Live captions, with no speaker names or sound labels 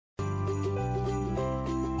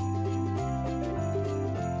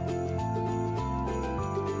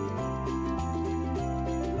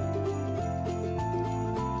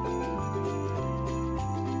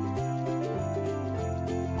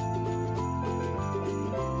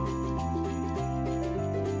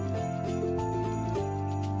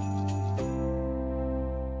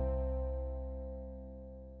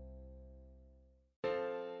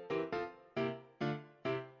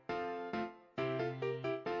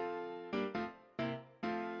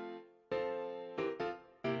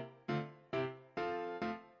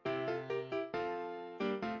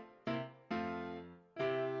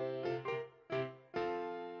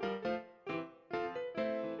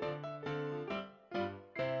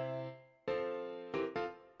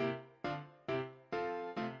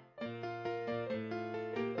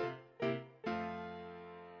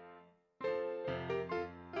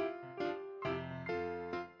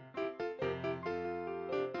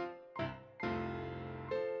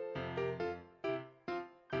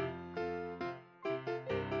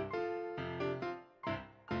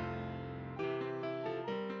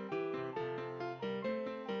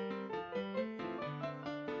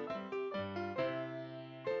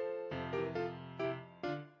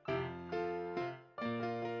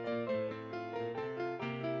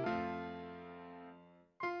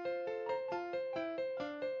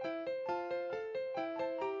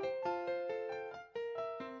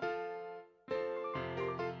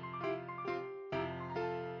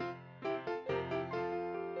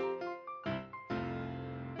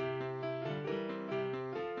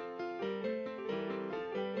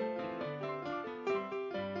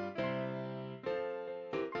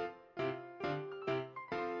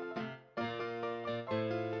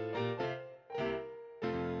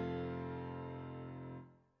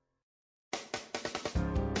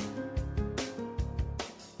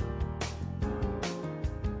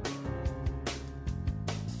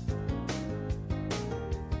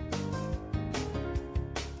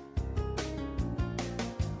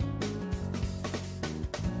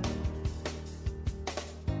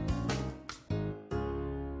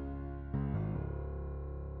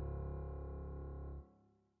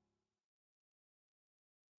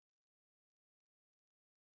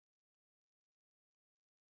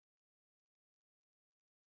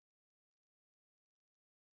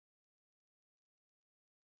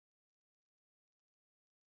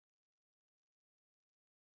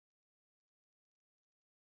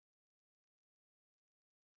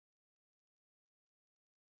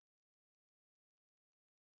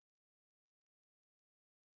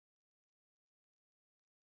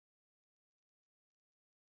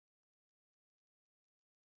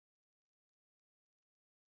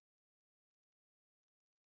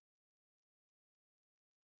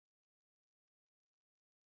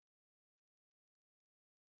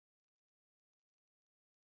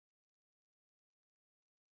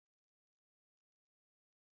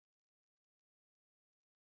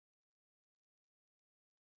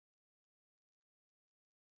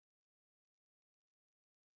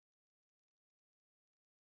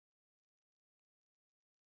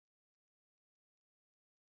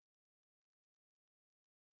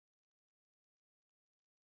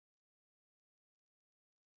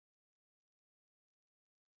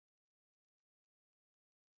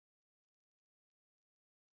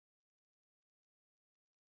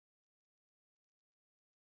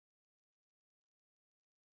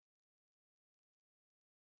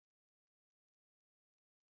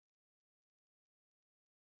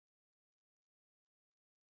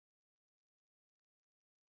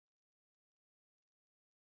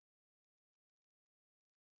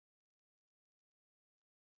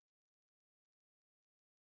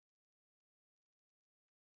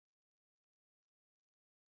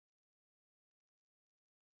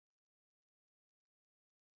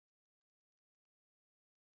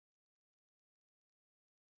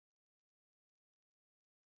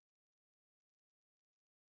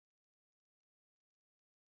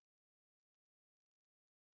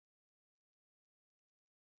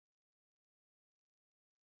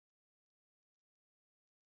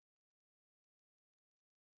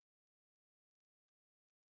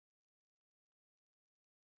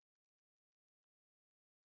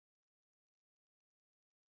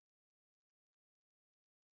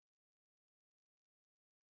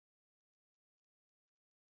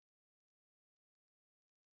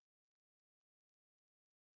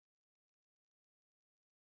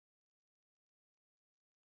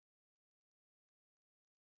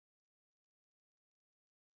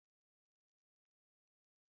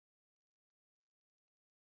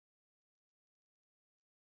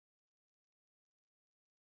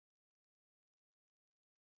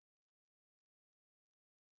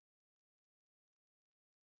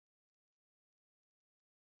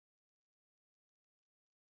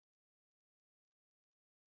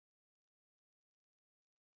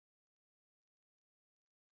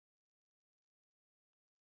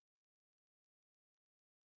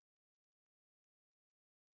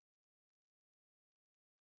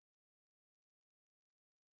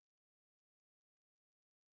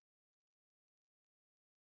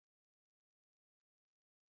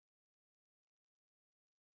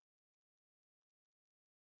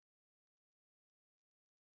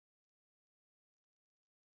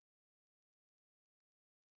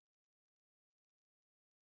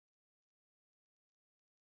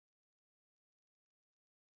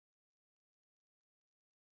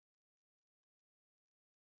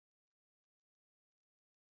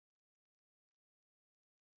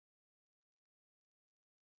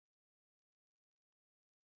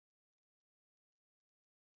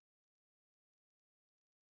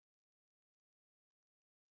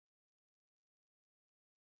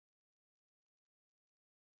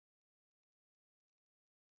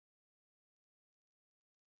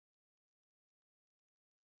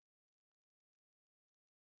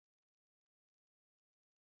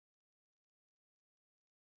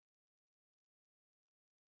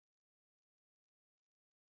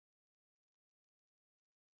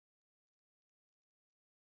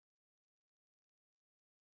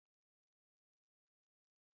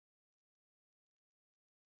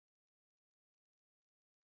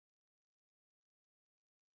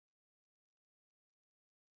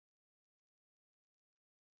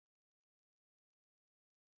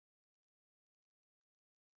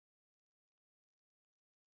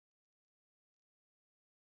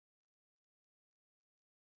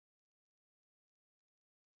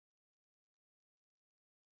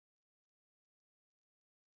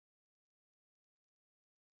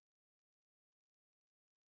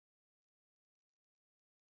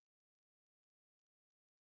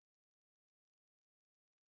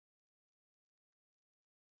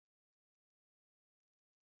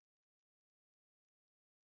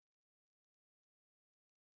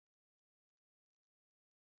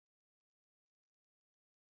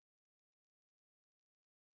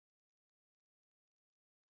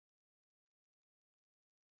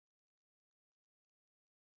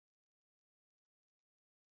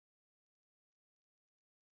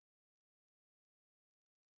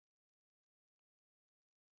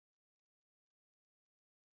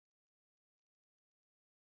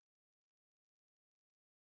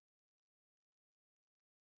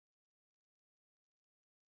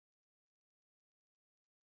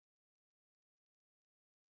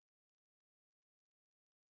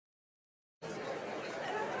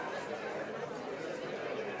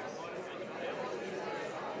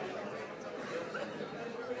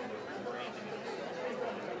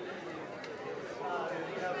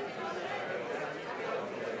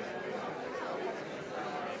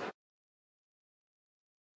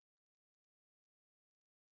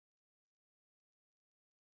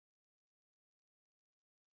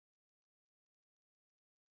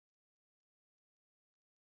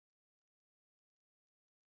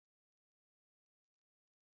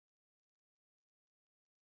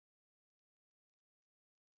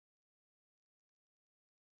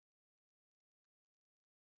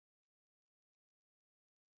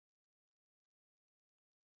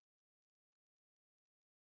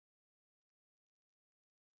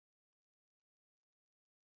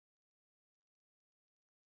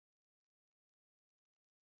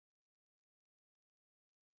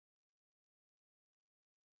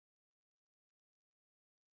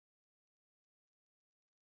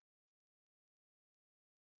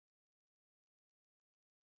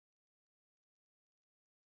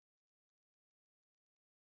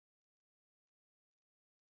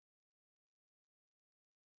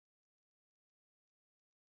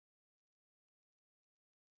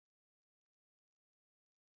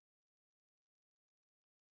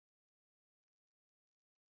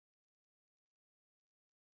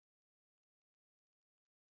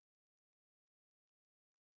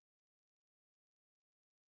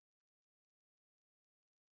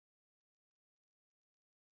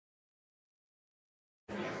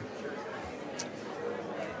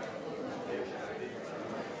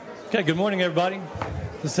Okay, good morning, everybody.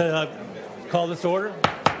 Let's call this order.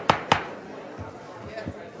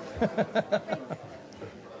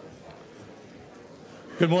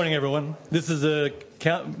 Good morning, everyone. This is the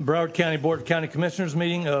Broward County Board of County Commissioners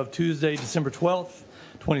meeting of Tuesday, December 12th,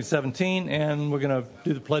 2017, and we're going to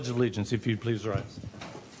do the Pledge of Allegiance, if you'd please rise.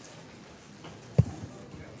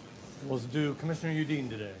 We'll do Commissioner Udine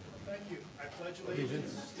today. Thank you. I pledge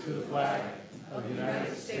allegiance to the flag of the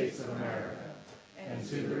United States of America and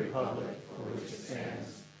to the republic for which it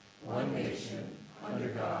stands, one nation, under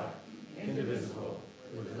God, indivisible,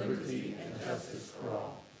 with liberty and justice for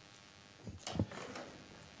all.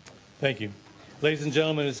 Thank you. Ladies and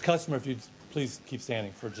gentlemen, it's customary if you'd please keep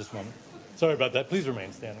standing for just a moment. Sorry about that. Please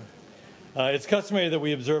remain standing. It's customary that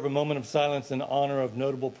we observe a moment of silence in honor of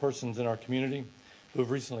notable persons in our community who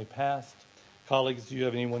have recently passed. Colleagues, do you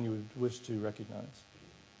have anyone you would wish to recognize?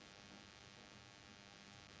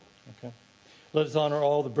 Okay. Let us honor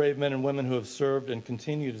all the brave men and women who have served and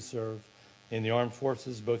continue to serve in the armed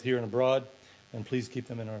forces, both here and abroad, and please keep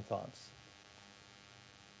them in our thoughts.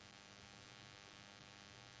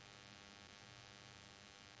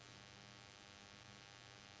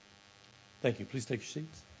 Thank you. Please take your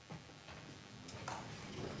seats.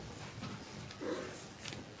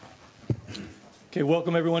 Okay,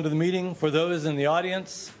 welcome everyone to the meeting. For those in the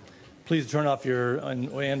audience, please turn off your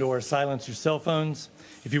and or silence your cell phones.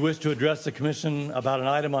 If you wish to address the commission about an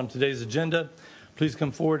item on today's agenda, please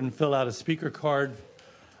come forward and fill out a speaker card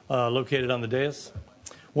located on the dais.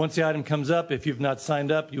 Once the item comes up, if you've not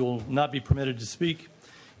signed up, you will not be permitted to speak.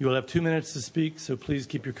 You will have 2 minutes to speak, so please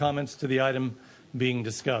keep your comments to the item being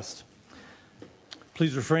discussed.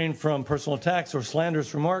 Please refrain from personal attacks or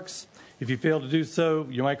slanderous remarks. If you fail to do so,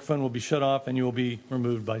 your microphone will be shut off and you will be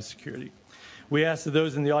removed by security. We ask that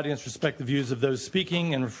those in the audience respect the views of those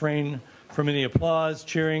speaking and refrain from any applause,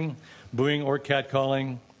 cheering, booing, or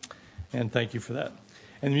catcalling. And thank you for that.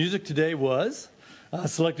 And the music today was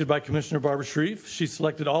selected by Commissioner Barbara Shreve. She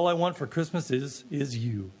selected All I Want for Christmas Is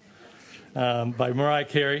You by Mariah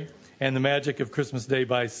Carey and The Magic of Christmas Day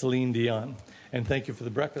by Celine Dion. And thank you for the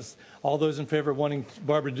breakfast. All those in favor of wanting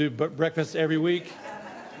Barbara to do breakfast every week?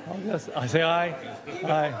 Oh, yes. I say aye.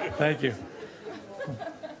 Aye. Thank you.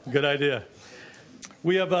 Good idea.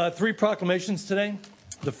 We have 3 proclamations today.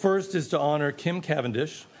 The first is to honor Kim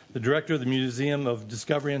Cavendish, the director of the Museum of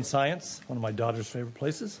Discovery and Science, one of my daughter's favorite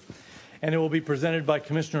places. And it will be presented by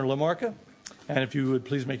Commissioner LaMarca. And if you would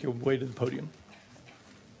please make your way to the podium.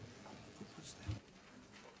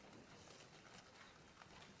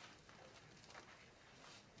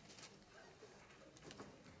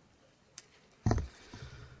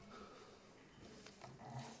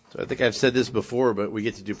 So I think I've said this before, but we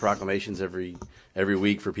get to do proclamations every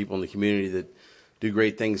week for people in the community that do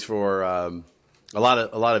great things for a lot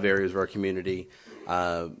of areas of our community,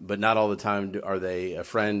 but not all the time are they a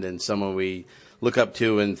friend and someone we look up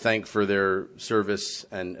to and thank for their service,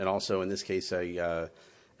 and also in this case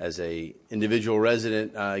as a individual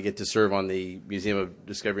resident, I get to serve on the Museum of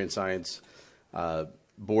Discovery and Science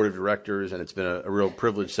board of directors, and it's been a real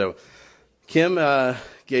privilege. So Kim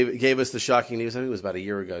gave us the shocking news. I think it was about a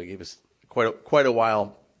year ago. It gave us quite a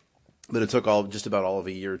while, but it took just about all of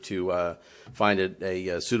a year to find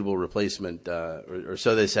a suitable replacement, or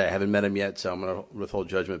so they say. I haven't met him yet, so I'm going to withhold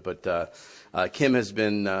judgment. But Kim has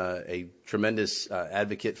been a tremendous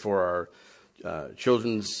advocate for our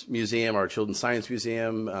Children's Museum, our Children's Science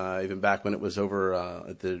Museum, even back when it was over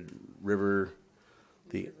at the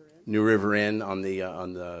New River Inn on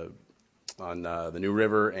the New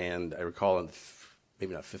River, and I recall in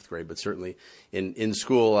maybe not 5th grade, but certainly in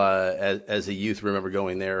school as a youth, remember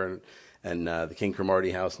going there and the King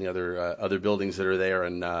Cromartie House and the other buildings that are there,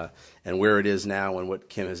 and where it is now, and what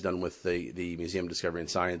Kim has done with the Museum of Discovery and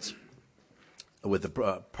Science, with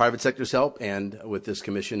the private sector's help and with this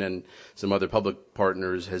commission and some other public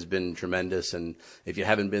partners, has been tremendous. And if you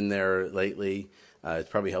haven't been there lately, it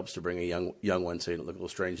probably helps to bring a young one so you don't look a little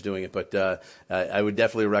strange doing it. But I would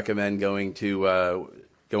definitely recommend going to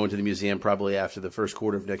the museum probably after the first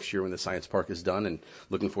quarter of next year when the science park is done, and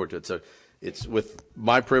looking forward to it. So it's with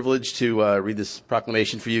my privilege to read this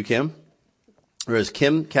proclamation for you, Kim. Whereas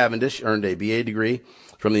Kim Cavendish earned a BA degree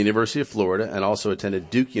from the University of Florida and also attended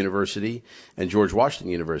Duke University and George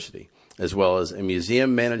Washington University, as well as a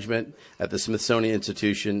museum management at the Smithsonian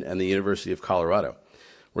Institution and the University of Colorado.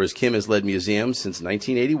 Whereas Kim has led museums since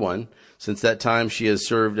 1981. Since that time, she has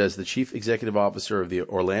served as the Chief Executive Officer of the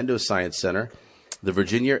Orlando Science Center, the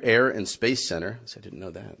Virginia Air and Space Center. I didn't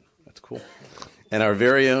know that. That's cool. And our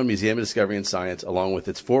very own Museum of Discovery and Science, along with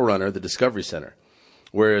its forerunner, the Discovery Center.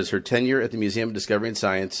 Whereas her tenure at the Museum of Discovery and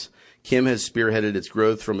Science, Kim has spearheaded its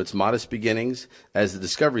growth from its modest beginnings as the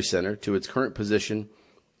Discovery Center to its current position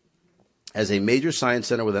as a major science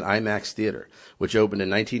center with an IMAX theater, which opened in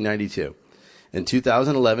 1992. In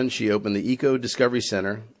 2011, she opened the Eco Discovery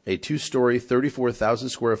Center, a two-story, 34,000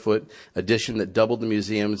 square foot addition that doubled the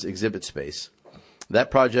museum's exhibit space. That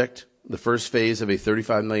project, the first phase of a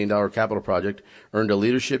 $35 million capital project, earned a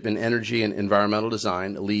Leadership in Energy and Environmental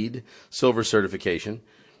Design, LEED, silver certification.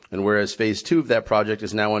 And whereas phase 2 of that project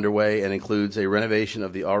is now underway and includes a renovation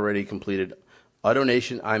of the already completed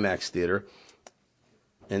AutoNation IMAX theater.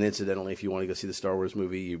 And incidentally, if you want to go see the Star Wars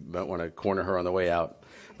movie, you might want to corner her on the way out.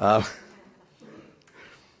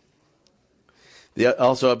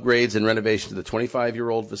 Also upgrades and renovations to the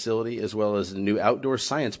 25-year-old facility, as well as the new outdoor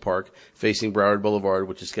science park facing Broward Boulevard,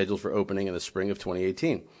 which is scheduled for opening in the spring of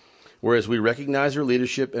 2018. Whereas we recognize her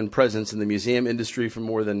leadership and presence in the museum industry for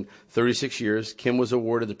more than 36 years, Kim was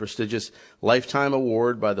awarded the prestigious Lifetime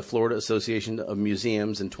Award by the Florida Association of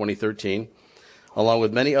Museums in 2013, along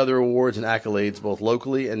with many other awards and accolades both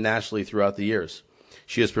locally and nationally throughout the years.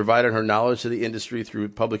 She has provided her knowledge to the industry through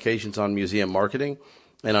publications on museum marketing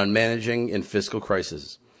and on managing in fiscal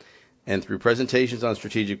crises, and through presentations on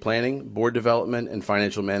strategic planning, board development, and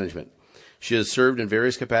financial management. She has served in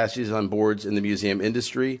various capacities on boards in the museum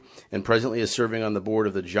industry and presently is serving on the board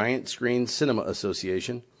of the Giant Screen Cinema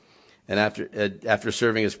Association, and after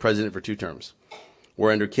serving as president for 2 terms.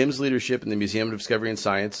 Where under Kim's leadership in the Museum of Discovery and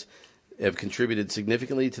Science have contributed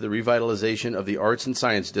significantly to the revitalization of the Arts and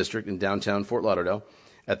Science District in downtown Fort Lauderdale.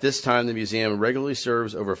 At this time, the museum regularly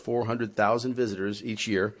serves over 400,000 visitors each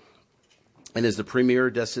year and is the premier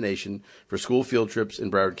destination for school field trips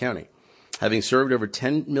in Broward County. Having served over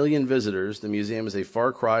 10 million visitors, the museum is a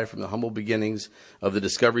far cry from the humble beginnings of the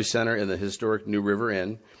Discovery Center and the historic New River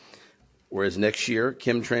Inn. Whereas next year,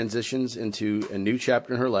 Kim transitions into a new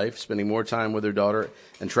chapter in her life, spending more time with her daughter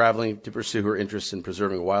and traveling to pursue her interests in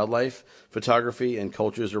preserving wildlife, photography, and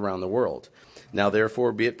cultures around the world. Now,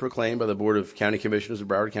 therefore, be it proclaimed by the Board of County Commissioners of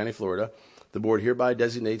Broward County, Florida, the board hereby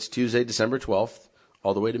designates Tuesday, December 12th,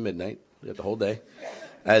 all the way to midnight, we got the whole day,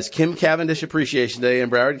 as Kim Cavendish Appreciation Day in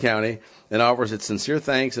Broward County, and offers its sincere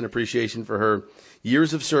thanks and appreciation for her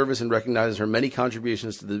years of service and recognizes her many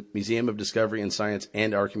contributions to the Museum of Discovery and Science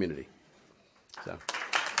and our community. So,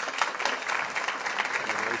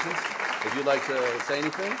 congratulations. If you'd like to say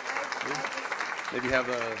anything, maybe have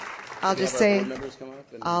board members come up.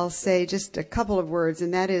 I'll say just a couple of words,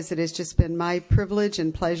 and that is, it has just been my privilege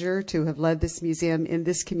and pleasure to have led this museum in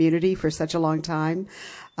this community for such a long time.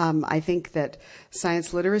 I think that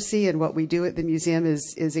science literacy and what we do at the museum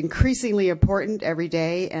is increasingly important every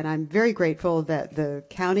day, and I'm very grateful that the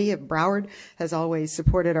county of Broward has always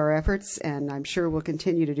supported our efforts, and I'm sure will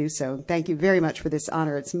continue to do so. Thank you very much for this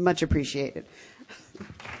honor. It's much appreciated.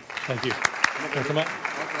 Thank you. Come up.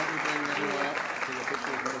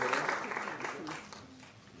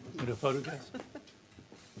 Do a photo, guys?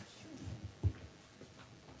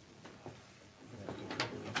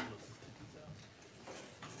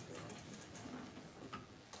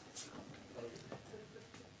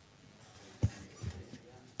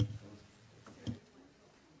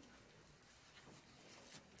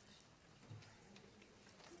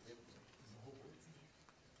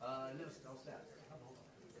 No staff.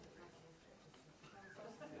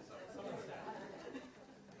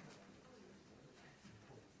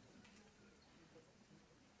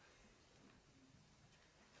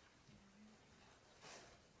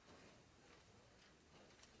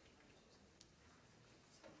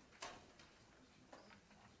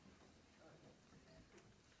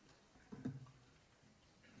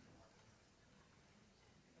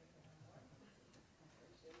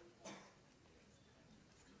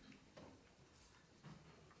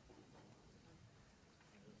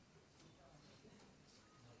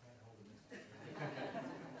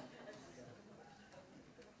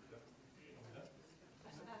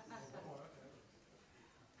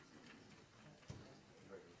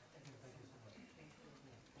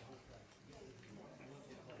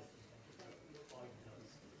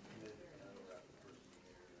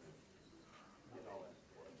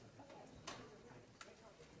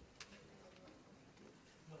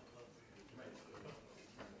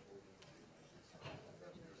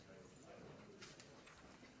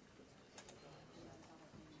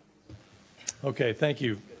 Okay, thank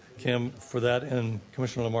you, Kim, for that, and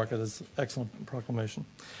Commissioner Lamarca. That's an excellent proclamation.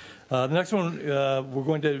 The next one, we're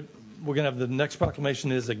going to have the next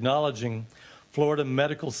proclamation is acknowledging Florida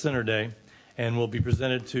Medical Center Day, and will be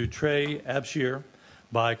presented to Trey Abshir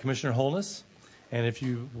by Commissioner Holness. And if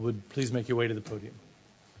you would please make your way to the podium.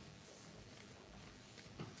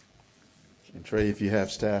 And Trey, if you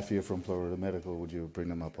have staff here from Florida Medical, would you bring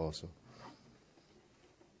them up also?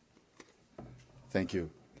 Thank you.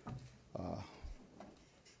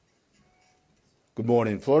 Good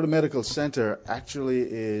morning. Florida Medical Center actually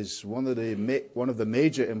is one of the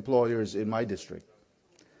major employers in my district.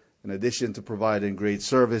 In addition to providing great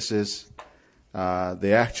services,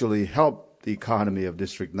 they actually help the economy of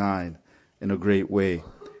District 9 in a great way.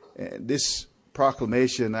 And this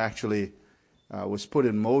proclamation actually was put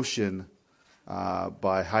in motion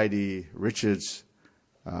by Heidi Richards,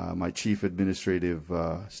 my chief administrative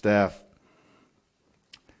staff,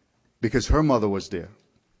 because her mother was there.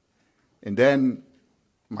 And then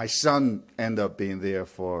my son ended up being there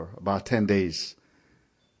for about 10 days.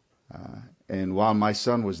 And while my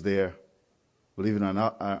son was there, believe it or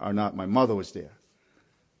not, my mother was there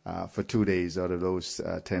for 2 days out of those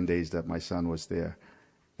 10 days that my son was there.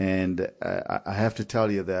 And I have to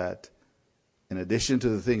tell you that in addition to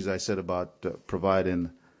the things I said about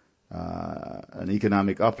providing an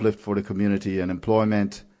economic uplift for the community and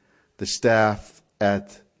employment, the staff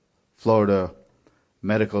at Florida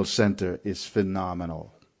Medical Center is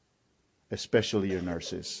phenomenal, especially your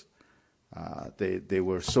nurses. They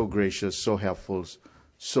were so gracious, so helpful,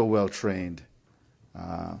 so well trained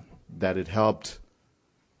that it helped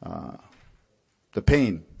the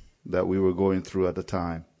pain that we were going through at the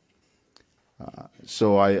time.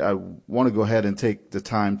 So I want to go ahead and take the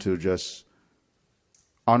time to just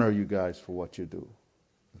honor you guys for what you do.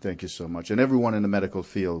 Thank you so much. And everyone in the medical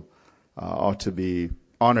field ought to be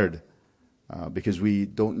honored because we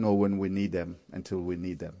don't know when we need them until we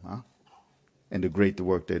need them, and the great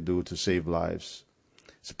work they do to save lives.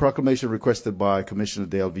 It's a proclamation requested by Commissioner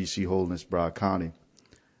Dale V.C. Holness, Broward County.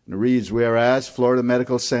 And it reads, whereas Florida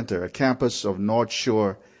Medical Center, a campus of North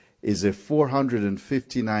Shore, is a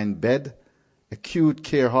 459-bed acute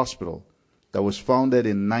care hospital that was founded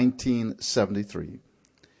in 1973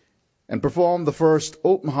 and performed the first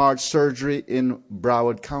open-heart surgery in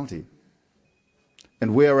Broward County.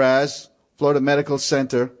 And whereas Florida Medical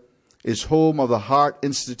Center is home of the Heart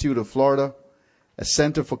Institute of Florida, a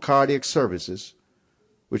center for cardiac services,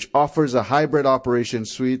 which offers a hybrid operation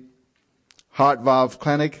suite, heart valve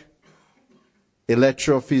clinic,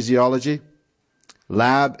 electrophysiology,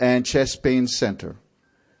 lab, and chest pain center.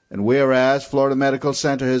 And whereas Florida Medical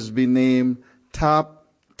Center has been named top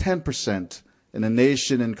 10% in the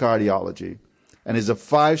nation in cardiology and is a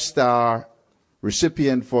 5-star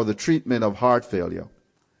recipient for the treatment of heart failure.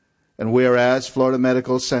 And whereas Florida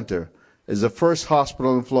Medical Center is the first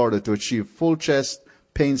hospital in Florida to achieve full chest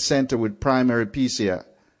pain center with primary PCI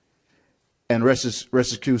and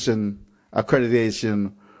resuscitation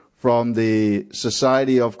accreditation from the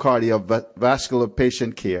Society of Cardiovascular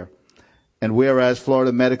Patient Care. And whereas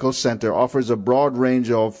Florida Medical Center offers a broad range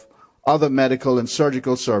of other medical and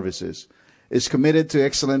surgical services, is committed to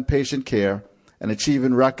excellent patient care and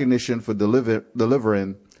achieving recognition for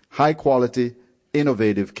delivering high-quality,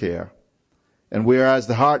 innovative care. And whereas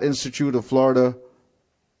the Heart Institute of Florida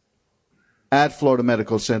at Florida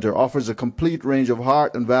Medical Center offers a complete range of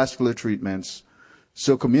heart and vascular treatments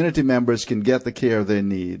so community members can get the care they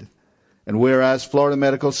need. And whereas Florida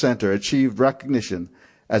Medical Center achieved recognition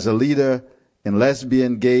as a leader in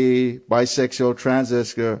lesbian, gay, bisexual,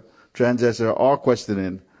 transgender, or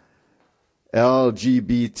questioning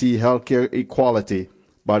LGBT healthcare equality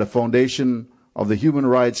by the Foundation of the Human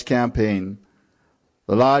Rights Campaign,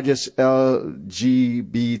 the largest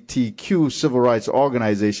LGBTQ civil rights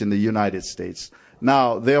organization in the United States.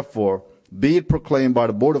 Now, therefore, be it proclaimed by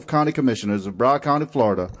the Board of County Commissioners of Broward County,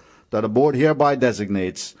 Florida, that the board hereby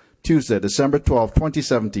designates Tuesday, December 12,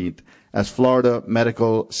 2017, as Florida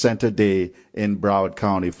Medical Center Day in Broward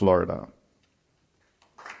County, Florida.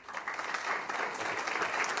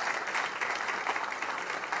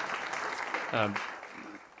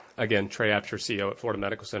 Again, Trey Apsher, CEO at Florida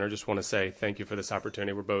Medical Center. Just want to say thank you for this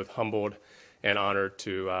opportunity. We're both humbled and honored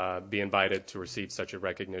to be invited to receive such a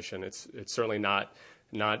recognition. It's certainly not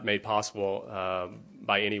made possible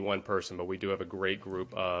by any one person, but we do have a great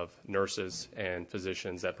group of nurses and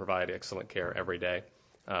physicians that provide excellent care every day.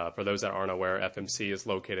 For those that aren't aware, FMC is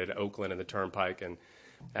located at Oakland and the Turnpike, and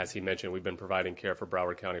as he mentioned, we've been providing care for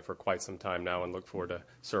Broward County for quite some time now and look forward to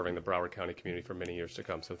serving the Broward County community for many years to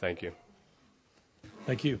come. So thank you.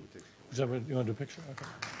 Thank you. You want to do a picture? Okay.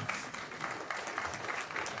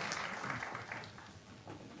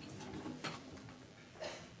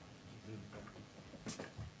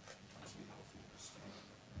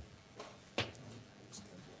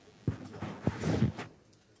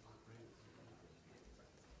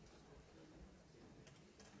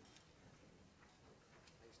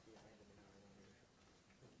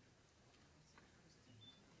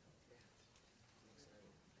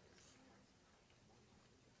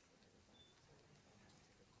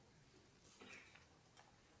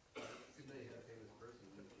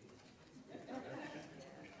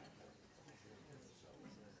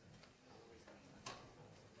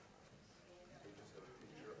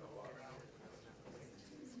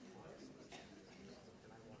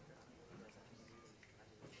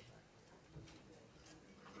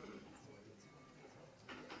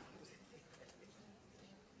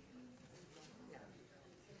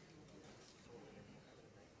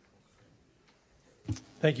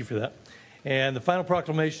 Thank you for that. And the final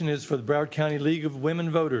proclamation is for the Broward County League of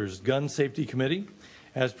Women Voters Gun Safety Committee,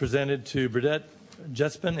 as presented to Burdette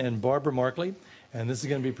Jespin and Barbara Markley. And this is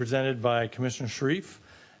going to be presented by Commissioner Sharif.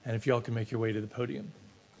 And if y'all can make your way to the podium.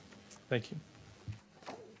 Thank you.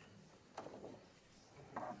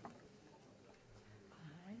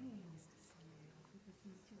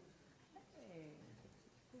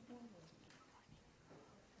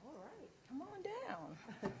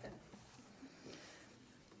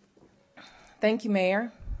 Thank you,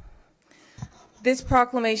 Mayor. This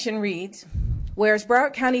proclamation reads, whereas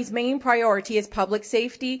Broward County's main priority is public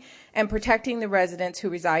safety and protecting the residents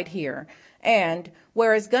who reside here, and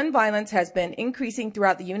whereas gun violence has been increasing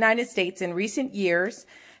throughout the United States in recent years,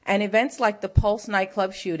 and events like the Pulse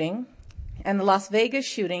nightclub shooting and the Las Vegas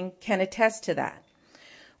shooting can attest to that.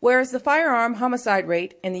 Whereas the firearm homicide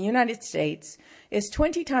rate in the United States is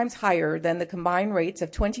 20 times higher than the combined rates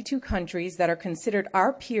of 22 countries that are considered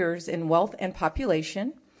our peers in wealth and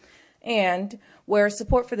population, and where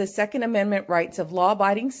support for the Second Amendment rights of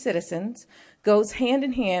law-abiding citizens goes hand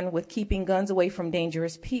in hand with keeping guns away from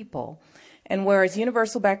dangerous people, and whereas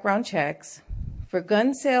universal background checks for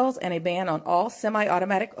gun sales and a ban on all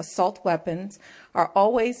semi-automatic assault weapons are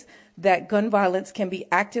always that gun violence can be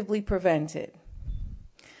actively prevented.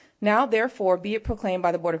 Now, therefore, be it proclaimed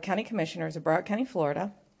by the Board of County Commissioners of Broward County,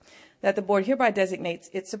 Florida, that the Board hereby designates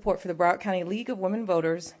its support for the Broward County League of Women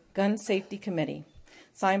Voters Gun Safety Committee,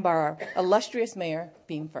 signed by our illustrious Mayor,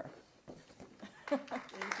 Beamfer. Thank you very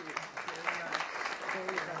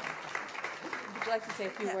much. Would you like to say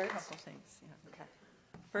a few words? A couple things. Yeah. Okay.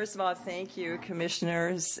 First of all, thank you,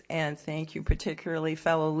 Commissioners, and thank you particularly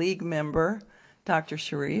fellow League member, Dr.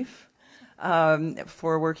 Sharif,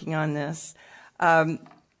 for working on this.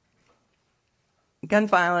 Gun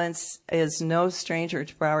violence is no stranger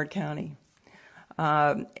to Broward County.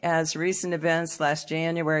 As recent events last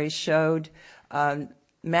January showed,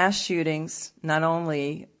 mass shootings not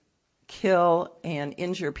only kill and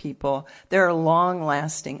injure people, there are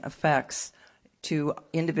long-lasting effects to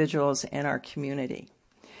individuals in our community.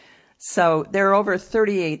 So there are over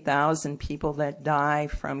 38,000 people that die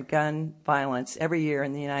from gun violence every year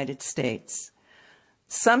in the United States.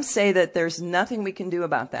 Some say that there's nothing we can do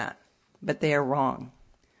about that, but they are wrong.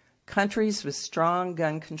 Countries with strong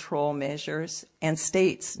gun control measures, and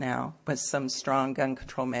states now with some strong gun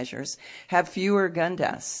control measures, have fewer gun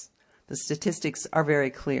deaths. The statistics are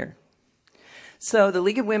very clear. So the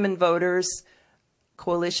League of Women Voters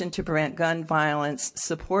Coalition to Prevent Gun Violence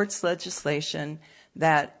supports legislation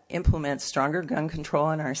that implements stronger gun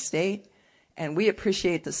control in our state, and we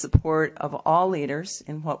appreciate the support of all leaders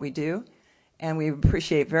in what we do, and we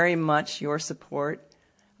appreciate very much your support.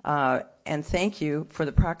 And thank you for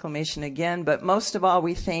the proclamation again, but most of all,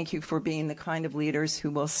 we thank you for being the kind of leaders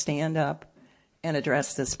who will stand up and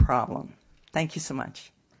address this problem. Thank you so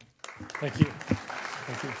much. Thank you.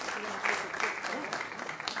 Thank you.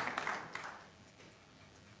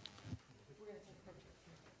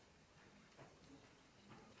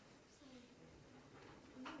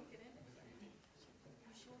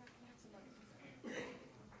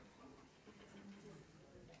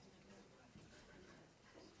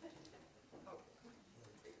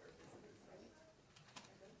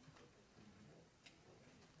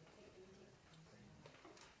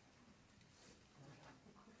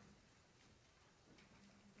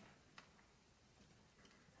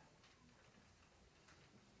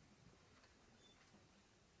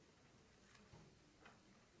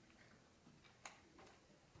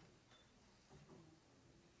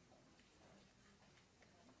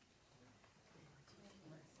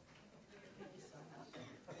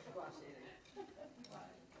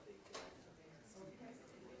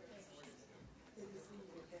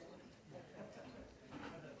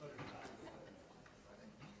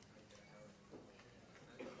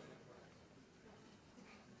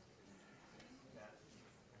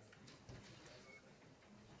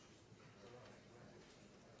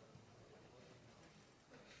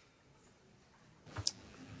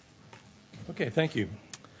 Okay, thank you.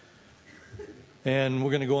 And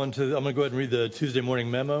we're going to go on to, I'm going to go ahead and read the Tuesday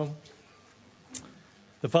morning memo.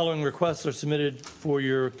 The following requests are submitted for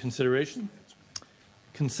your consideration.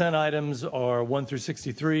 Consent items are 1 through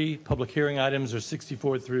 63. Public hearing items are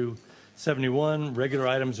 64 through 71. Regular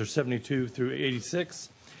items are 72 through 86.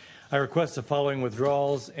 I request the following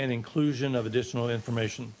withdrawals and inclusion of additional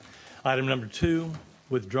information. Item number 2,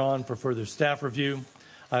 withdrawn for further staff review.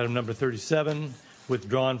 Item number 37,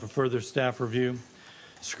 withdrawn for further staff review.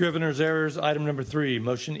 Scrivener's errors, item number 3.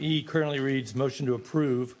 Motion E currently reads motion to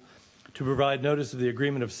approve to provide notice of the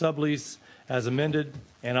agreement of sublease as amended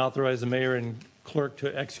and authorize the mayor and clerk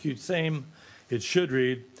to execute same. It should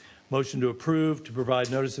read, motion to approve to provide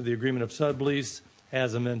notice of the agreement of sublease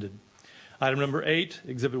as amended. Item number 8,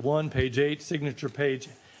 Exhibit 1, page 8, signature page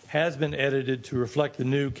has been edited to reflect the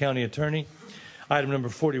new county attorney. Item number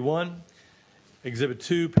 41, Exhibit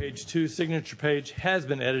 2, page 2, signature page has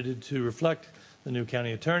been edited to reflect the new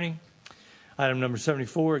county attorney. Item number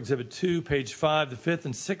 74, Exhibit 2, page 5, the fifth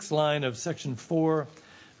and sixth line of Section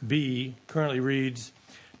 4B currently reads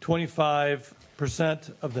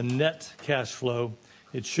 25% of the net cash flow.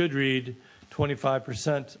 It should read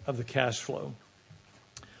 25% of the cash flow.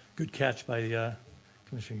 Good catch by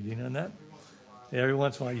Commissioner Udine on that. Yeah, every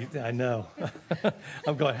once in a while, I know.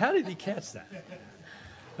 I'm going, how did he catch that?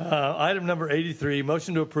 Item number 83,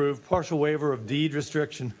 motion to approve partial waiver of deed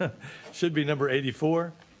restriction. Should be number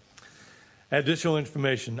 84. Additional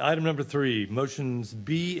information. Item number 3, motions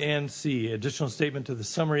B and C, additional statement to the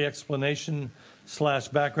summary explanation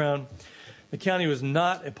 / background. The county was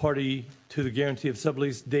not a party to the guarantee of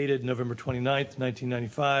sublease dated November 29th,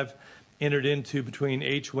 1995, entered into between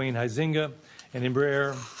H. Wayne Huizinga and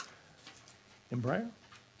Embraer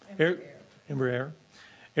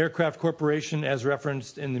Aircraft Corporation as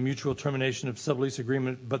referenced in the mutual termination of sublease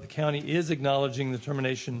agreement, but the county is acknowledging the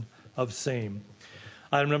termination of same.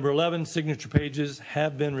 Item number 11, signature pages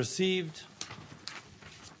have been received.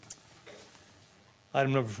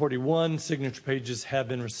 Item number 41, signature pages have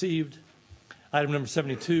been received. Item number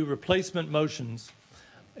 72, replacement motions.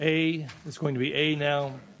 A, it's going to be A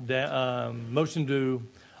now, motion to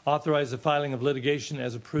authorize the filing of litigation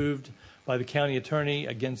as approved by the county attorney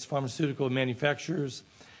against pharmaceutical manufacturers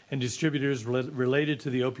and distributors related to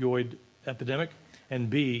the opioid epidemic. And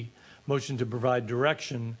B, motion to provide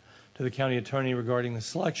direction to the county attorney regarding the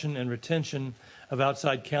selection and retention of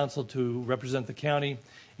outside counsel to represent the county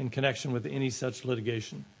in connection with any such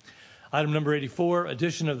litigation. Item number 84,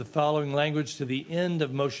 addition of the following language to the end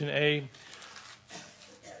of motion A.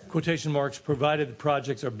 Quotation marks, provided the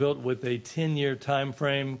projects are built with a 10-year time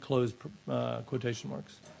frame, close quotation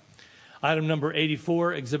marks. Item number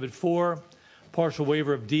 84, Exhibit 4, partial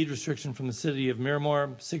waiver of deed restriction from the City of Miramar.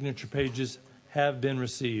 Signature pages have been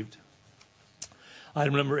received.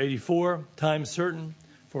 Item number 84, time certain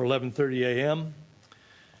for 11:30 a.m.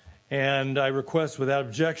 And I request without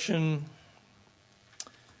objection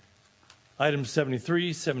items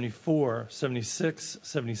 73, 74, 76,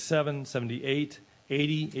 77, 78,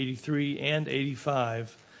 80, 83, and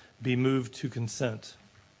 85 be moved to consent.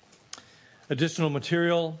 Additional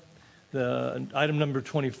material, the item number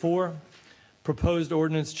 24, proposed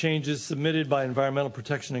ordinance changes submitted by Environmental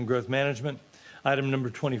Protection and Growth Management. Item number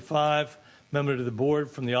 25, memo to the board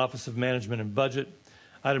from the Office of Management and Budget.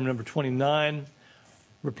 Item number 29,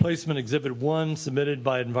 replacement Exhibit 1 submitted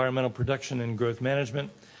by Environmental Protection and Growth Management.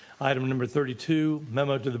 Item number 32,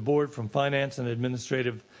 memo to the board from Finance and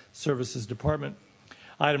Administrative Services Department.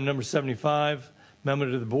 Item number 75, memo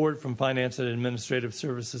to the board from Finance and Administrative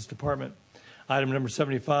Services Department. Item number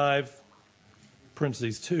 75,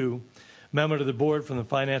 parentheses 2, memo to the board from the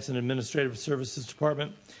Finance and Administrative Services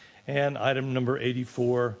Department. And item number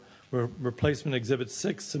 84, replacement Exhibit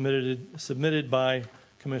 6 submitted by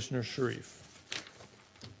Commissioner Sharif.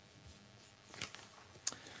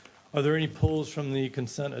 Are there any pulls from the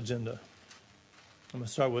consent agenda? I'm going to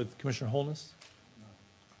start with Commissioner Holness.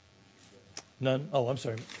 None? Oh, I'm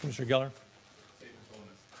sorry. Commissioner Geller?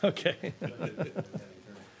 Okay.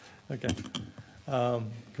 Okay.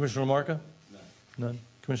 Commissioner Lamarca? None.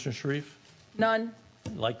 Commissioner Sharif? None.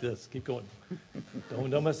 Like this. Keep going.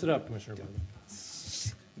 Don't mess it up, Commissioner.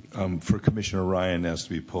 For Commissioner Ryan, has to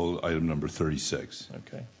be pulled item number 36.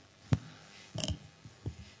 Okay.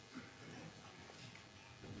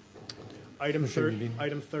 Item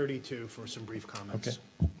 32 for some brief comments.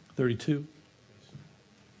 Okay. 32.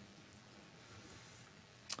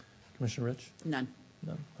 Commissioner Rich? None.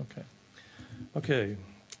 None. Okay. Okay.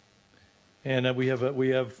 And we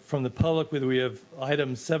have from the public, we have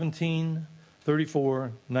items 17,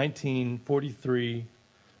 34, 19, 43,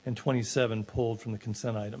 and 27 pulled from the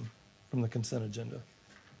consent agenda.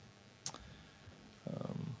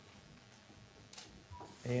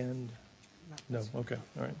 And no, okay,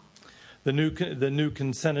 all right. The new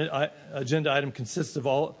consent agenda item consists of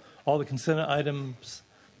all the consent items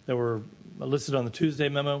that were listed on the Tuesday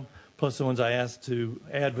memo, plus the ones I asked to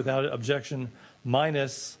add without objection,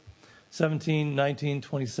 minus 17, 19,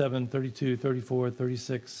 27, 32, 34,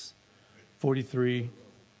 36, 43.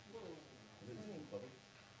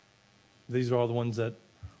 These are all the ones that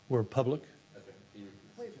were public?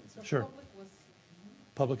 Sure.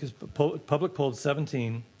 Public pulled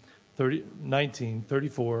 17, 30, 19,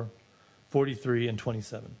 34, 43, and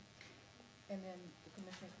 27. And then the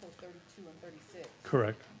commissioners pulled 32 and 36.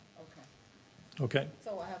 Correct. Okay. Okay.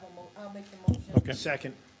 So I'll make the motion. Okay.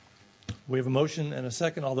 Second. We have a motion and a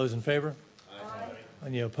second. All those in favor? Aye.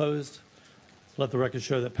 Any opposed? Let the record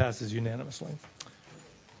show that passes unanimously.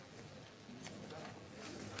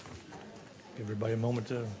 Give everybody a moment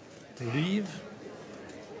to leave.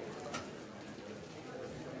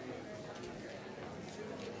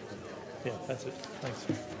 Yeah, that's it. Thanks.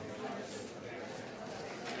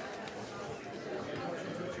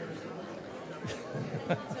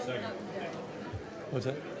 What's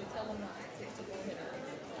that?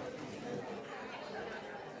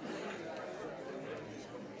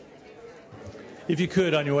 If you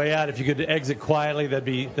could, on your way out, if you could exit quietly,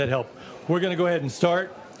 that'd help. We're going to go ahead and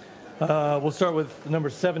start. We'll start with number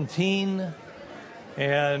 17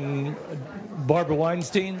 and Barbara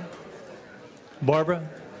Weinstein. Barbara?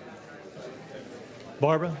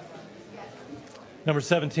 Number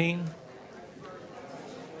 17.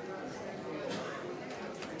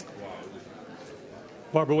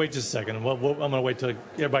 Barbara, wait just a second. I'm going to wait till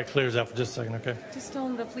everybody clears out for just a second, okay? Just tell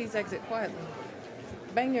them to please exit quietly.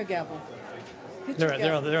 Bang your gavel. Hit They're your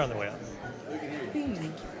gavel. on the way out. Bean,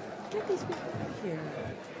 get these people out here.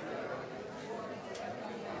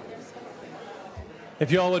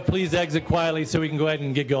 If you all would please exit quietly so we can go ahead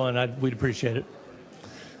and get going, we'd appreciate it.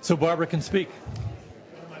 So Barbara can speak.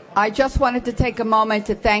 I just wanted to take a moment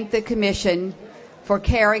to thank the Commission for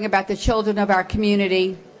caring about the children of our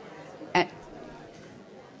community.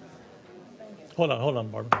 Hold on,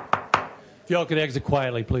 Barbara. If you all could exit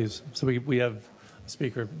quietly, please, so we have a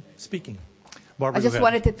speaker speaking. Barbara, I just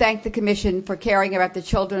wanted to thank the Commission for caring about the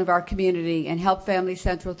children of our community and help Family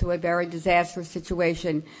Central through a very disastrous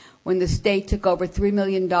situation when the state took over $3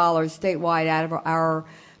 million statewide out of our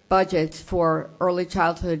budgets for early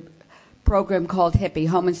childhood program called HIPPY,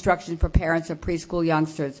 Home Instruction for Parents of Preschool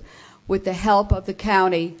Youngsters. With the help of the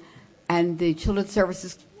county and the Children's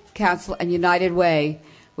Services Council and United Way,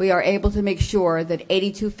 we are able to make sure that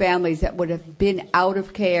 82 families that would have been out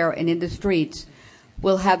of care and in the streets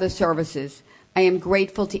will have the services. I am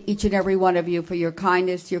grateful to each and every one of you for your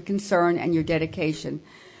kindness, your concern, and your dedication.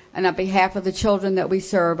 And on behalf of the children that we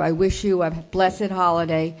serve, I wish you a blessed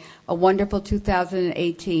holiday, a wonderful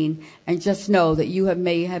 2018, and just know that you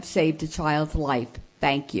may have saved a child's life.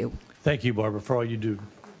 Thank you. Thank you, Barbara, for all you do.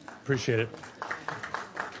 Appreciate it.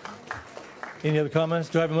 Any other comments?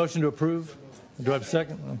 Do I have a motion to approve? Do I have a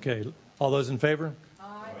second? Okay. All those in favor?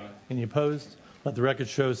 Aye. Any opposed? Let the record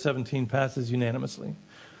show 17 passes unanimously.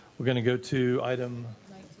 We're going to go to item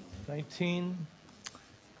 19.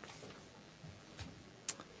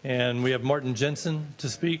 And we have Martin Jensen to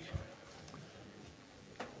speak.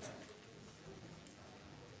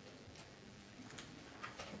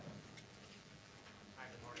 Hi,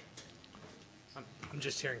 good morning. I'm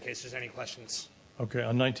just here in case there's any questions. Okay,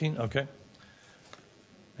 on 19? Okay.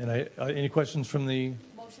 And any questions from the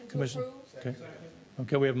Commission? Okay.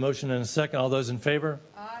 Okay, we have a motion and a second. All those in favor?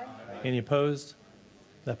 Aye. Any opposed?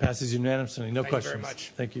 That passes unanimously. No questions. Thank you very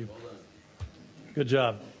much. Thank you. Good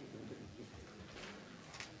job.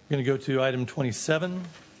 We're going to go to item 27.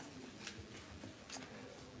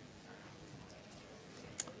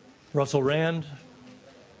 Russell Rand.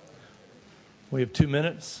 We have 2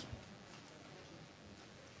 minutes.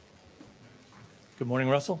 Good morning,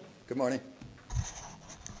 Russell. Good morning.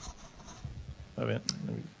 Okay.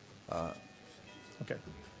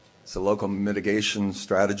 It's a local mitigation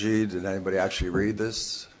strategy. Did anybody actually read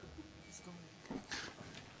this?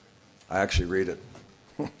 I actually read it.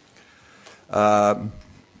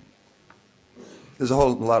 There's a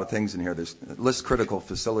whole lot of things in here. It lists critical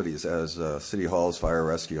facilities as city halls, fire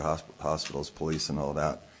rescue, hospitals, police, and all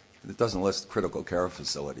that. It doesn't list critical care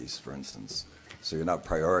facilities, for instance. So you're not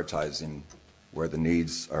prioritizing where the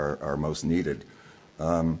needs are most needed.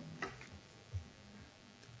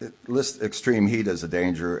 It lists extreme heat as a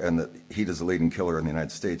danger, and that heat is a leading killer in the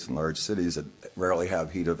United States in large cities that rarely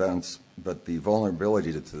have heat events. But the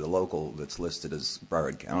vulnerability to the local that's listed as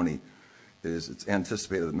Broward County is it's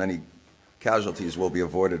anticipated that many casualties will be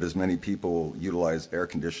avoided as many people will utilize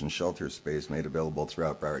air-conditioned shelter space made available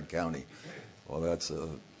throughout Broward County. Well, that's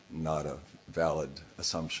not a valid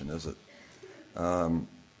assumption, is it?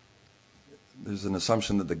 There's an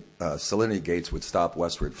assumption that the salinity gates would stop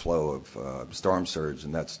westward flow of storm surge,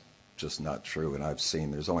 and that's just not true. And I've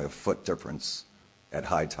seen there's only a foot difference at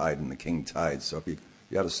high tide and the king tide. So if you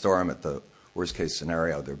had a storm at the worst case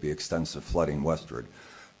scenario, there'd be extensive flooding westward.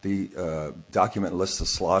 The document lists a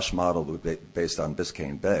slosh model based on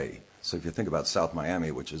Biscayne Bay. So if you think about South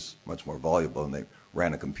Miami, which is much more voluble, and they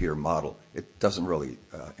ran a computer model, it doesn't really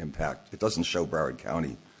impact. It doesn't show Broward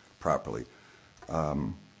County properly.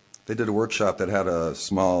 They did a workshop that had a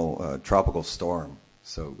small tropical storm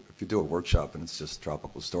So if you do a workshop and it's just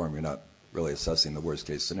tropical storm, you're not really assessing the worst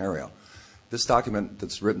case scenario. This document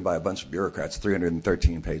that's written by a bunch of bureaucrats,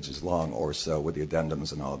 313 pages long or so with the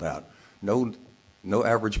addendums and all that, no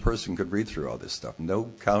average person could read through all this stuff.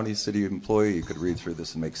 No county, city employee could read through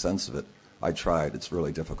this and make sense of it. I tried. It's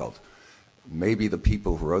really difficult. Maybe the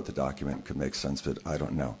people who wrote the document could make sense of it. I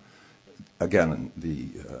don't know. Again,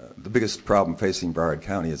 the biggest problem facing Broward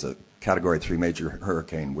County is a Category 3 major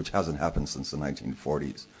hurricane, which hasn't happened since the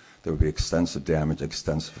 1940s. There would be extensive damage,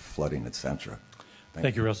 extensive flooding, etc.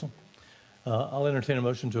 Thank you, Russell. I'll entertain a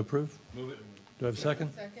motion to approve. Move it. Do I have a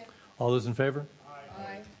second? Second. All those in favor?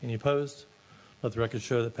 Aye. Any opposed? Let the record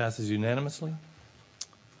show that passes unanimously.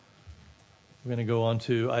 We're going to go on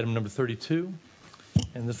to item number 32,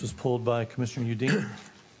 and this was pulled by Commissioner Udine.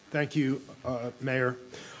 Thank you, Mayor.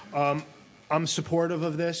 I'm supportive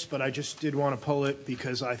of this, but I just did want to pull it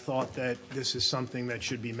because I thought that this is something that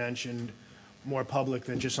should be mentioned more public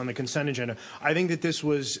than just on the consent agenda. I think that this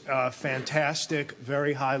was a fantastic,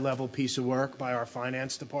 very high-level piece of work by our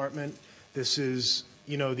finance department. This is,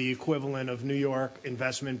 the equivalent of New York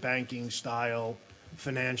investment banking style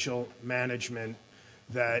financial management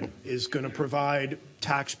that is going to provide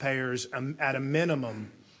taxpayers at a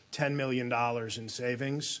minimum $10 million in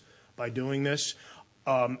savings by doing this.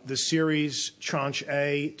 The Series Tranche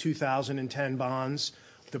A 2010 bonds,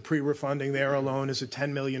 the pre-refunding there alone is a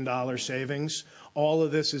 $10 million savings. All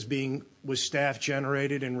of this was staff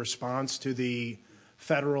generated in response to the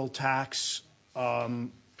federal tax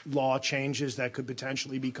law changes that could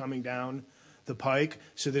potentially be coming down the pike.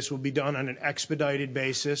 So this will be done on an expedited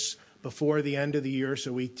basis before the end of the year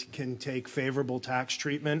so we can take favorable tax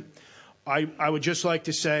treatment. I would just like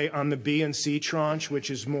to say on the B and C tranche, which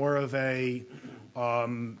is more of a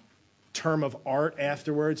term of art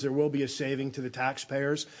afterwards, there will be a saving to the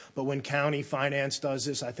taxpayers. But when county finance does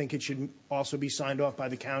this, I think it should also be signed off by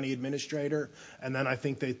the county administrator. And then I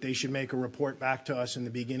think that they should make a report back to us in the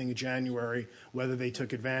beginning of January whether they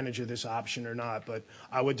took advantage of this option or not. But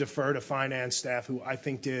I would defer to finance staff, who I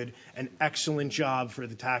think did an excellent job for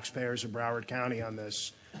the taxpayers of Broward County on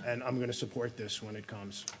this. And I'm going to support this when it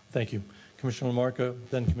comes. Thank you. Commissioner LaMarca,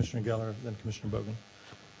 then Commissioner Geller, then Commissioner Bogan.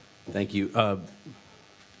 Thank you.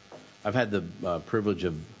 I've had the privilege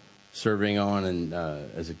of serving on and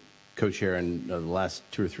as a co-chair in the last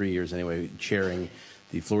 2 or 3 years anyway, chairing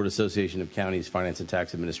the Florida Association of Counties Finance and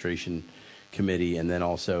Tax Administration Committee, and then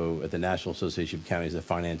also at the National Association of Counties, the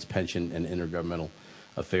Finance, Pension, and Intergovernmental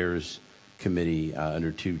Affairs Committee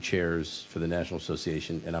under 2 chairs for the National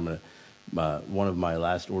Association. And I'm going to, one of my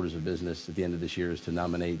last orders of business at the end of this year is to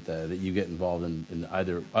nominate that you get involved in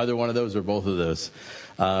either one of those or both of those,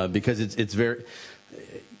 because it's very.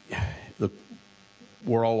 Look,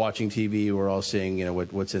 we're all watching TV. We're all seeing,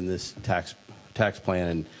 what's in this tax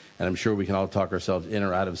plan, and I'm sure we can all talk ourselves in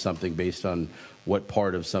or out of something based on what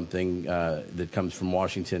part of something that comes from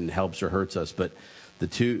Washington helps or hurts us. But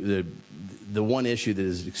the one issue that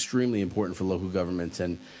is extremely important for local governments,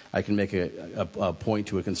 and I can make a point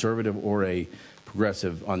to a conservative or a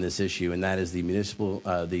progressive on this issue, and that is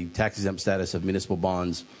the tax exempt status of municipal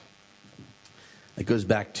bonds. It goes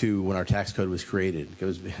back to when our tax code was created.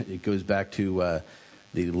 It goes back to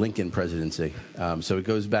the Lincoln presidency. So it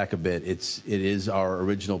goes back a bit. It is our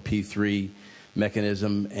original P3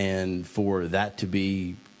 mechanism, and for that to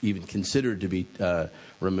be even considered to be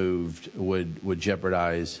removed would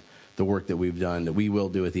jeopardize the work that we've done, that we will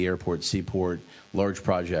do at the airport, seaport, large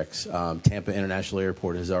projects. Tampa International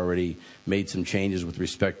Airport has already made some changes with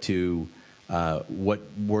respect to what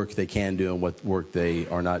work they can do and what work they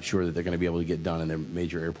are not sure that they're going to be able to get done in their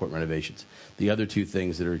major airport renovations. The other 2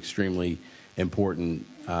 things that are extremely important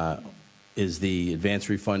is the advance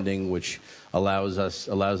refunding, which allows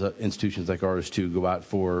institutions like ours to go out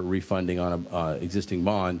for refunding on an existing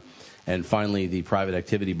bond, and finally the private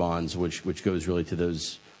activity bonds, which goes really to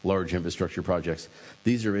those large infrastructure projects.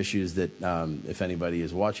 These are issues that if anybody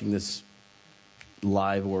is watching this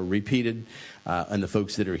live or repeated, and the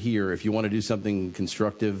folks that are here, if you want to do something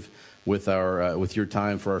constructive with your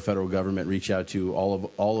time for our federal government, reach out to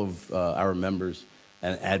all of our members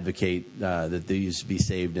and advocate that these be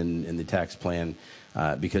saved in the tax plan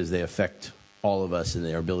because they affect all of us and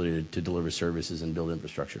their ability to deliver services and build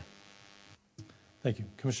infrastructure. Thank you.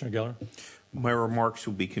 Commissioner Geller. My remarks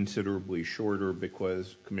will be considerably shorter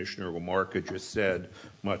because Commissioner LaMarca just said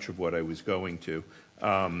much of what I was going to.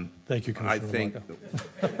 Thank you, Commissioner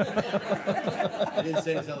I didn't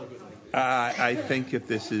say it eloquently. I think that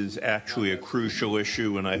this is actually a crucial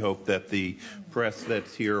issue, and I hope that the press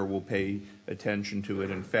that's here will pay attention to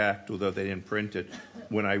it. In fact, although they didn't print it,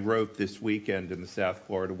 when I wrote this weekend in the South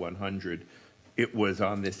Florida 100, it was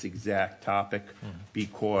on this exact topic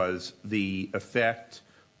because the effect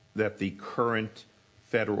that the current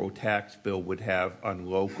federal tax bill would have on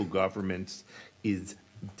local governments is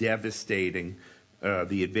devastating.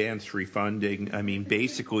 The advanced refunding, I mean,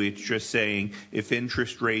 basically it's just saying if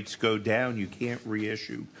interest rates go down, you can't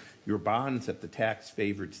reissue your bonds at the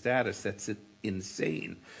tax-favored status. That's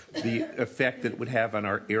insane. The effect that it would have on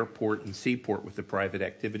our airport and seaport with the private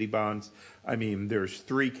activity bonds. I mean, there's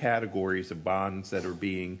 3 categories of bonds that are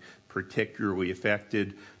being particularly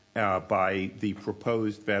affected by the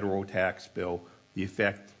proposed federal tax bill. The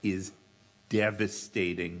effect is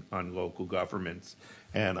devastating on local governments.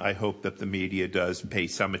 And I hope that the media does pay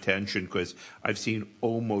some attention because I've seen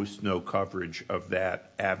almost no coverage of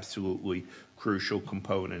that absolutely crucial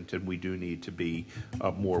component, and we do need to be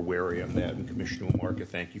more wary on that. And Commissioner Lamarca,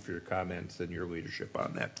 thank you for your comments and your leadership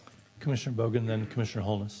on that. Commissioner Bogan, then Commissioner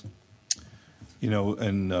Holness. You know,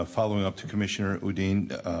 and following up to Commissioner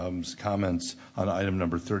Udin's comments on item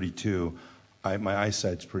number 32, my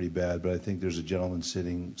eyesight's pretty bad, but I think there's a gentleman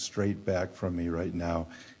sitting straight back from me right now,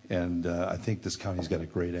 and I think this county's got a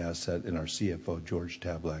great asset in our CFO, George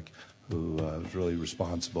Tablak, who is really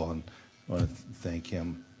responsible, and I want to thank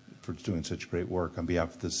him for doing such great work on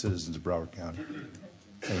behalf of the citizens of Broward County.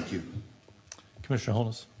 Thank you. Commissioner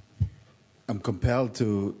Holness. I'm compelled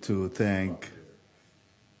to thank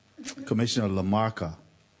Commissioner Lamarca.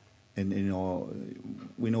 And, you know,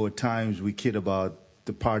 we know at times we kid about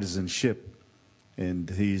the partisanship, and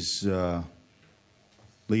he's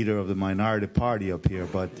leader of the minority party up here,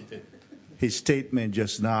 but his statement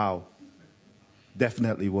just now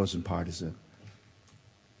definitely wasn't partisan.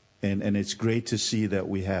 And it's great to see that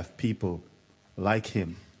we have people like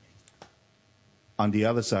him on the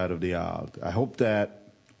other side of the aisle. I hope that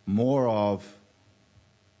more of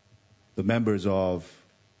the members of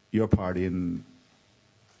your party in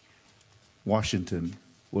Washington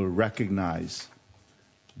will recognize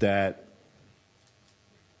that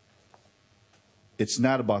it's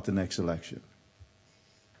not about the next election.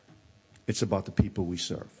 It's about the people we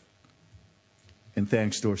serve. And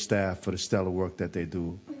thanks to our staff for the stellar work that they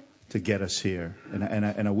do to get us here. And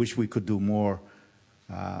I wish we could do more,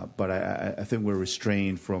 but I think we're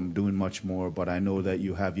restrained from doing much more. But I know that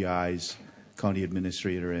you have your eyes, County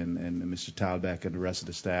Administrator and Mr. Talbach and the rest of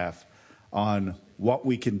the staff, on what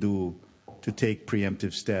we can do to take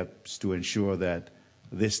preemptive steps to ensure that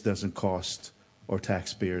this doesn't cost our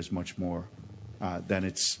taxpayers much more than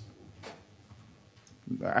it's.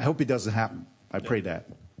 I hope it doesn't happen. I pray that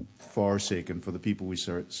for our sake and for the people we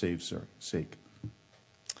save sake.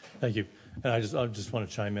 Thank you. And I just want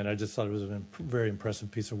to chime in. I just thought it was a very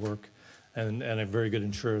impressive piece of work and a very good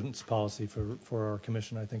insurance policy for our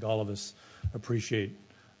commission. I think all of us appreciate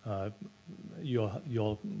you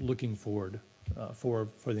all looking forward for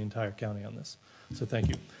the entire county on this. So thank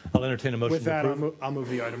you. I'll entertain a motion. With that, I'll move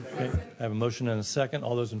the item. Okay. I have a motion and a second.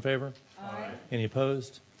 All those in favor? Aye. Any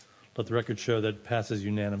opposed? Let the record show that it passes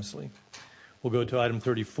unanimously. We'll go to item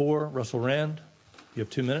 34. Russell Rand, you have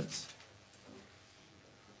 2 minutes.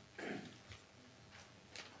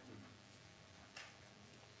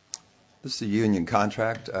 This is a union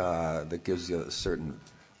contract that gives you a certain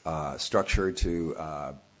structure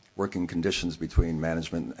to working conditions between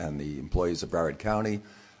management and the employees of Broward County.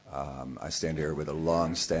 I stand here with a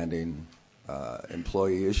long-standing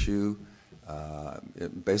employee issue.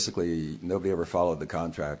 Basically, nobody ever followed the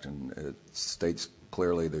contract, and it states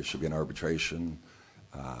clearly there should be an arbitration.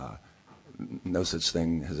 No such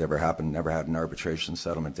thing has ever happened, never had an arbitration,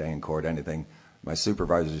 settlement day in court, anything. My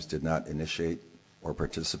supervisors did not initiate or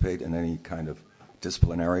participate in any kind of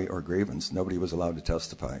disciplinary or grievance. Nobody was allowed to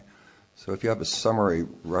testify. So if you have a summary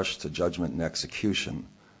rush to judgment and execution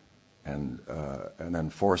and then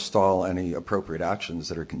forestall any appropriate actions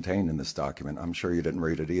that are contained in this document, I'm sure you didn't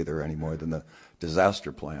read it either any more than the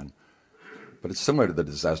disaster plan. But it's similar to the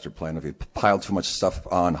disaster plan. If you pile too much stuff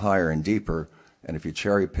on higher and deeper, and if you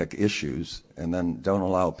cherry pick issues and then don't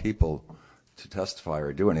allow people to testify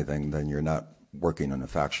or do anything, then you're not working on a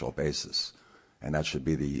factual basis. And that should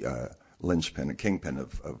be the linchpin and kingpin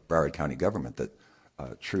of Broward County government, that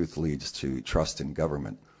truth leads to trust in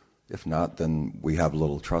government. If not, then we have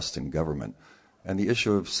little trust in government. And the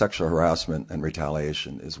issue of sexual harassment and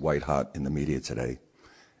retaliation is white hot in the media today.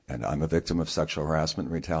 And I'm a victim of sexual harassment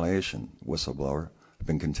and retaliation, whistleblower. I've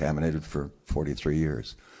been contaminated for 43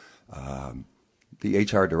 years. The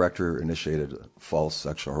HR director initiated false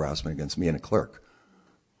sexual harassment against me and a clerk.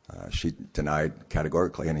 She denied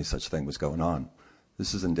categorically any such thing was going on.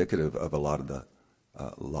 This is indicative of a lot of the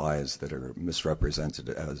lies that are misrepresented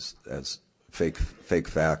as fake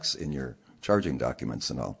facts in your charging documents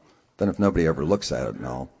and all. Then if nobody ever looks at it and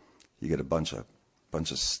all, you get a bunch of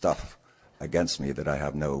stuff against me that I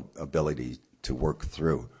have no ability to work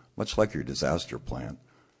through. Much like your disaster plan,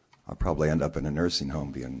 I'll probably end up in a nursing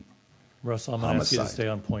home being Russell, I'm going to ask you to stay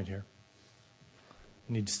on point here.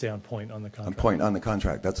 You need to stay on point on the contract. On point on the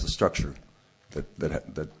contract. That's the structure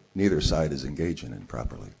that neither side is engaging in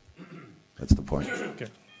properly. That's the point. Okay.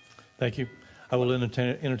 Thank you. I will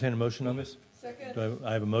entertain a motion on this. Second.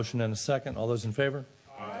 I have a motion and a second. All those in favor?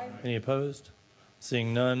 Aye. Any opposed?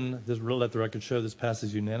 Seeing none, let the record show this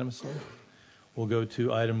passes unanimously. We'll go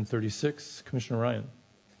to item 36. Commissioner Ryan.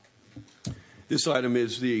 This item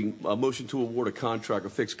is the motion to award a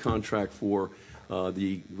fixed contract for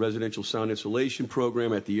the residential sound insulation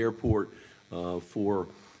program at the airport for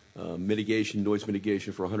noise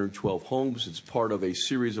mitigation for 112 homes. It's part of a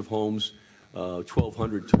series of homes,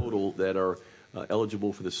 1,200 total, that are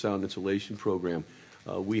eligible for the sound insulation program.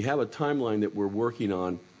 We have a timeline that we're working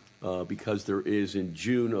on because there is in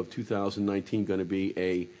June of 2019 going to be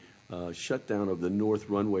a shutdown of the north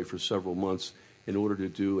runway for several months in order to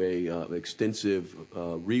do a extensive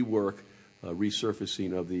rework,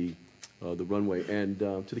 resurfacing of the runway. And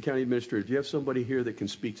to the county administrator, do you have somebody here that can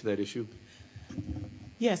speak to that issue?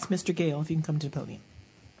 Yes, Mr. Gale, if you can come to the podium.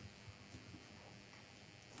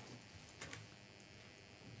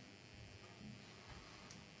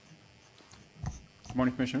 Good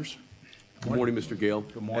morning, Commissioners. Good morning, Mr. Gale.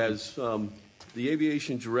 Good morning. As the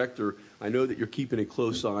aviation director, I know that you're keeping a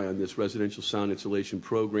close eye on this residential sound insulation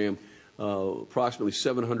program. Approximately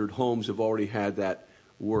 700 homes have already had that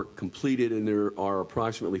work completed, and there are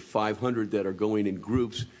approximately 500 that are going in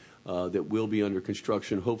groups that will be under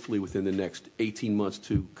construction, hopefully within the next 18 months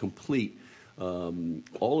to complete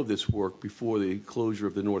all of this work before the closure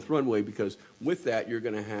of the north runway, because with that you're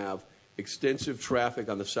going to have extensive traffic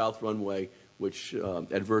on the south runway, which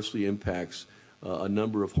adversely impacts a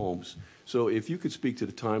number of homes. So if you could speak to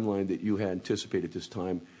the timeline that you had anticipated this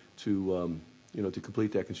time to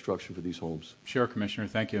complete that construction for these homes. Sure, Commissioner.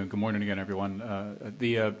 Thank you, and good morning again, everyone.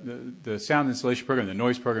 The sound insulation program, the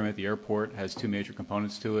noise program at the airport, has two major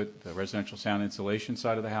components to it: the residential sound insulation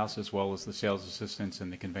side of the house, as well as the sales assistance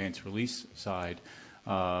and the conveyance release side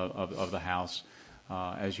of the house.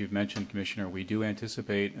 As you've mentioned, Commissioner, we do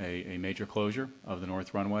anticipate a major closure of the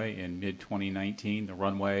north runway in mid-2019. The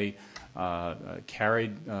runway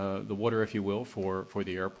carried the water, if you will, for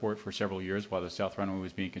the airport for several years while the south runway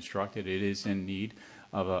was being constructed. It is in need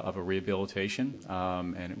of a rehabilitation,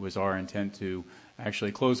 and it was our intent to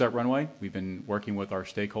actually close that runway. We've been working with our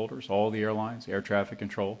stakeholders, all the airlines, air traffic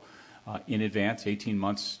control, in advance, 18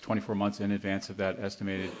 months, 24 months in advance of that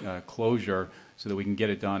estimated closure, so that we can get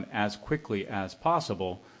it done as quickly as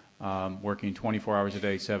possible, working 24 hours a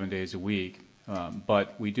day, 7 days a week.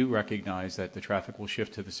 But we do recognize that the traffic will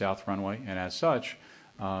shift to the south runway, and as such,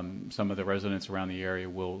 some of the residents around the area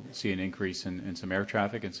will see an increase in some air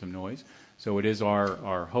traffic and some noise. So it is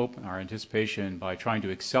our hope, our anticipation, by trying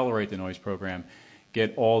to accelerate the noise program,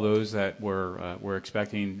 get all those that were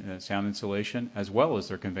expecting sound insulation, as well as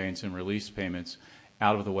their conveyance and release payments,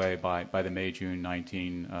 out of the way by the May-June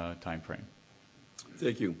 19 timeframe.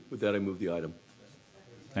 Thank you. With that, I move the item.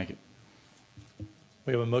 Thank you.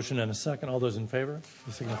 We have a motion and a second. All those in favor,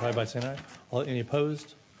 please signify by saying aye. Any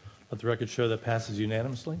opposed? Let the record show that passes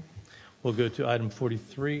unanimously. We'll go to item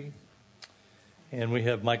 43, and we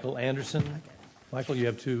have Michael Anderson. Michael, you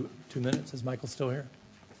have two minutes. Is Michael still here?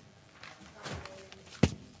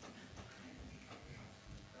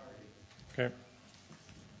 Okay.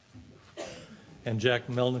 And Jack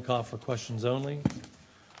Melnikoff for questions only.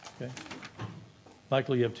 Okay.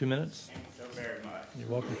 Michael, you have 2 minutes. Thank you so very much. You're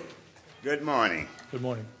welcome. Good morning. Good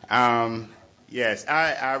morning. Yes,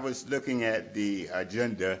 I was looking at the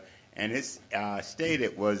agenda, and it's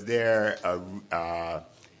stated, was there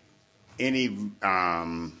any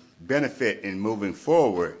benefit in moving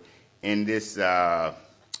forward in this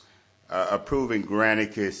approving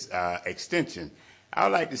Granicus extension? I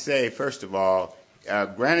would like to say, first of all,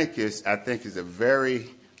 Granicus, I think, is a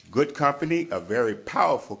very good company, a very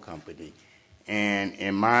powerful company. And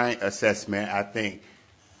in my assessment, I think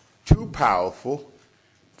too powerful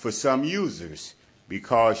for some users,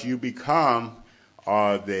 because you become,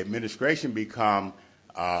 or the administration become,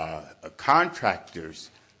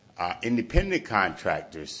 contractors, independent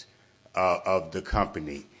contractors of the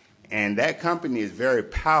company. And that company is very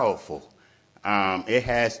powerful. It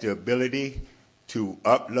has the ability to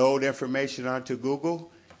upload information onto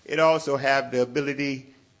Google. It also has the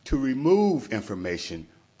ability to remove information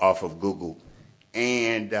off of Google.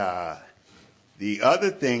 And the other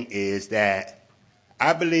thing is that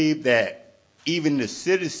I believe that even the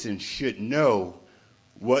citizens should know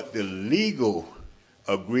what the legal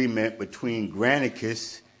agreement between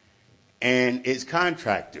Granicus and its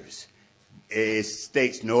contractors. It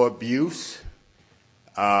states no abuse,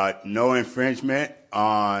 no infringement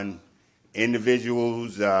on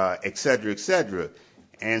individuals, et cetera, et cetera.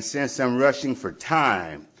 And since I'm rushing for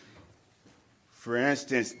time, for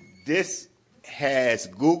instance, this has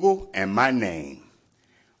Google and my name.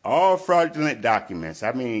 All fraudulent documents,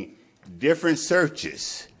 I mean, different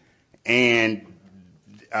searches, and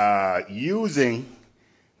using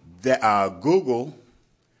the Google,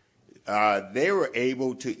 they were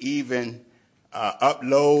able to even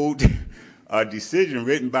upload a decision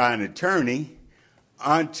written by an attorney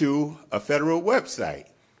onto a federal website.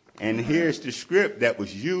 And here's the script that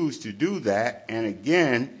was used to do that. And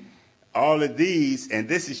again, all of these, and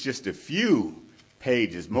this is just a few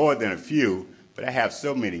pages, more than a few, but I have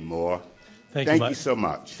so many more. Thank you so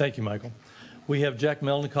much. Thank you, Michael. We have Jack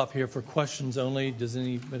Melnikoff here for questions only. Does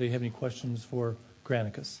anybody have any questions for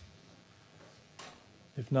Granicus?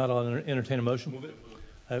 If not, I'll entertain a motion.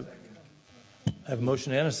 I have a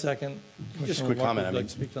motion and a second. Just a quick comment. I mean,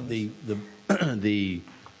 the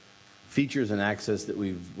features and access that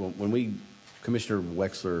when Commissioner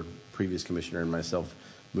Wexler, previous commissioner, and myself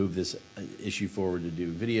moved this issue forward to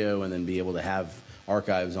do video and then be able to have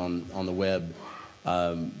archives on the web,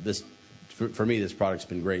 for me, this product's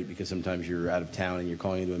been great because sometimes you're out of town and you're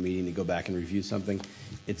calling into a meeting to go back and review something.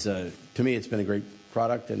 To me, it's been a great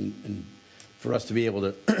product, and for us to be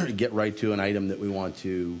able to get right to an item that we want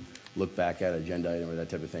to look back at, agenda item or that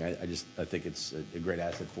type of thing, I think it's a great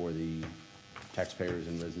asset for the taxpayers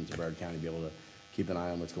and residents of Broward County to be able to keep an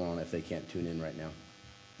eye on what's going on if they can't tune in right now.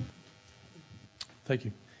 Thank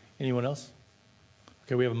you. Anyone else?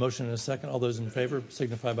 Okay, we have a motion and a second. All those in favor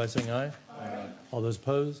signify by saying aye. Aye. All those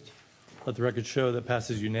opposed? Let the record show that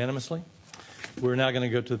passes unanimously. We're now going to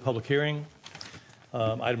go to the public hearing.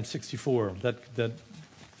 Item 64, that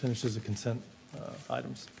finishes the consent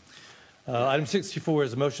items. Item 64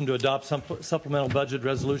 is a motion to adopt supplemental budget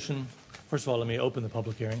resolution. First of all, let me open the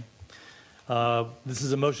public hearing. This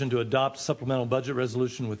is a motion to adopt supplemental budget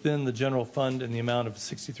resolution within the general fund in the amount of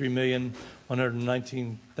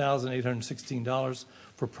 $63,119,816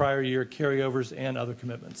 for prior year carryovers and other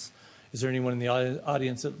commitments. Is there anyone in the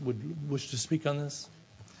audience that would wish to speak on this?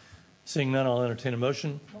 Seeing none, I'll entertain a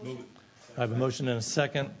motion. Move it. I have a motion and a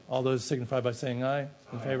second. All those signify by saying aye.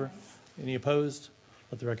 In favor? Any opposed?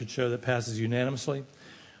 Let the record show that passes unanimously.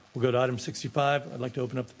 We'll go to item 65. I'd like to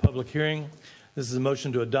open up the public hearing. This is a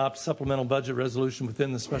motion to adopt supplemental budget resolution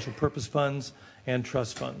within the special purpose funds and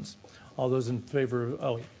trust funds. All those in favor?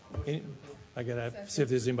 I got to see if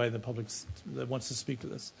there's anybody in the public that wants to speak to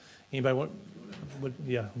this. Anybody want?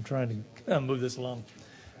 Yeah, I'm trying to move this along.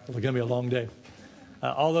 It's going to be a long day.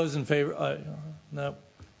 All those in favor? No,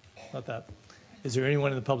 not that. Is there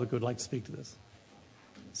anyone in the public who would like to speak to this?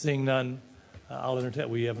 Seeing none, I'll entertain.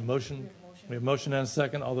 We have a motion. We have a motion and a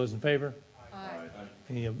second. All those in favor? Aye.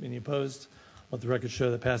 Any opposed? Let the record show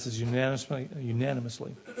that passes unanimously.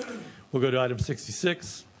 We'll go to item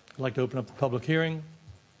 66. I'd like to open up the public hearing.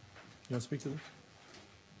 You want to speak to this?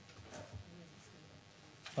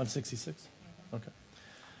 On 66? Okay.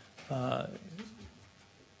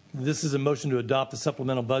 This is a motion to adopt the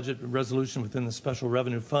supplemental budget resolution within the special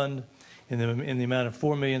revenue fund in the amount of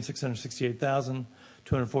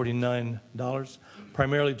 $4,668,249,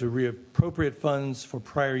 primarily to reappropriate funds for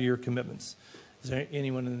prior year commitments. Is there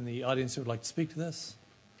anyone in the audience who would like to speak to this?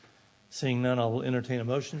 Seeing none, I'll entertain a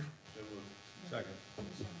motion. Second.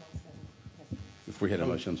 Before we had a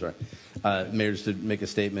motion, I'm sorry. Mayor, just to make a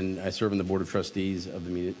statement, I serve on the Board of Trustees of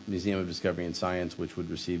the Museum of Discovery and Science, which would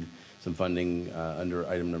receive some funding under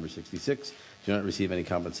item number 66. Do not receive any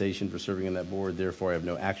compensation for serving on that board. Therefore, I have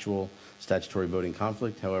no actual statutory voting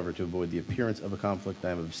conflict. However, to avoid the appearance of a conflict, I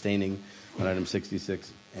am abstaining on item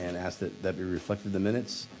 66 and ask that that be reflected in the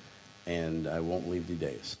minutes, and I won't leave the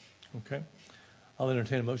dais. Okay. I'll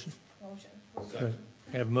entertain a motion. Motion. Okay.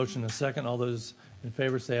 I have a motion and a second. All those in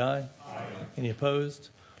favor say aye. Aye. Any opposed?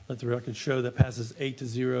 Let the record show that passes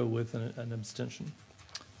 8-0 with an abstention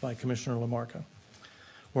by Commissioner LaMarca.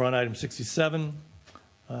 We're on item 67.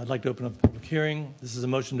 I'd like to open up the public hearing. This is a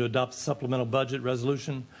motion to adopt the supplemental budget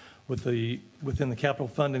resolution within the capital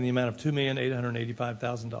fund in the amount of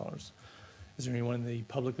 $2,885,000. Is there anyone in the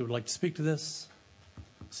public that would like to speak to this?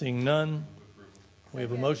 Seeing none, we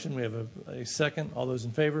have a motion. We have a second. All those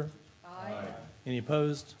in favor? Aye. Any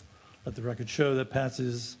opposed? Let the record show that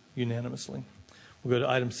passes unanimously. We'll go to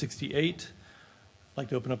item 68. I'd like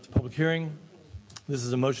to open up the public hearing. This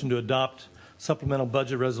is a motion to adopt supplemental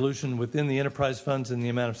budget resolution within the enterprise funds in the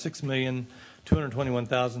amount of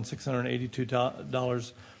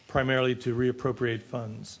 $6,221,682, primarily to reappropriate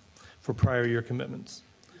funds for prior year commitments.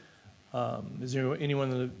 Is there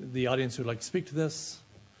anyone in the audience who would like to speak to this?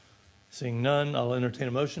 Seeing none, I'll entertain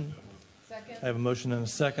a motion. Second. I have a motion and a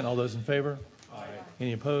second. All those in favor? Aye.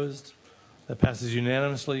 Any opposed? That passes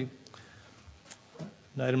unanimously.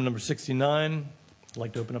 Item number 69, I'd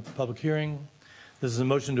like to open up the public hearing. This is a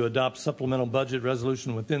motion to adopt supplemental budget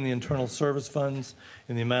resolution within the internal service funds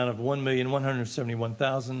in the amount of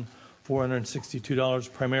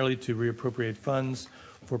 $1,171,462, primarily to reappropriate funds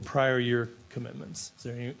for prior year commitments. Is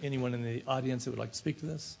there anyone in the audience that would like to speak to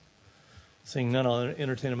this? Seeing none, I'll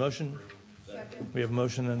entertain a motion. Second. We have a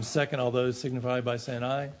motion and a second. All those signify by saying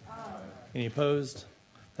aye. Aye. Any opposed?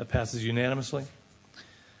 That passes unanimously.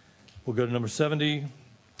 We'll go to number 70.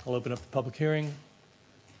 I'll open up the public hearing.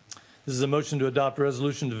 This is a motion to adopt a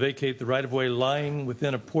resolution to vacate the right-of-way lying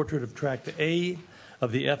within a portrait of Tract A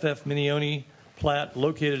of the FF Minioni plat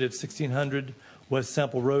located at 1600 West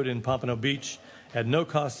Sample Road in Pompano Beach at no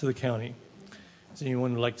cost to the county. Does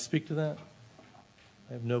anyone would like to speak to that?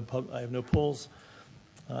 I have no polls.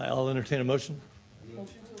 I'll entertain a motion.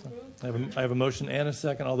 Motion to approve. I have a motion and a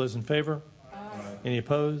second. All those in favor? Aye. Any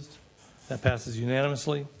opposed? That passes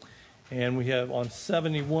unanimously. And we have on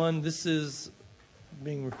 71, this is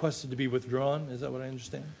being requested to be withdrawn. Is that what I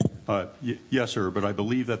understand? Yes, sir, but I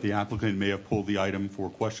believe that the applicant may have pulled the item for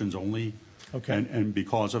questions only. Okay. And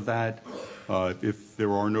because of that, if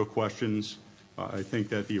there are no questions, I think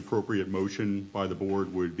that the appropriate motion by the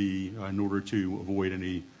board would be, in order to avoid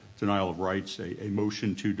any denial of rights, a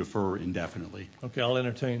motion to defer indefinitely. Okay, I'll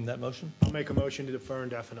entertain that motion. I'll make a motion to defer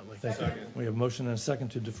indefinitely. Thank you. We have a motion and a second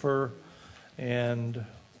to defer. And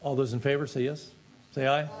all those in favor say yes. Say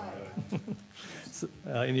aye.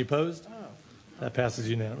 Any opposed? That passes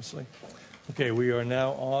unanimously. Okay, we are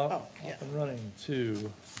now off and running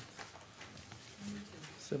to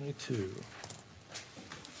 72.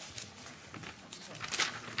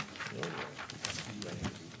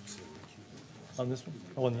 On this one?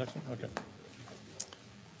 Oh, on the next one? Okay.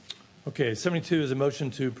 Okay, 72 is a motion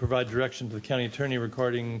to provide direction to the county attorney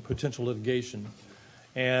regarding potential litigation.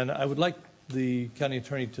 And I would like the county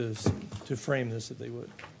attorney to frame this, if they would.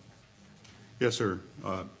 Yes, sir.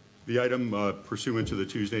 The item pursuant to the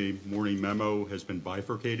Tuesday morning memo has been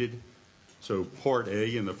bifurcated. So Part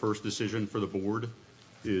A in the first decision for the board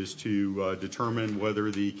is to determine whether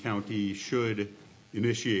the county should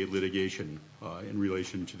initiate litigation in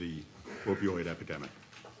relation to the opioid epidemic.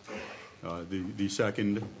 The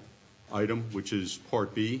second item, which is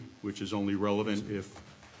Part B, which is only relevant if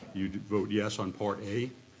you vote yes on Part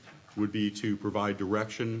A, would be to provide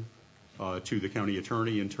direction to the county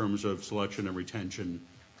attorney in terms of selection and retention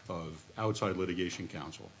of outside litigation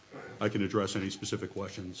counsel. I can address any specific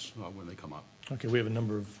questions when they come up. Okay, we have a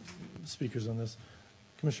number of speakers on this.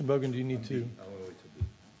 Commissioner Bogan, do you need to?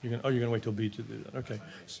 You're going to wait till B to do that. Okay.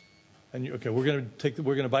 And we're going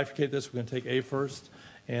to bifurcate this. We're going to take A first,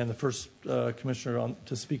 and the first commissioner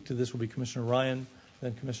to speak to this will be Commissioner Ryan,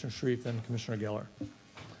 then Commissioner Shreve, then Commissioner Geller.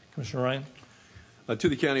 Commissioner Ryan. To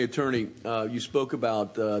the county attorney, you spoke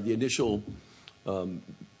about the initial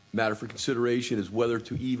matter for consideration is whether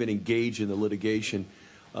to even engage in the litigation.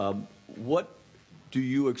 What do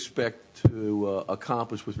you expect to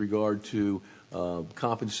accomplish with regard to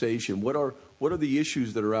compensation? What are the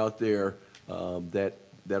issues that are out there that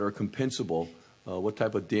are compensable? What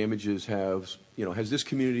type of damages has this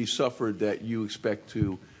community suffered that you expect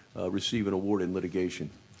to receive an award in litigation?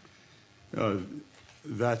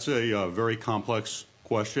 That's a very complex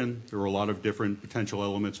question. There are a lot of different potential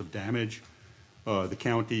elements of damage. The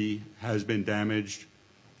county has been damaged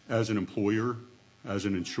as an employer, as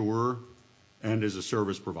an insurer, and as a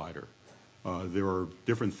service provider. There are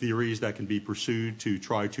different theories that can be pursued to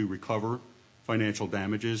try to recover financial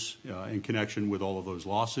damages in connection with all of those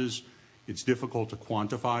losses. It's difficult to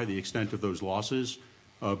quantify the extent of those losses,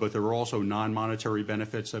 but there are also non-monetary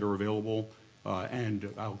benefits that are available,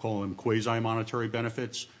 and I'll call them quasi-monetary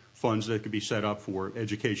benefits, funds that could be set up for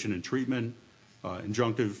education and treatment.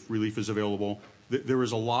 Injunctive relief is available. There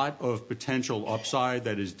is a lot of potential upside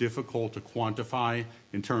that is difficult to quantify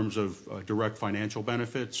in terms of direct financial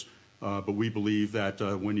benefits, but we believe that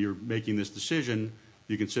when you're making this decision,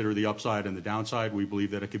 you consider the upside and the downside. We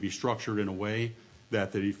believe that it could be structured in a way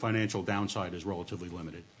that the financial downside is relatively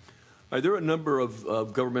limited. There are a number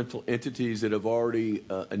of governmental entities that have already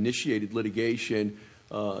initiated litigation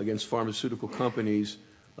against pharmaceutical companies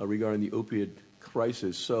regarding the opioid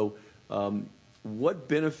crisis. So what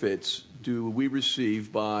benefits do we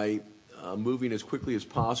receive by moving as quickly as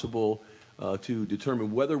possible to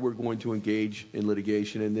determine whether we're going to engage in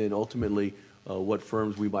litigation, and then ultimately what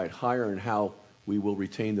firms we might hire and how we will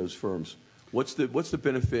retain those firms? What's the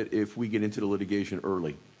benefit if we get into the litigation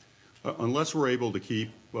early? Unless we're able to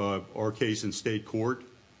keep our case in state court,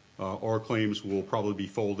 our claims will probably be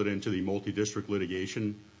folded into the multi-district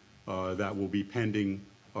litigation that will be pending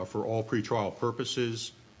for all pretrial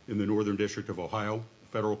purposes in the Northern District of Ohio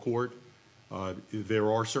Federal Court.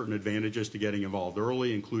 There are certain advantages to getting involved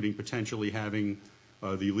early, including potentially having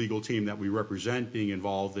the legal team that we represent being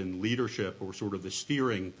involved in leadership or sort of the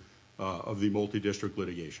steering of the multi-district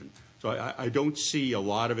litigation. So I don't see a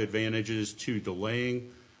lot of advantages to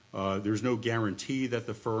delaying. There's no guarantee that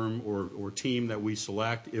the firm or team that we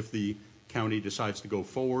select, if the county decides to go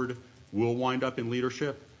forward, will wind up in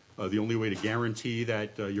leadership. The only way to guarantee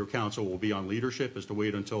that your counsel will be on leadership is to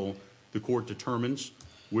wait until the court determines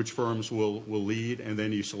which firms will lead, and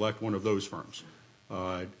then you select one of those firms.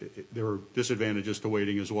 There are disadvantages to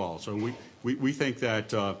waiting as well. So we think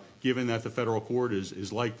that given that the federal court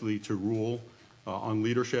is likely to rule on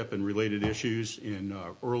leadership and related issues in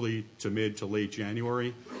early to mid to late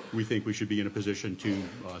January, we think we should be in a position to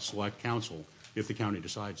select counsel if the county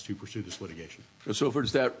decides to pursue this litigation. So if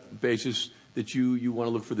it's that basis that you want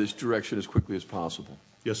to look for this direction as quickly as possible?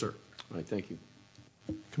 Yes, sir. All right, thank you.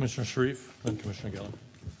 Commissioner Sharif, then Commissioner Geller.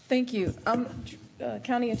 Thank you.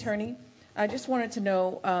 County Attorney, I just wanted to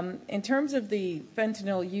know, in terms of the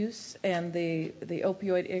fentanyl use and the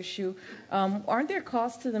opioid issue, aren't there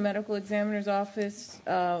costs to the medical examiner's office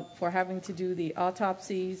for having to do the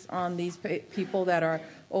autopsies on these people that are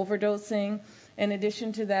overdosing? In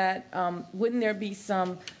addition to that, wouldn't there be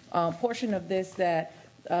some portion of this that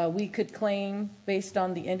we could claim based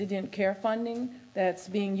on the indigent care funding that's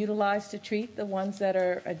being utilized to treat the ones that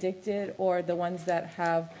are addicted or the ones that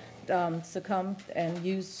have succumbed and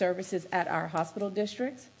used services at our hospital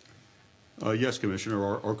districts? Yes, Commissioner.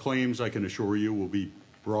 Our claims, I can assure you, will be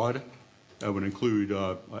broad. That would include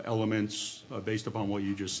elements based upon what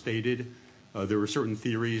you just stated. There are certain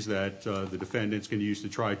theories that the defendants can use to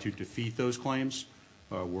try to defeat those claims.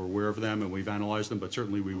 We're aware of them and we've analyzed them, but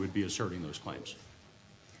certainly we would be asserting those claims.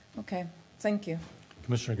 Okay. Thank you.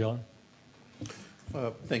 Commissioner Geller.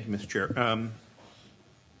 Thank you, Mr. Chair.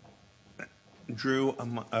 Drew,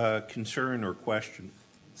 a concern or question,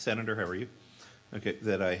 Senator, how are you? Okay,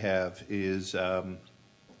 that I have is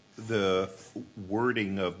the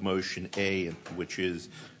wording of motion A, which is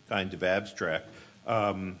kind of abstract.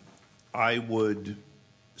 I would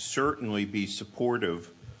certainly be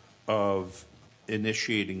supportive of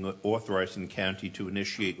authorizing the county to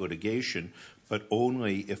initiate litigation, but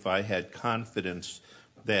only if I had confidence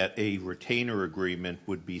that a retainer agreement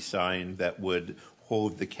would be signed that would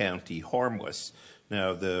hold the county harmless.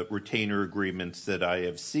 Now, the retainer agreements that I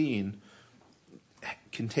have seen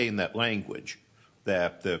contain that language,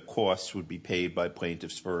 that the costs would be paid by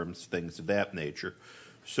plaintiffs' firms, things of that nature.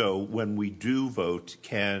 So when we do vote,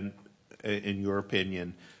 in your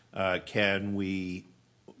opinion, can we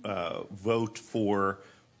vote for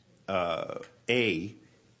A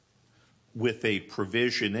with a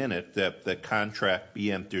provision in it that the contract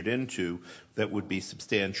be entered into that would be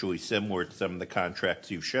substantially similar to some of the contracts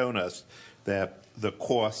you've shown us, that the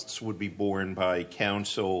costs would be borne by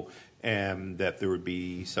counsel and that there would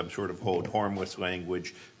be some sort of hold harmless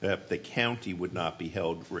language that the county would not be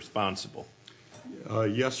held responsible?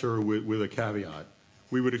 Yes, sir, with a caveat.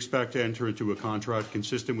 We would expect to enter into a contract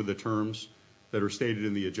consistent with the terms that are stated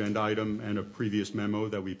in the agenda item and a previous memo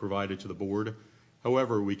that we provided to the board.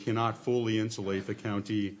 However, we cannot fully insulate the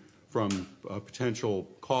county from potential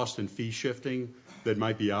cost and fee shifting that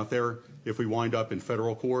might be out there if we wind up in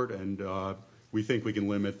federal court, and we think we can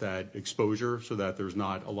limit that exposure so that there's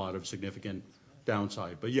not a lot of significant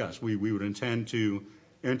downside. But yes, we would intend to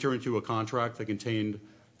enter into a contract that contained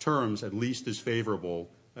terms at least as favorable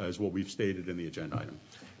as what we've stated in the agenda item.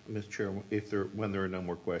 Mr. Chair, when there are no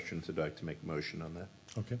more questions, I'd like to make a motion on that.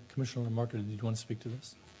 Okay. Commissioner Lamarca, did you want to speak to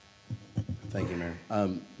this? Thank you, Mayor.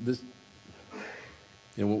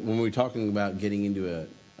 When we're talking about getting into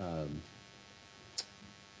a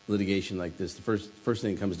litigation like this, the first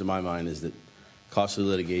thing that comes to my mind is that costly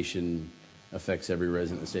litigation affects every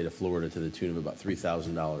resident in the state of Florida to the tune of about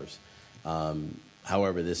 $3,000.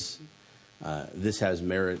 However, this has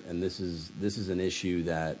merit, and this is an issue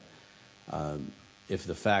that, if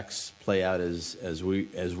the facts play out as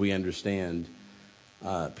we understand,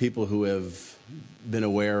 people who have been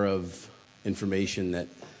aware of information that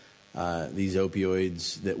these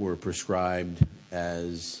opioids that were prescribed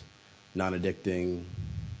as non-addicting,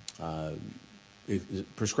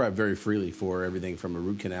 prescribed very freely for everything from a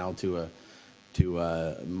root canal to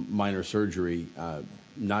a minor surgery,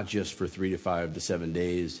 not just for 3 to 5 to 7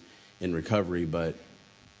 days in recovery, but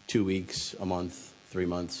 2 weeks, a month, 3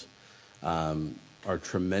 months, are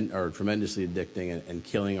tremendously addicting and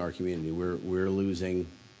killing our community. We're losing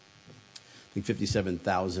think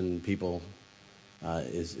 57,000 people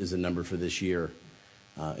is a number for this year.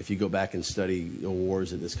 If you go back and study the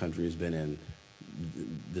wars that this country has been in,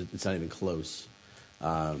 it's not even close.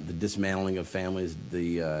 The dismantling of families,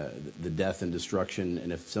 the death and destruction,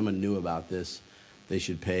 and if someone knew about this, they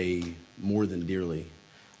should pay more than dearly.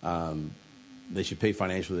 They should pay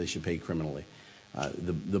financially, they should pay criminally.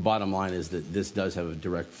 The bottom line is that this does have a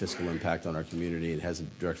direct fiscal impact on our community. It has a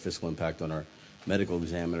direct fiscal impact on our medical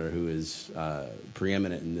examiner, who is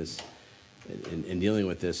preeminent in this, in dealing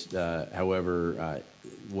with this. However,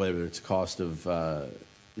 whether it's cost of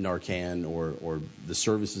Narcan or the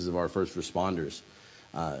services of our first responders,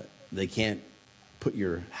 they can't put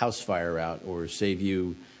your house fire out or save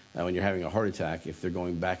you when you're having a heart attack if they're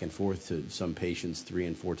going back and forth to some patients 3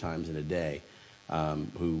 and 4 times in a day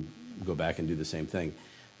who go back and do the same thing.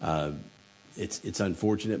 It's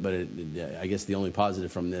unfortunate, but I guess the only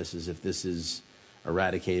positive from this is if this is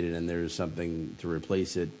eradicated and there's something to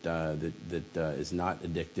replace it that is not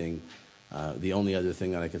addicting. The only other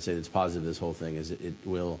thing that I can say that's positive this whole thing is it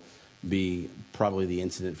will be probably the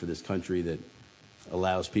incident for this country that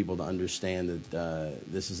allows people to understand that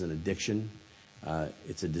this is an addiction.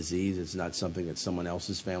 It's a disease. It's not something that someone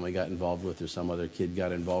else's family got involved with or some other kid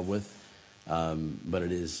got involved with. But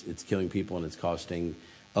it's killing people, and it's costing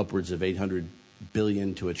upwards of $800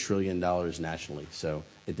 billion to $1 trillion nationally. So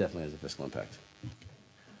it definitely has a fiscal impact.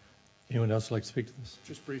 Anyone else like to speak to this?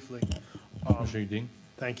 Just briefly. Commissioner Dean.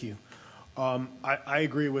 Thank you. I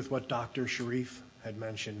agree with what Dr. Sharif had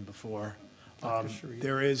mentioned before.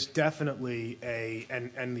 There is definitely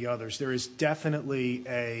and the others, there is definitely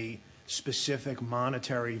a specific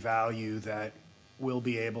monetary value that we'll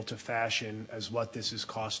be able to fashion as what this is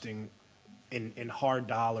costing in hard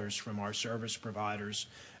dollars from our service providers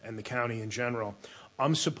and the county in general.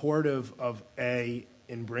 I'm supportive of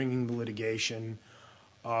in bringing the litigation.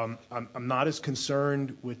 I'm not as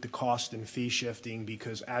concerned with the cost and fee shifting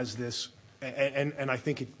because as this, and I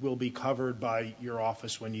think it will be covered by your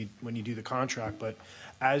office when you do the contract, but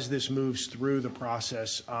as this moves through the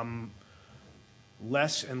process, I'm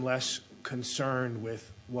less and less concerned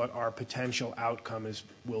with what our potential outcome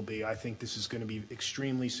will be. I think this is going to be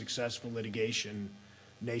extremely successful litigation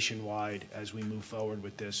nationwide as we move forward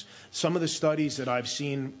with this. Some of the studies that I've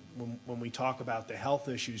seen when we talk about the health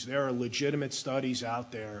issues, there are legitimate studies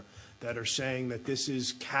out there that are saying that this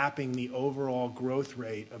is capping the overall growth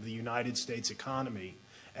rate of the United States economy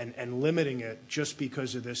and limiting it just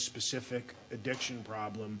because of this specific addiction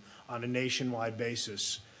problem on a nationwide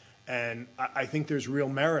basis. And I think there's real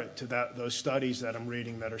merit to those studies that I'm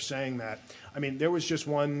reading that are saying that. I mean, there was just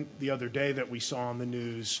one the other day that we saw on the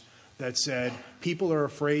news that said people are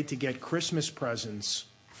afraid to get Christmas presents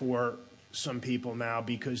for some people now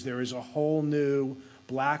because there is a whole new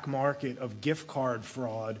black market of gift card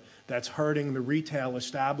fraud that's hurting the retail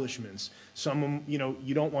establishments.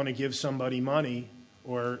 You don't want to give somebody money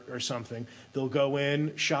or something. They'll go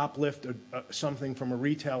in, shoplift something from a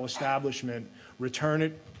retail establishment, return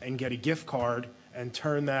it, and get a gift card and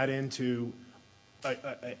turn that into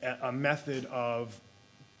a method of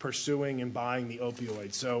pursuing and buying the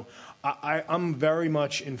opioids. So I'm very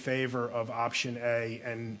much in favor of option A,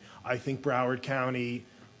 and I think Broward County,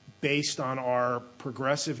 based on our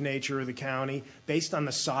progressive nature of the county, based on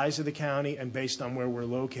the size of the county, and based on where we're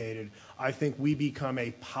located, I think we become a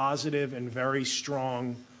positive and very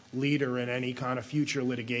strong leader in any kind of future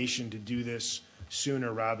litigation to do this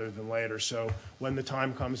sooner rather than later. So when the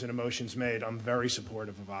time comes and a motion's made, I'm very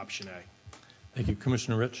supportive of option A. Thank you.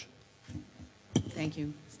 Commissioner Rich. Thank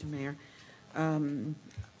you, Mr. Mayor.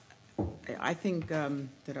 I think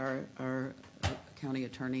that our county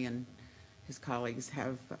attorney and his colleagues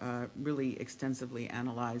have really extensively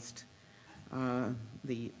analyzed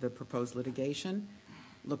the proposed litigation,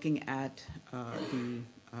 looking at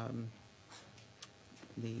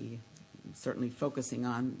the certainly focusing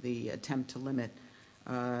on the attempt to limit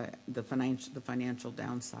the financial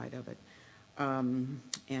downside of it.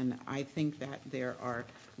 And I think that there are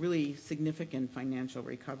really significant financial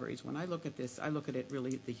recoveries. When I look at this, I look at it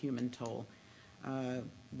really the human toll.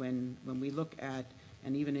 When we look at,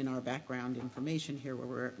 and even in our background information here,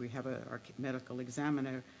 where we have our medical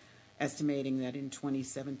examiner estimating that in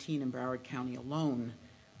 2017 in Broward County alone,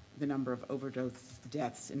 the number of overdose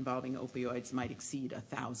deaths involving opioids might exceed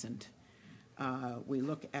 1,000. We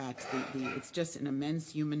look at it's just an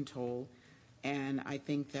immense human toll, and I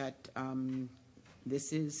think that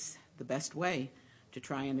this is the best way to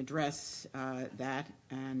try and address that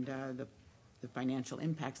and the financial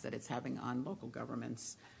impacts that it's having on local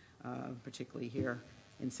governments, particularly here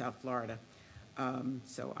in South Florida.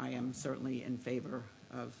 So I am certainly in favor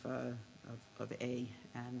of of A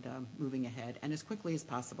and moving ahead, and as quickly as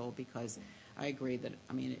possible, because I agree that,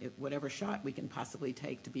 I mean, whatever shot we can possibly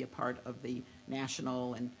take to be a part of the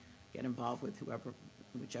national and get involved with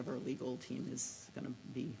whichever legal team is going to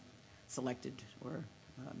be selected,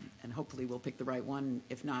 and hopefully we'll pick the right one.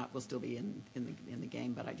 If not, we'll still be in the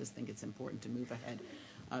game, but I just think it's important to move ahead.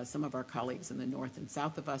 Some of our colleagues in the north and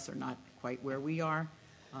south of us are not quite where we are,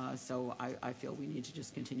 so I feel we need to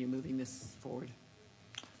just continue moving this forward.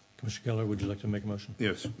 Commissioner Geller, would you like to make a motion?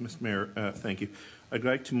 Yes, Mr. Mayor, thank you. I'd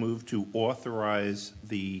like to move to authorize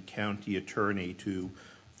the county attorney to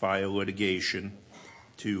file litigation,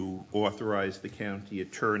 to authorize the county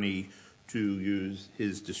attorney to use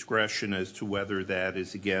his discretion as to whether that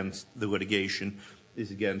is against the litigation,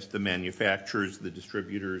 is against the manufacturers, the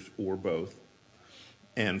distributors, or both.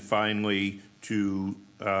 And finally, to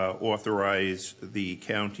authorize the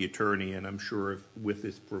county attorney, and I'm sure with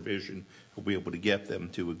this provision we'll be able to get them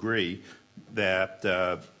to agree, that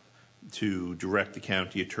to direct the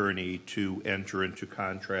county attorney to enter into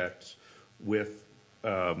contracts with,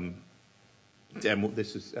 and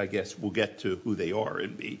this is, I guess, we'll get to who they are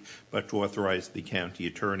in B, but to authorize the county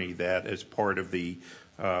attorney that as part of the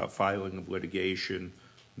filing of litigation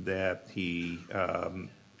that he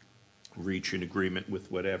reach an agreement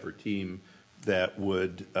with whatever team that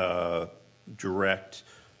would direct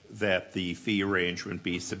that the fee arrangement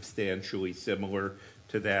be substantially similar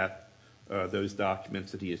to that, those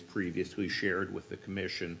documents that he has previously shared with the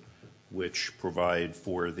commission, which provide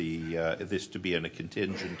for this to be on a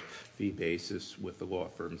contingent fee basis with the law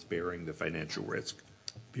firms bearing the financial risk.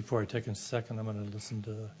 Before I take a second, I'm going to listen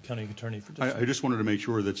to the county attorney for just a I just wanted to make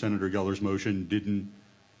sure that Senator Geller's motion didn't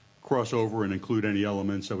cross over and include any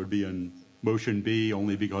elements that would be in motion B,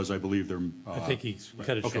 only because I believe they're. I think he's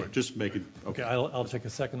cut it short. Okay, just make it. Okay, I'll take a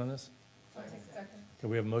second on this. I'll take a second. Okay,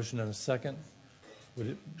 we have a motion and a second.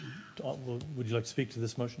 Would you like to speak to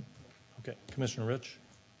this motion? Okay, Commissioner Rich.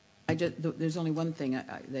 There's only one thing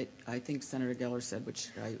that I think Senator Geller said, which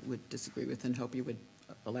I would disagree with and hope you would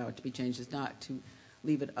allow it to be changed, is not to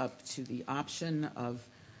leave it up to the option of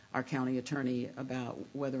our county attorney about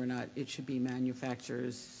whether or not it should be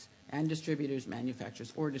manufacturers and distributors,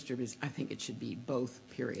 manufacturers or distributors. I think it should be both,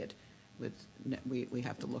 period. We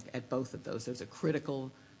have to look at both of those. Those are critical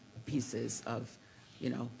pieces of,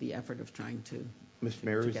 the effort of trying to. Mr.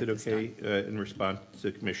 Mayor, is it okay in response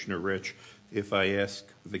to Commissioner Rich if I ask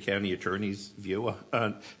the county attorney's view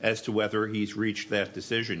as to whether he's reached that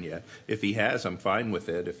decision yet? If he has, I'm fine with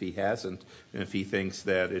it. If he hasn't, and if he thinks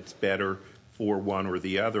that it's better for one or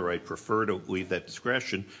the other, I'd prefer to leave that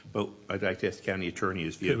discretion, but I'd like to ask the county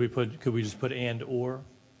attorney's view. Could we just put and or,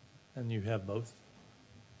 and you have both?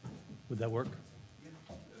 Would that work?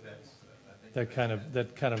 That kind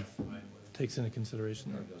of takes into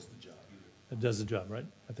consideration. It does the job, right?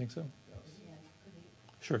 I think so.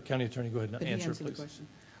 Sure, county attorney, go ahead and answer, please. Question.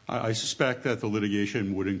 I suspect that the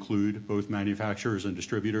litigation would include both manufacturers and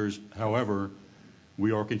distributors. However,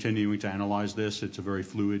 we are continuing to analyze this. It's a very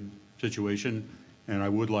fluid situation, and I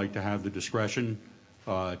would like to have the discretion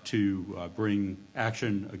to bring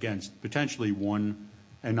action against potentially one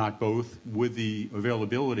and not both, with the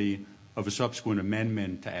availability of a subsequent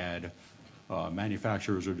amendment to add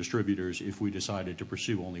manufacturers or distributors if we decided to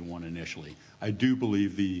pursue only one initially. I do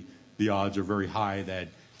believe the odds are very high that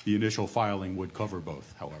the initial filing would cover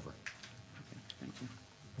both, however.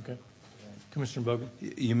 Okay. Commissioner Bogan?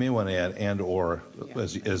 You may want to add and or,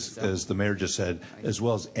 as the mayor just said, as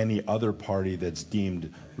well as any other party that's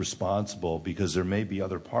deemed responsible, because there may be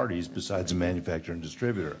other parties besides a manufacturer and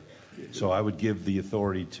distributor. So I would give the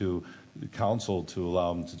authority to the council to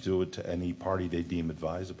allow them to do it to any party they deem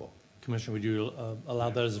advisable. Commissioner, would you allow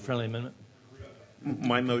that as a friendly amendment?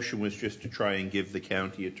 My motion was just to try and give the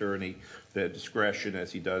county attorney the discretion,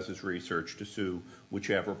 as he does his research, to sue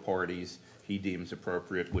whichever parties he deems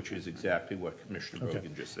appropriate, which is exactly what Commissioner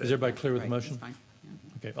Bogan just said. Is everybody clear with the motion?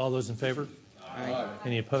 Okay. All those in favor? Aye.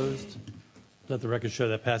 Any opposed? Let the record show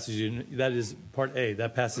that passes. That is Part A.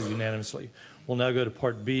 That passes unanimously. We'll now go to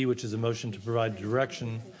Part B, which is a motion to provide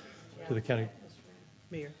direction to the county.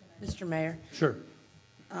 Mayor. Mr. Mayor. Sure.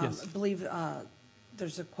 Yes. I believe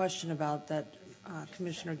there's a question about that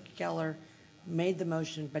Commissioner Geller made the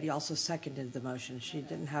motion, but he also seconded the motion. She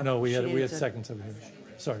didn't have. No, we had seconds over here.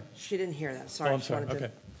 Sorry. She didn't hear that. Sorry. Oh, I'm sorry.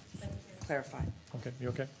 Okay. Clarify. Okay. You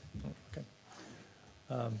okay? Okay.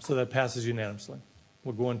 So that passes unanimously.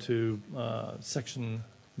 We'll go into Section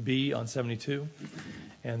B on 72,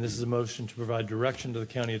 and this is a motion to provide direction to the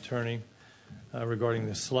county attorney regarding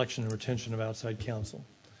the selection and retention of outside counsel.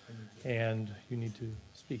 And you need to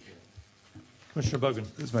speak. Commissioner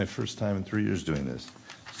Bogan. This is my first time in 3 years doing this.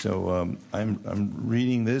 So I'm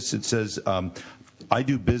reading this. It says, I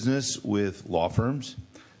do business with law firms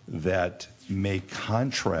that may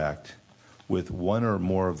contract with one or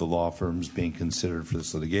more of the law firms being considered for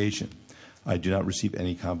this litigation. I do not receive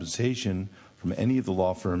any compensation from any of the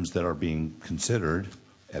law firms that are being considered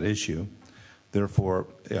at issue. Therefore,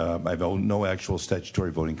 I have no actual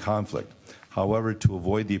statutory voting conflict. However, to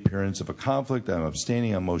avoid the appearance of a conflict, I'm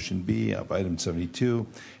abstaining on motion B of item 72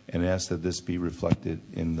 and ask that this be reflected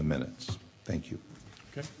in the minutes. Thank you.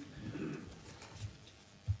 Okay.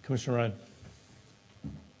 Commissioner Ryan.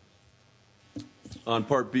 On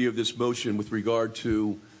Part B of this motion with regard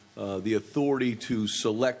to the authority to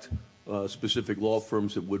select specific law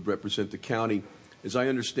firms that would represent the county, as I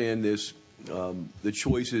understand this, the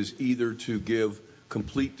choice is either to give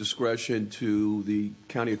complete discretion to the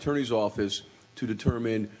county attorney's office to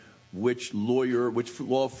determine which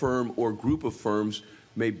law firm or group of firms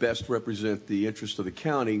may best represent the interest of the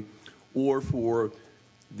county, or for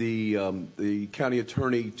the county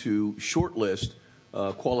attorney to shortlist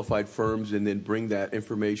qualified firms and then bring that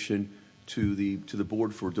information to the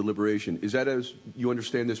board for deliberation. Is that as you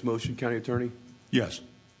understand this motion, County Attorney? Yes.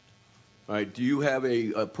 All right. Do you have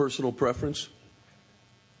a personal preference?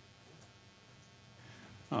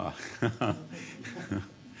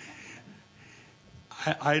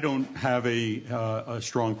 I don't have a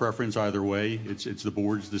strong preference either way. It's the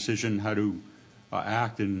board's decision how to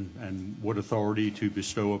act and what authority to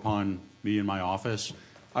bestow upon me and my office.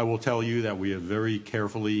 I will tell you that we have very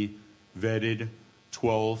carefully vetted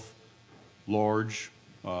 12 large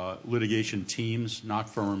litigation teams, not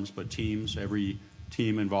firms, but teams. Every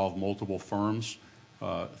team involved multiple firms.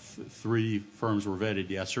 3 firms were vetted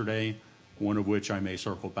yesterday, one of which I may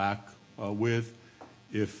circle back with.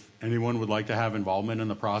 If anyone would like to have involvement in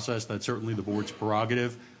the process, that's certainly the board's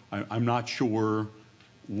prerogative. I'm not sure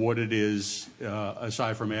what it is,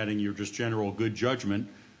 aside from adding your just general good judgment,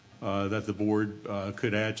 that the board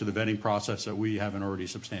could add to the vetting process that we haven't already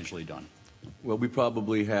substantially done. Well, we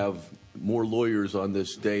probably have more lawyers on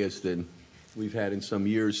this dais than we've had in some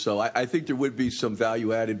years, so I think there would be some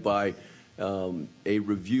value added by a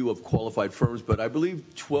review of qualified firms, but I believe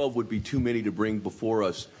 12 would be too many to bring before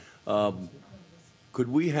us. Could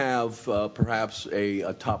we have perhaps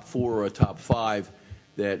a top 4 or a top 5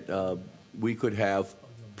 that we could have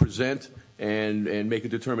present and make a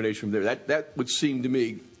determination from there? That would seem to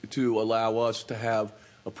me to allow us to have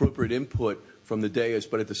appropriate input from the dais,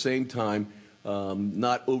 but at the same time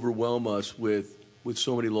not overwhelm us with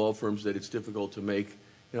so many law firms that it's difficult to make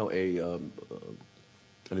an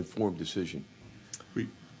informed decision.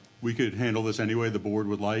 We could handle this any way the board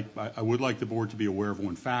would like. I would like the board to be aware of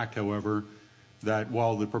one fact, however, that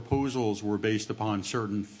while the proposals were based upon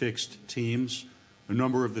certain fixed teams, a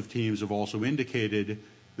number of the teams have also indicated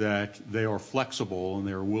that they are flexible and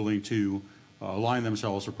they are willing to align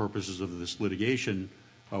themselves for purposes of this litigation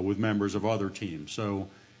with members of other teams. So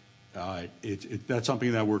that's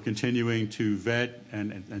something that we're continuing to vet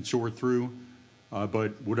and sort through.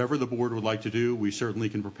 But whatever the board would like to do, we certainly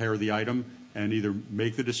can prepare the item and either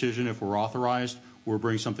make the decision if we're authorized or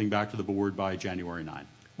bring something back to the board by January 9.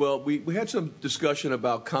 Well, we had some discussion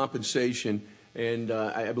about compensation, and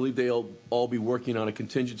I believe they'll all be working on a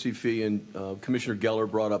contingency fee, and Commissioner Geller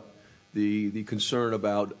brought up the concern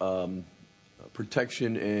about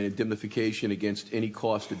protection and indemnification against any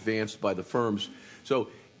cost advanced by the firms. So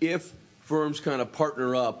if firms kind of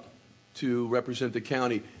partner up to represent the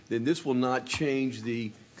county, then this will not change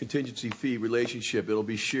the contingency fee relationship. It'll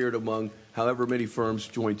be shared among however many firms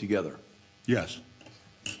join together. Yes.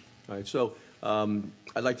 All right. So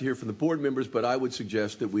I'd like to hear from the board members, but I would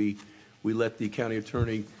suggest that we let the county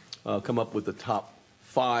attorney come up with the top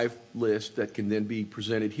 5 list that can then be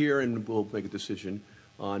presented here, and we'll make a decision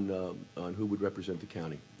on who would represent the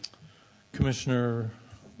county. Commissioner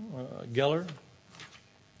Geller,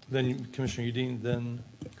 then Commissioner Udine, then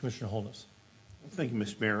Commissioner Holness. Thank you,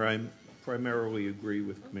 Mr. Mayor. I primarily agree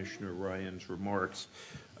with Commissioner Ryan's remarks.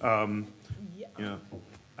 I've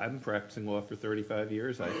been practicing law for 35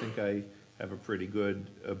 years. I think I have a pretty good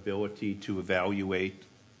ability to evaluate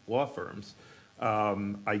law firms.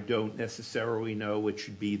 I don't necessarily know which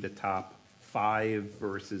should be the top 5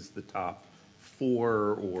 versus the top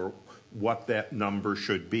 4 or what that number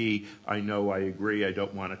should be. I know I agree I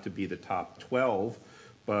don't want it to be the top 12,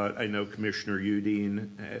 but I know Commissioner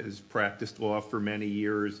Udine has practiced law for many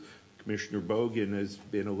years. Commissioner Bogan has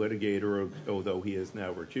been a litigator, although he has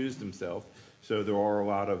now recused himself. So there are a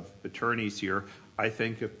lot of attorneys here. I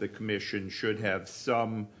think if the commission should have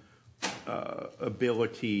some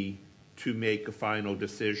ability to make a final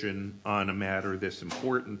decision on a matter this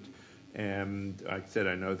important, and like I said,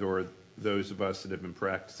 I know there are those of us that have been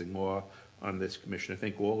practicing law on this commission. I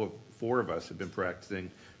think all of four of us have been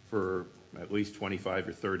practicing for at least 25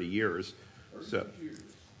 or 30 years.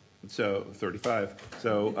 So 35.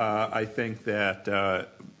 So I think that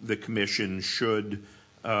the commission should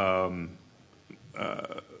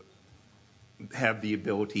have the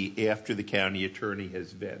ability, after the county attorney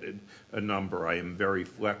has vetted a number. I am very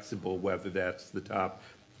flexible whether that's the top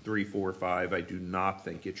 3, 4, 5. I do not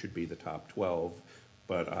think it should be the top 12,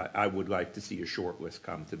 but I would like to see a short list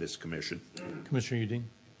come to this commission. Commissioner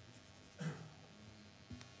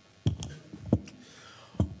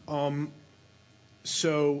Udine.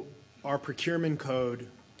 So our procurement code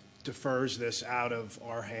defers this out of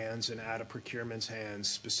our hands and out of procurement's hands,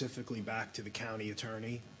 specifically back to the county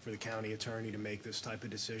attorney, for the county attorney to make this type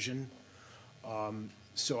of decision.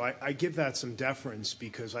 So I give that some deference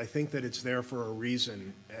because I think that it's there for a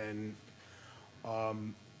reason. And,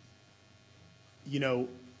 you know,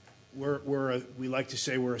 we like to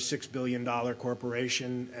say we're a $6 billion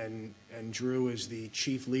corporation, and Drew is the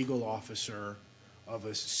chief legal officer of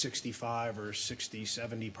a 65 or 60,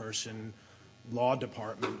 70 person law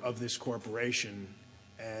department of this corporation.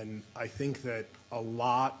 And I think that a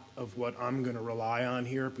lot of what I'm going to rely on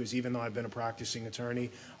here, because even though I've been a practicing attorney,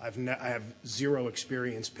 I have zero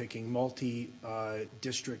experience picking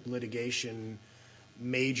multi-district litigation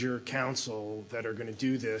major counsel that are going to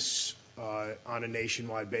do this on a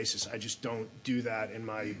nationwide basis. I just don't do that in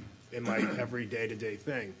my every day-to-day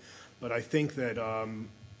thing. But I think that I'm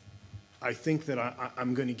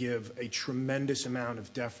going to give a tremendous amount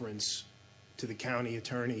of deference to the county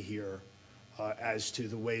attorney here as to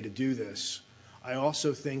the way to do this. I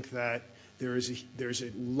also think that there's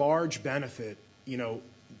a large benefit. You know,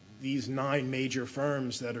 these 9 major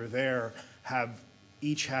firms that are there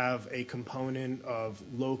each have a component of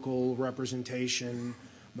local representation,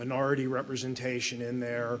 minority representation in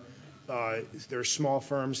there. There are small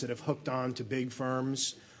firms that have hooked on to big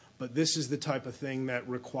firms. But this is the type of thing that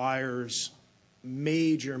requires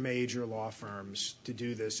major law firms to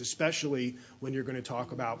do this, especially when you're going to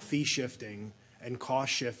talk about fee shifting and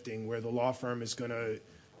cost shifting, where the law firm is going to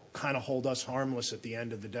kind of hold us harmless at the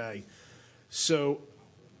end of the day. So,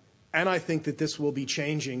 and I think that this will be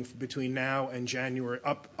changing between now and January,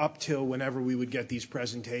 up till whenever we would get these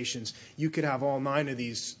presentations. You could have all 9 of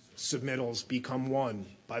these submittals become one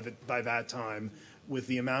by that time, with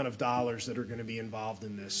the amount of dollars that are going to be involved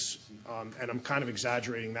in this. And I'm kind of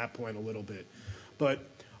exaggerating that point a little bit. But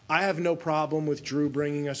I have no problem with Drew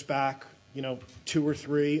bringing us back, 2 or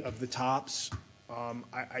 3 of the tops.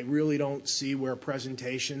 I really don't see where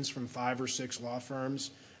presentations from 5 or 6 law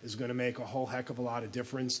firms is going to make a whole heck of a lot of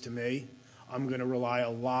difference to me. I'm going to rely a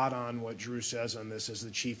lot on what Drew says on this as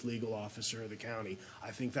the chief legal officer of the county.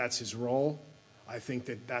 I think that's his role. I think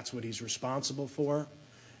that that's what he's responsible for.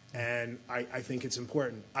 And I think it's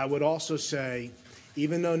important. I would also say,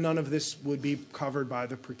 even though none of this would be covered by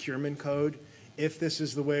the procurement code, if this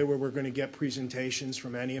is the way where we're going to get presentations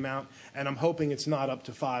from any amount, and I'm hoping it's not up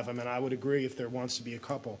to 5. I mean, I would agree if there wants to be a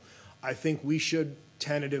couple. I think we should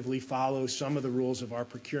tentatively follow some of the rules of our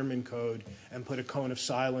procurement code and put a cone of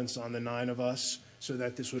silence on the 9 of us so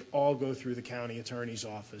that this would all go through the county attorney's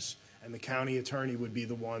office. And the county attorney would be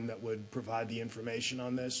the one that would provide the information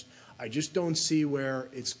on this. I just don't see where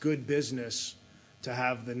it's good business to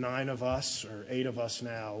have the 9 of us, or 8 of us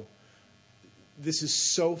now. This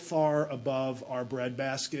is so far above our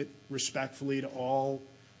breadbasket, respectfully to all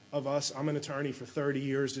of us. I'm an attorney for 30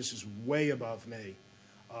 years. This is way above me.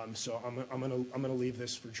 So I'm going to leave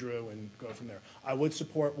this for Drew and go from there. I would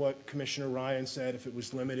support what Commissioner Ryan said if it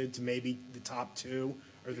was limited to maybe the top 2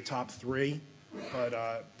 or the top 3.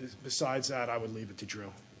 But besides that, I would leave it to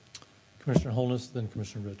Drew. Commissioner Holness, then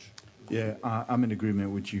Commissioner Rich. Yeah, I'm in agreement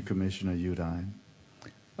with you, Commissioner Udine.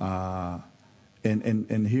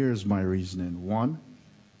 And here's my reasoning. 1,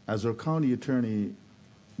 as our county attorney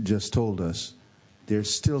just told us,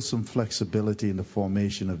 there's still some flexibility in the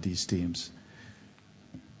formation of these teams.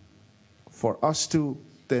 For us to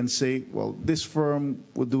then say, well, this firm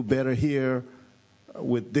would do better here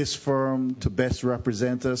with this firm to best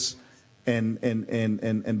represent us, and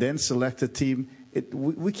then select a team,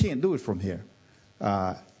 we can't do it from here.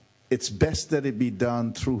 It's best that it be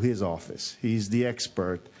done through his office. He's the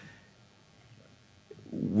expert.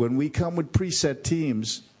 When we come with preset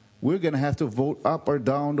teams, we're going to have to vote up or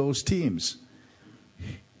down those teams.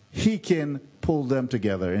 He can pull them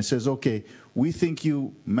together and says, okay, we think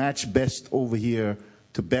you match best over here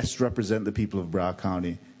to best represent the people of Broward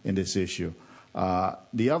County in this issue.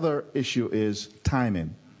 The other issue is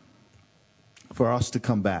timing for us to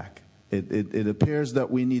come back. It appears that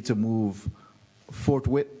we need to move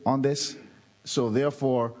forthwith on this. So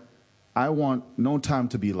therefore, I want no time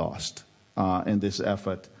to be lost in this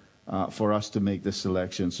effort for us to make this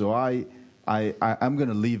selection. So I'm going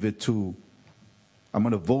to leave it to, I'm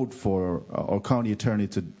going to vote for our county attorney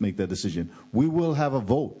to make that decision. We will have a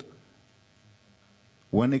vote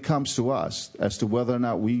when it comes to us as to whether or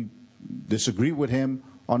not we disagree with him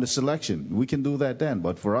on the selection. We can do that then.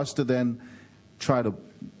 But for us to then try to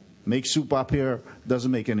make soup up here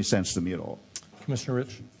doesn't make any sense to me at all. Commissioner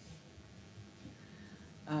Rich?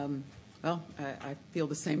 Well, I feel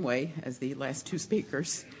the same way as the last two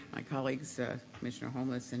speakers, my colleagues, Commissioner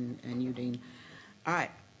Holness and Udine. I'm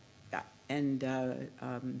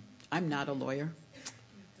not a lawyer,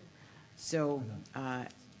 so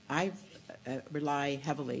I rely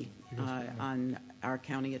heavily on our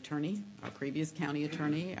county attorney, our previous county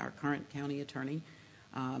attorney, our current county attorney.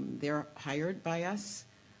 They're hired by us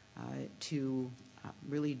to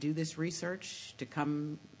really do this research, to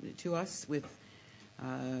come to us with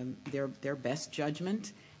their best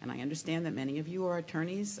judgment. And I understand that many of you are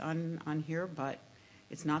attorneys on here, but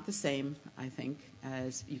it's not the same, I think,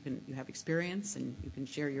 as you have experience and you can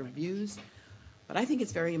share your views. But I think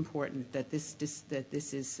it's very important that this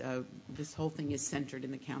whole thing is centered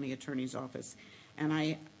in the county attorney's office. And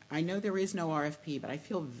I know there is no RFP, but I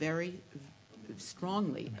feel very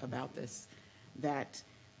strongly about this, that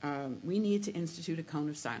we need to institute a cone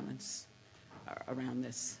of silence around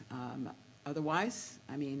this. Otherwise,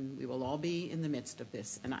 I mean, we will all be in the midst of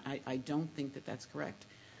this, and I don't think that that's correct.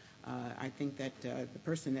 I think that the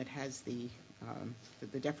person that has the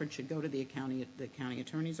deference should go to the county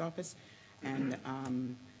attorney's office, and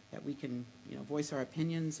that we can, voice our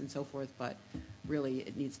opinions and so forth. But really,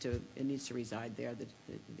 it needs to reside there,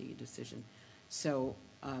 the decision. So,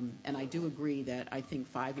 and I do agree that I think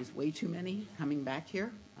 5 is way too many coming back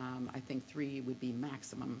here. I think 3 would be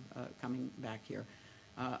maximum coming back here.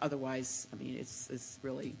 Otherwise, I mean, it's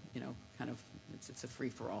really, it's a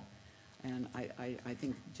free-for-all. And I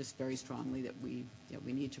think just very strongly that we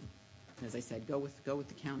need to, as I said, go with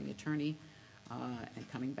the county attorney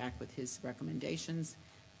and coming back with his recommendations,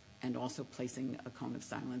 and also placing a cone of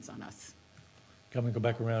silence on us. Can we go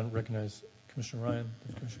back around, recognize Commissioner Ryan,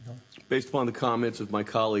 Commissioner Collins? Based upon the comments of my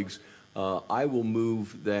colleagues, I will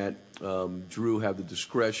move that Drew have the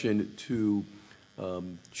discretion to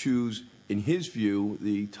choose, in his view,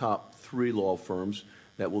 the top 3 law firms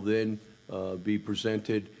that will then be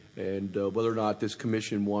presented, and whether or not this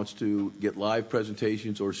commission wants to get live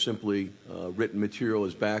presentations or simply written material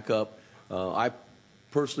as backup. I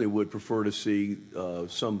personally would prefer to see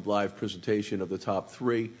some live presentation of the top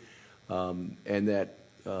 3, and that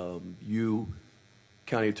you,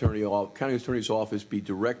 county attorney's office, be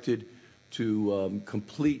directed to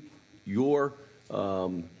complete your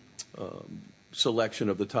selection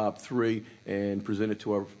of the top 3 and present it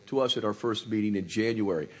to us at our first meeting in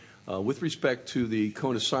January. With respect to the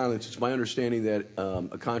cone of silence, it's my understanding that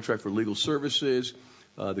a contract for legal services,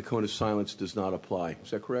 the cone of silence does not apply.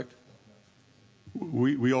 Is that correct?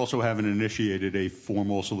 We also haven't initiated a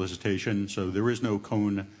formal solicitation, so there is no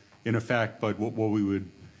cone in effect. But what we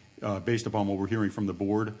would, based upon what we're hearing from the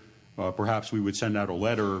board, perhaps we would send out a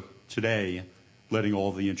letter today letting all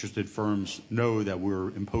of the interested firms know that we're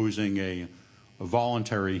imposing a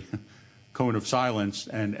voluntary cone of silence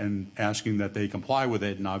and asking that they comply with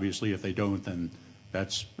it. And obviously, if they don't, then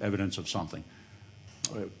that's evidence of something.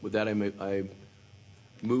 All right. With that, I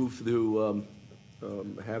move to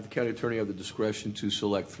have the county attorney have the discretion to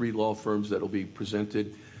select 3 law firms that will be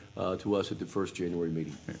presented to us at the first January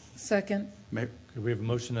meeting. Second. Okay, we have a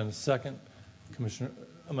motion and a second. Commissioner,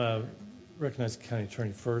 I'm going to recognize the county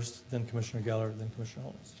attorney first, then Commissioner Geller, then Commissioner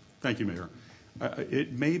Holmes. Thank you, Mayor.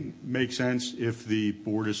 It may make sense if the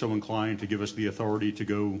board is so inclined to give us the authority to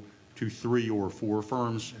go to 3 or 4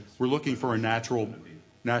 firms. We're looking for a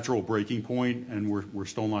natural breaking point, and we're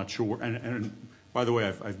still not sure. And by the way,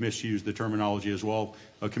 I've misused the terminology as well.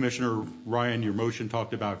 Commissioner Ryan, your motion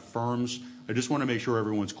talked about firms. I just want to make sure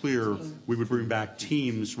everyone's clear. We would bring back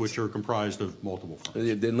teams which are comprised of multiple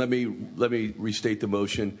firms. Then let me restate the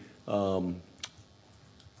motion.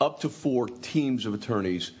 Up to 4 teams of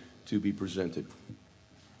attorneys to be presented.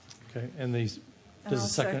 Okay, and these. I'll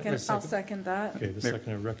second that. Okay, the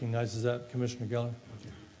seconder recognizes that. Commissioner Geller.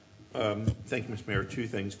 Thank you, Mr. Mayor. 2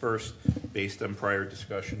 things. First, based on prior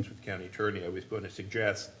discussions with the county attorney, I was going to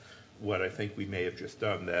suggest what I think we may have just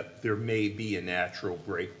done, that there may be a natural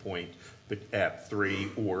break point at 3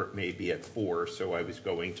 or maybe at 4. So I was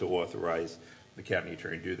going to authorize the county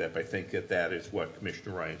attorney to do that. But I think that is what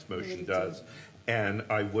Commissioner Ryan's motion does. And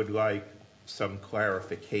I would like some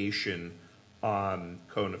clarification on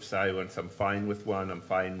cone of silence. I'm fine with 1. I'm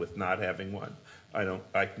fine with not having 1.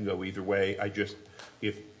 I can go either way.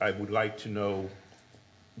 If I would like to know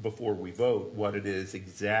before we vote what it is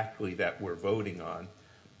exactly that we're voting on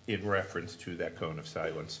in reference to that cone of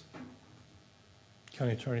silence.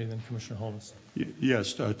 County Attorney, then Commissioner Holmes.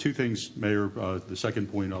 Yes, two things, Mayor. The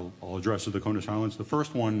second point I'll address is the cone of silence. The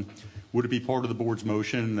first one, would it be part of the board's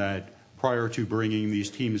motion that prior to bringing these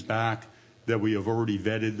teams back, that we have already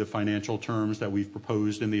vetted the financial terms that we've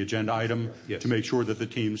proposed in the agenda item to make sure that the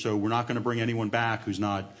team, so we're not going to bring anyone back who's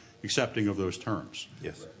not accepting of those terms?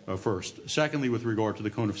 Yes. First. Secondly, with regard to the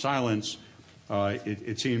cone of silence,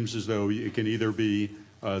 it seems as though it can either be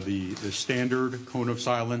the standard cone of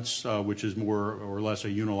silence, which is more or less a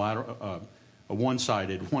unilateral, a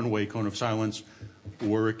one-sided, one-way cone of silence,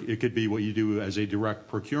 or it could be what you do as a direct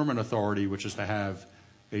procurement authority, which is to have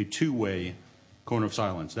a two-way cone of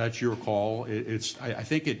silence. That's your call. I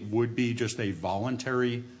think it would be just a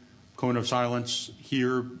voluntary cone of silence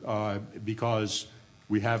here because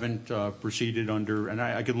we haven't proceeded under, and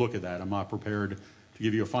I could look at that. I'm not prepared to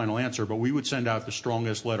give you a final answer, but we would send out the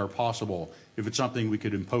strongest letter possible. If it's something we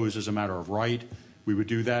could impose as a matter of right, we would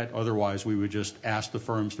do that. Otherwise, we would just ask the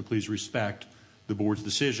firms to please respect the board's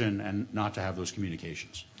decision and not to have those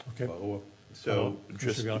communications. Okay. So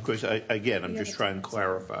just because, I'm just trying to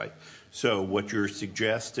clarify. So what you're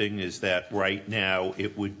suggesting is that right now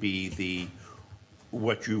it would be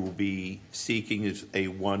what you will be seeking is a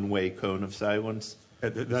one-way cone of silence?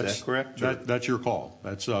 Is that correct? That's your call.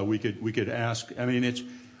 That's we could ask. I mean,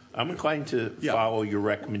 I'm inclined to follow your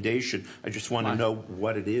recommendation. I just want to know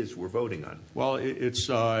what it is we're voting on. Well, if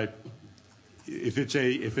it's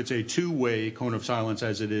a two-way cone of silence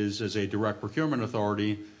as it is as a direct procurement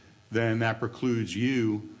authority, then that precludes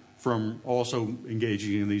you from also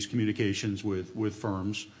engaging in these communications with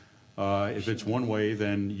firms. If it's one way,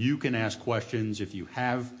 then you can ask questions if you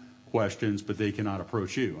have questions, but they cannot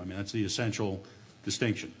approach you. I mean, that's the essential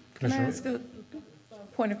distinction. Can I ask a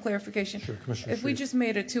point of clarification? Sure, Commissioner. If we just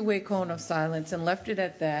made a two-way cone of silence and left it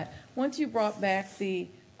at that, once you brought back the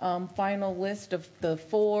final list of the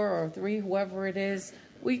 4 or 3, whoever it is,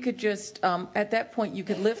 we could just, at that point, you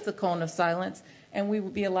could lift the cone of silence and we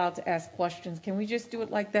would be allowed to ask questions. Can we just do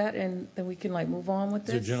it like that and then we can move on with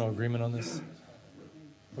this? Is there general agreement on this?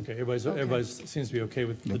 Okay, everybody seems to be okay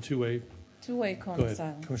with the two-way. Two-way cone Go of ahead,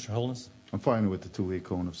 silence. Commissioner Holness. I'm fine with the two-way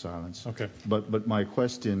cone of silence. Okay. But my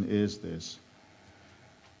question is this.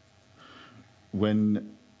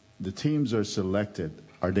 When the teams are selected,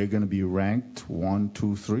 are they going to be ranked 1,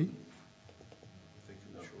 2, 3?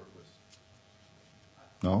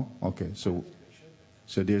 No? Okay. So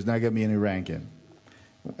there's not going to be any ranking.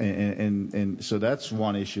 And so that's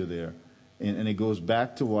one issue there. And it goes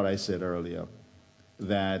back to what I said earlier,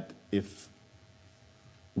 that if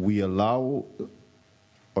we allow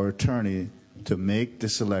our attorney to make the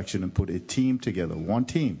selection and put a team together, one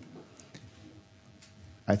team,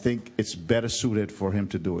 I think it's better suited for him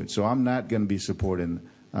to do it. So I'm not going to be supporting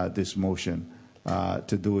this motion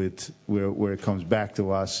to do it where it comes back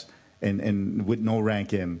to us and with no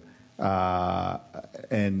ranking,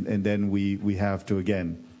 and then we have to,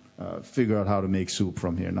 again, figure out how to make soup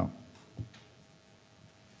from here. No.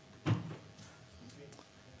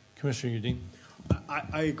 Commissioner Udine.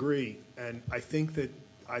 I agree, and I think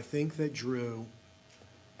that Drew,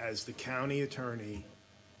 as the county attorney,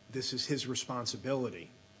 this is his responsibility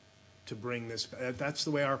to bring this. That's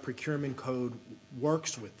the way our procurement code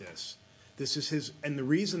works with this. This is his, and the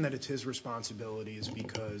reason that it's his responsibility is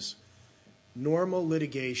because normal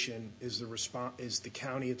litigation is the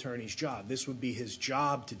county attorney's job. This would be his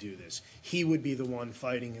job to do this. He would be the one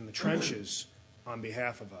fighting in the trenches on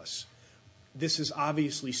behalf of us. This is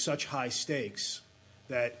obviously such high stakes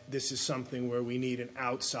that this is something where we need an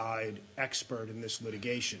outside expert in this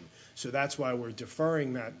litigation. So that's why we're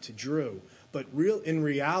deferring that to Drew. But in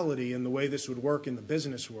reality, and the way this would work in the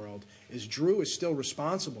business world, is Drew is still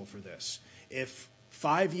responsible for this. If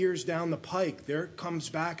 5 years down the pike, there comes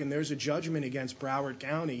back and there's a judgment against Broward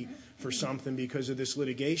County for something because of this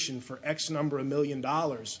litigation for X number of $1 million,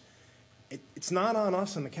 it's not on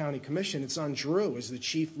us on the county commission. It's on Drew as the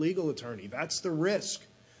chief legal attorney. That's the risk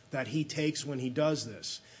that he takes when he does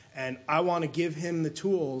this. And I want to give him the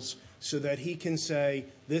tools so that he can say,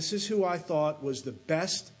 this is who I thought was the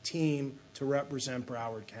best team to represent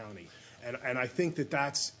Broward County. And I think that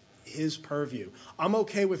that's his purview. I'm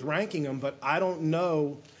okay with ranking them, but I don't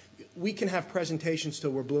know. We can have presentations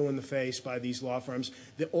till we're blue in the face by these law firms.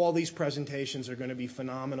 All these presentations are going to be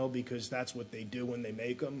phenomenal because that's what they do when they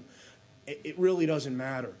make them. It really doesn't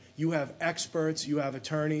matter. You have experts, you have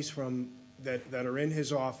attorneys that are in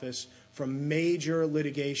his office from major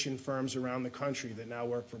litigation firms around the country that now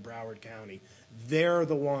work for Broward County. They're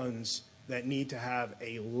the ones that need to have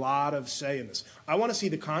a lot of say in this. I want to see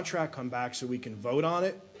the contract come back so we can vote on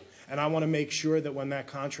it, and I want to make sure that when that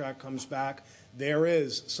contract comes back, there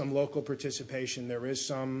is some local participation, there is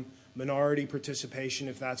some minority participation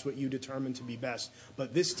if that's what you determine to be best.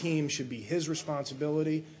 But this team should be his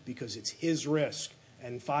responsibility because it's his risk.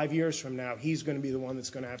 And 5 years from now, he's going to be the one that's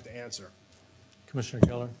going to have to answer. Commissioner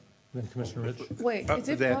Geller, then Commissioner Rich. Wait, is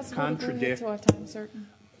it that possible to go ahead contradict- to our time certain?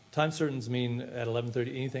 Time certains mean at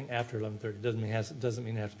 11:30. Anything after 11:30 doesn't mean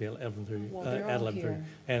it has to be at 11:30. Well, they're at all 11:30. here.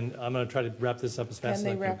 And I'm going to try to wrap this up as fast as I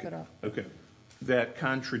Can can. they wrap it up? Okay. That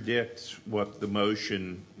contradicts what the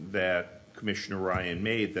motion that Commissioner Ryan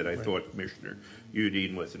made that I thought Commissioner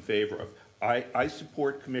Udine was in favor of. I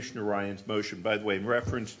support Commissioner Ryan's motion. By the way, in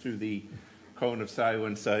reference to the cone of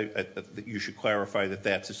silence, you should clarify that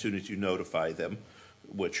that's as soon as you notify them,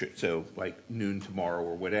 so like noon tomorrow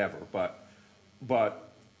or whatever. But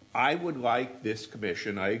I would like this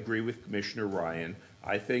commission, I agree with Commissioner Ryan,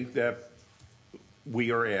 I think that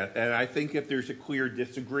we are at, and I think that there's a clear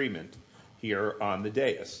disagreement here on the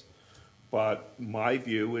dais. But my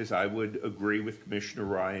view is I would agree with Commissioner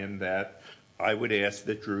Ryan that I would ask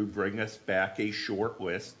that Drew bring us back a short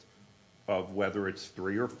list of whether it's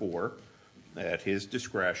 3 or 4 at his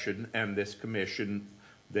discretion, and this commission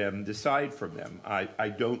then decide from them. I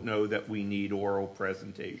don't know that we need oral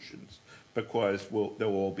presentations because they'll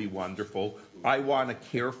all be wonderful. I want to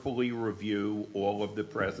carefully review all of the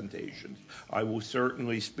presentations. I will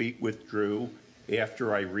certainly speak with Drew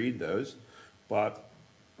after I read those, but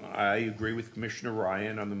I agree with Commissioner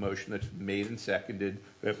Ryan on the motion that's made and seconded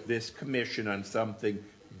that this commission on something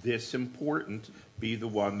this important be the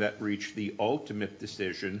one that reached the ultimate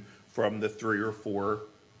decision from the 3 or 4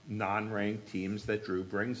 non-ranked teams that Drew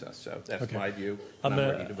brings us. So that's my view. I'm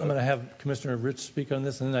ready to vote. going to have Commissioner Rich speak on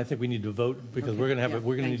this, and then I think we need to vote because we're going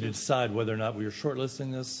to need to decide whether or not we are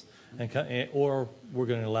shortlisting this, or we're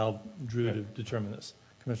going to allow Drew to determine this.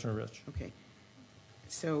 Commissioner Rich. Okay.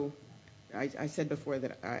 So I said before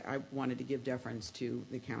that I wanted to give deference to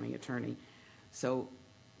the county attorney. So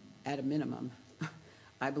at a minimum,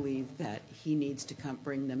 I believe that he needs to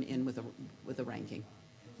bring them in with a ranking.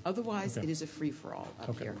 Otherwise, it is a free-for-all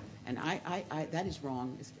up here. And that is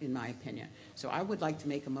wrong, in my opinion. So I would like to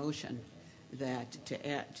make a motion that to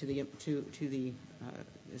add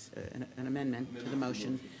an amendment to the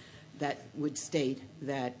motion that would state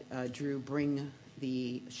that Drew bring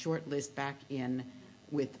the short list back in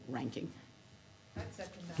with ranking. Do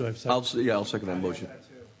I have a second? I'll second that motion.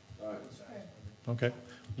 Okay.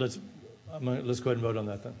 Let's go ahead and vote on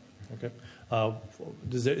that then. Okay.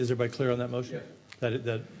 Is everybody clear on that motion? Yes.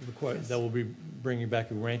 That will be bringing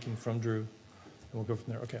back a ranking from Drew, and we'll go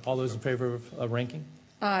from there. Okay. All those in favor of ranking?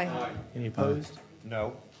 Aye. Any opposed?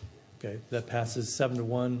 No. Okay. That passes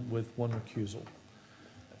 7-1 with 1 recusal.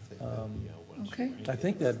 Okay. I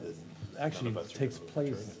think that actually takes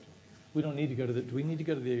place. We don't need to go to do we need to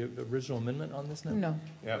go to the original amendment on this now? No.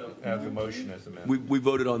 Yeah, have the motion as amended. We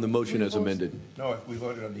voted on the motion as amended. No, we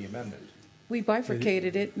voted on the amendment. We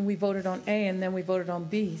bifurcated it, and we voted on A, and then we voted on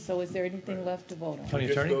B. So is there anything left to vote on? County We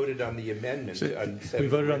just Attorney? voted on the amendment. We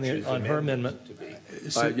voted on her amendment.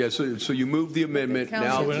 So you moved the amendment.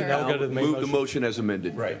 Now go to the main move the motion as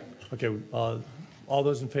amended. Right. Okay. All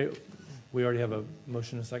those in favor? We already have a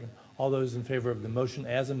motion and a second. All those in favor of the motion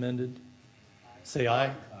as amended, say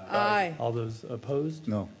aye. Aye. All those opposed?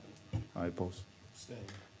 No, I oppose.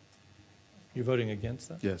 You're voting against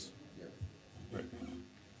that? Yes.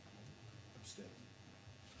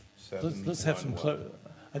 Let's have some.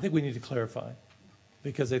 I think we need to clarify,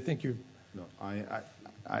 because I think you're. No,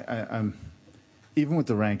 I'm. Even with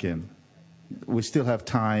the ranking, we still have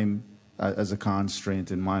time as a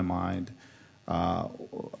constraint in my mind,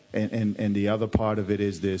 and the other part of it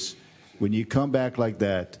is this: when you come back like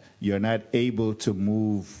that, you're not able to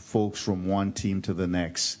move folks from one team to the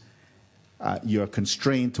next. You're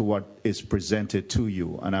constrained to what is presented to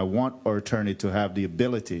you, and I want our attorney to have the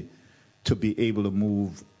ability to be able to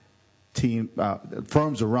move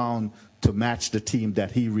firms around to match the team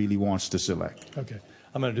that he really wants to select. Okay,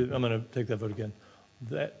 I'm going to take that vote again.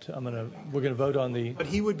 We're going to vote on the. But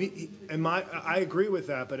he would be. I agree with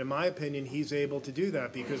that. But in my opinion, he's able to do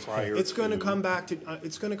that because it's going to come back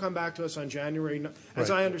to us on January.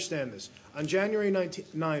 As I understand this, on January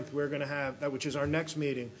 9th, we're going to have that, which is our next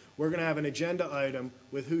meeting. We're going to have an agenda item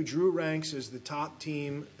with who Drew ranks as the top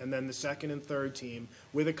team, and then the second and third team,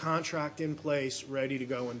 with a contract in place, ready to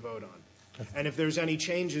go and vote on. And if there's any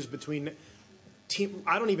changes between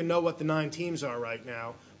I don't even know what the 9 teams are right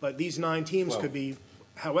now, but these 9 teams could be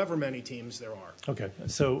however many teams there are. Okay,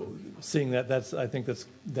 so seeing that, I think that's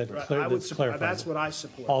clarifies. That's what I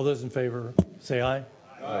support. All those in favor, say aye.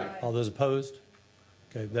 Aye. All those opposed?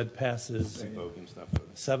 Okay, that passes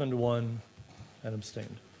 7-1 and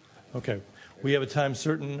abstained. Okay, we have a time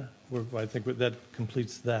certain. I think that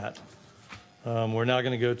completes that. We're now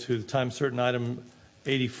going to go to the time certain item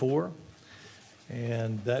 84,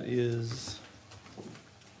 and that is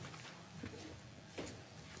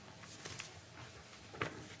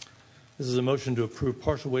this is a motion to approve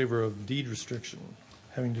partial waiver of deed restriction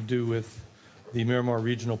having to do with the Miramar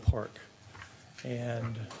Regional Park.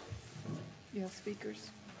 And You have speakers?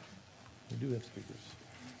 we do have speakers.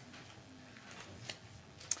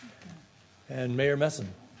 And Mayor Messon,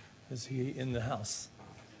 is he in the house?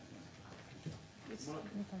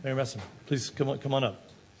 Mayor Messon, please come on up.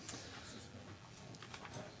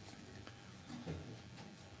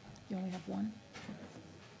 You only have one?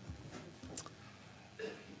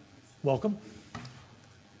 Welcome.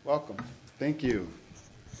 Welcome. Thank you.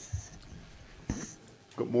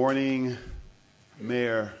 Good morning,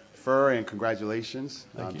 Mayor Furr, and congratulations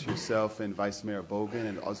to yourself and Vice Mayor Bogan,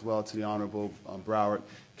 and as well to the Honorable Broward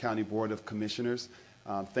County Board of Commissioners.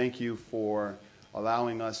 Thank you for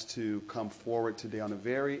allowing us to come forward today on a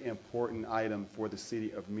very important item for the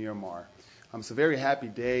city of Miramar. It's a very happy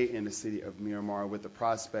day in the city of Miramar with the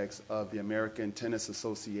prospects of the American Tennis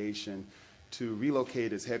Association to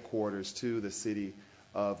relocate its headquarters to the city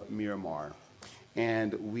of Miramar.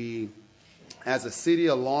 And we, as a city,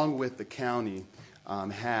 along with the county,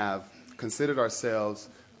 have considered ourselves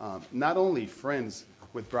not only friends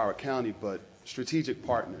with Broward County, but strategic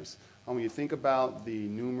partners. When you think about the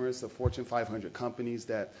numerous of Fortune 500 companies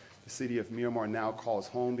that the city of Miramar now calls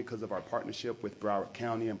home because of our partnership with Broward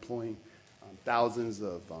County, employing thousands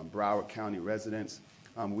of Broward County residents,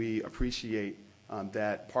 we appreciate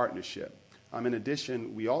that partnership. In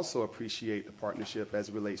addition, we also appreciate the partnership as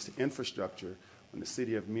it relates to infrastructure, when the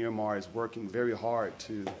city of Miramar is working very hard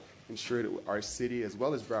to ensure that our city, as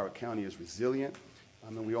well as Broward County, is resilient.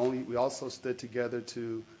 And we also stood together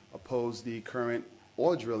to oppose the current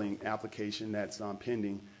oil drilling application that's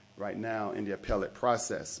pending right now in the appellate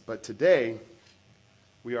process. But today,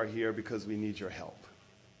 we are here because we need your help.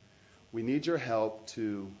 We need your help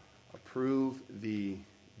to approve the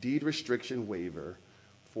deed restriction waiver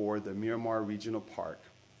for the Miramar Regional Park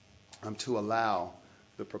to allow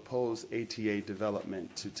the proposed ATA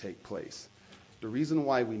development to take place. The reason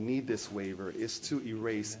why we need this waiver is to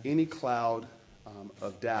erase any cloud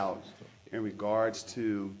of doubt in regards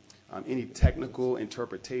to any technical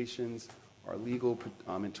interpretations or legal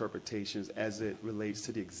interpretations as it relates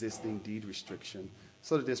to the existing deed restriction,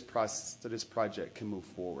 so that this project can move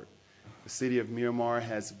forward. The city of Miramar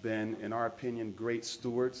has been, in our opinion, great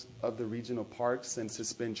stewards of the regional park since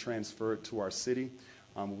it's been transferred to our city.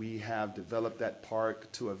 We have developed that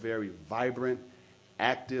park to a very vibrant,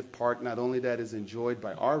 active park, not only that is enjoyed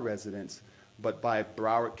by our residents, but by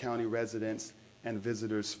Broward County residents and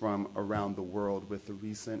visitors from around the world, with the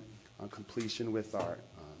recent completion with our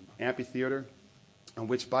amphitheater,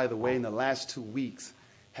 which, by the way, in the last 2 weeks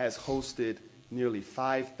has hosted nearly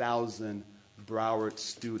 5,000 Broward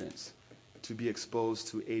students to be exposed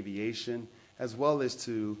to aviation, as well as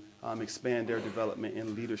to expand their development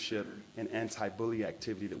in leadership and anti-bully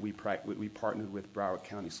activity that we partnered with Broward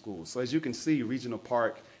County Schools. So as you can see, Regional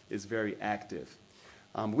Park is very active.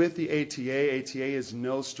 With the ATA is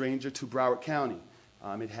no stranger to Broward County.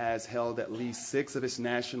 It has held at least 6 of its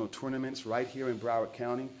national tournaments right here in Broward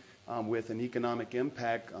County, with an economic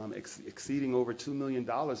impact exceeding over $2 million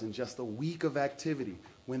in just a week of activity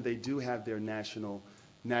when they do have their national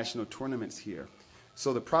tournaments here.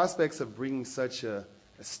 So the prospects of bringing such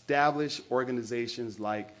established organizations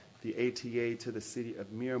like the ATA to the city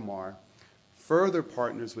of Miramar further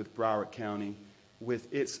partners with Broward County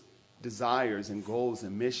with its desires and goals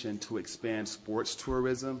and mission to expand sports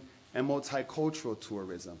tourism and multicultural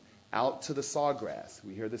tourism out to the Sawgrass.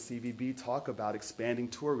 We hear the CVB talk about expanding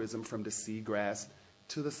tourism from the seagrass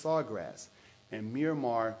to the Sawgrass. And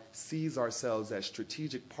Miramar sees ourselves as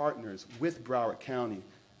strategic partners with Broward County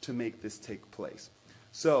to make this take place.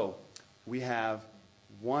 So we have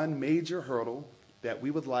one major hurdle that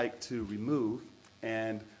we would like to remove,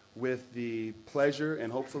 and with the pleasure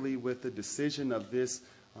and hopefully with the decision of this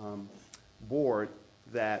board,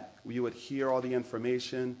 that we would hear all the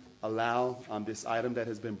information, allow this item that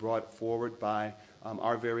has been brought forward by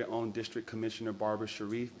our very own District Commissioner Barbara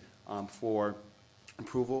Sharif for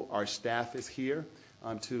approval. Our staff is here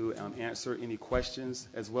to answer any questions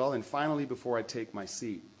as well. And finally, before I take my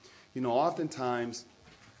seat, oftentimes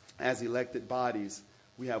as elected bodies,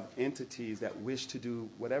 we have entities that wish to do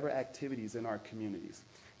whatever activities in our communities.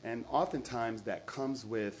 And oftentimes that comes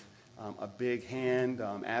with a big hand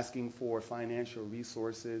asking for financial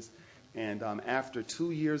resources. And after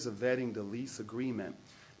 2 years of vetting the lease agreement,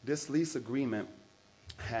 this lease agreement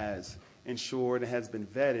has ensured and has been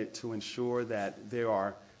vetted to ensure that there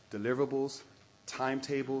are deliverables,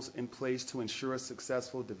 timetables in place to ensure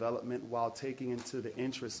successful development while taking into the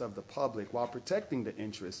interests of the public, while protecting the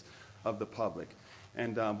interests of the public.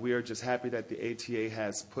 And we are just happy that the ATA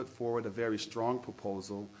has put forward a very strong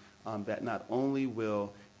proposal that not only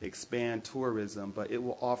will expand tourism, but it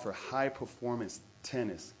will offer high-performance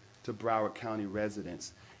tennis to Broward County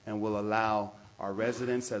residents and will allow our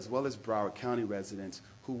residents as well as Broward County residents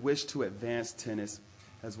who wish to advance tennis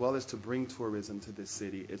as well as to bring tourism to the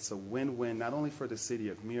city. It's a win-win not only for the city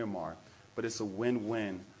of Miramar, but it's a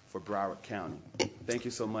win-win for Broward County. Thank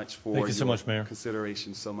you so much for your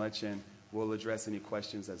consideration so much, and we'll address any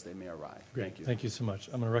questions as they may arise. Great. Thank you. Thank you so much.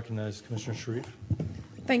 I'm going to recognize Commissioner Sharif.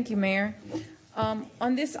 Thank you, Mayor.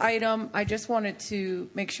 On this item, I just wanted to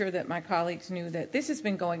make sure that my colleagues knew that this has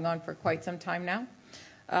been going on for quite some time now.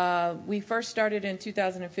 We first started in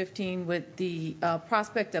 2015 with the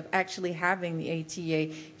prospect of actually having the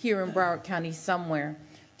ATA here in Broward County somewhere.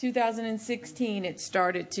 2016, it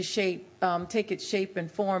started to take its shape and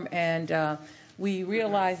form, and we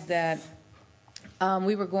realized that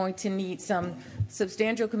we were going to need some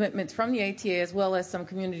substantial commitments from the ATA as well as some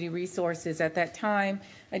community resources. At that time,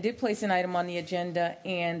 I did place an item on the agenda,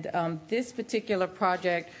 and this particular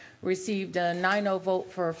project received a 9-0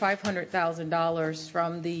 vote for $500,000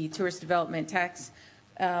 from the Tourist Development Tax,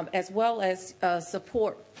 as well as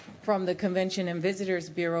support from the Convention and Visitors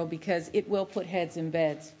Bureau, because it will put heads in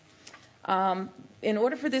beds. In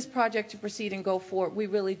order for this project to proceed and go forward, we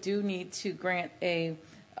really do need to grant a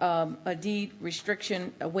deed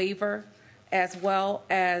restriction, a waiver, as well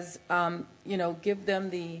as give them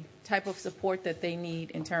the type of support that they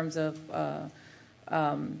need in terms of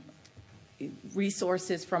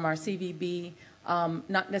resources from our CVB,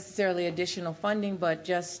 not necessarily additional funding, but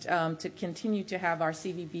just to continue to have our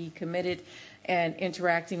CVB committed and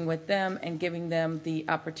interacting with them and giving them the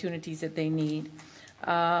opportunities that they need.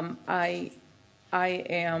 I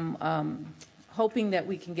am hoping that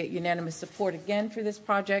we can get unanimous support again for this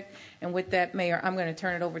project. And with that, Mayor, I'm going to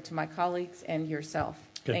turn it over to my colleagues and yourself.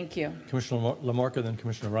 Okay. Thank you. Commissioner LaMarca, then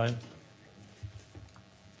Commissioner Ryan.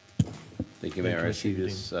 Thank you, Mayor. I see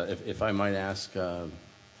this. If I might ask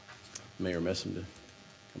Mayor Messam to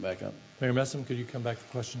come back up. Mayor Messam, could you come back to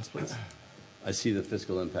questions, please? I see the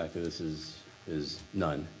fiscal impact of this is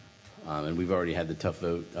none. And we've already had the tough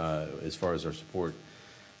vote as far as our support.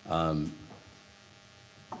 I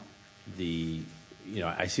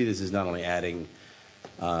see this as not only adding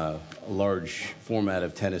a large format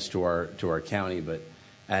of tennis to our county, but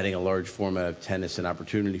adding a large format of tennis, an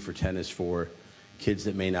opportunity for tennis for kids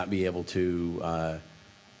that may not be able to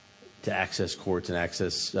access courts and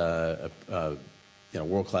access a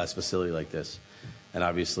world-class facility like this. And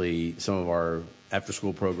obviously, some of our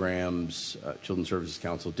after-school programs, Children's Services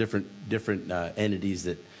Council, different entities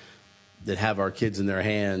that have our kids in their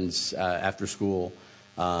hands after school.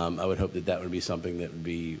 I would hope that would be something that would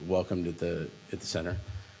be welcomed at the center.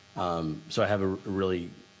 So I have a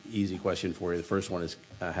really easy question for you. The first one is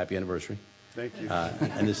happy anniversary. Thank you.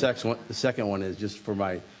 And the second one is just for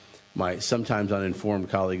my sometimes uninformed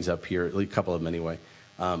colleagues up here, at least a couple of them anyway.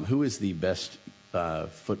 Who is the best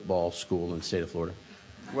football school in the state of Florida?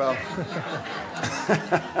 Well,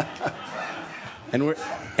 and where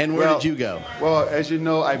did you go? Well, as you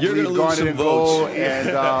know, I believe Garnet and Gold,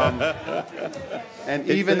 and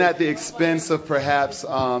even at the expense of perhaps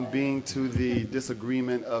being to the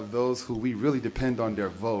disagreement of those who we really depend on their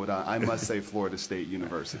vote, I must say Florida State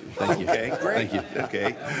University. Thank you. Okay, great. Thank you.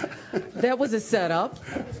 Okay. That was a setup.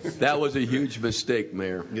 That was a huge mistake,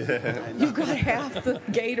 Mayor. You've got half the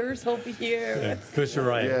Gators over here. Yeah, Commissioner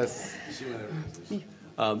Ryan. Yes.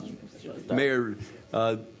 Mayor,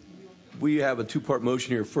 we have a two-part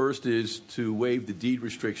motion here. First is to waive the deed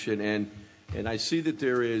restriction, and I see that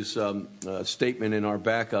there is a statement in our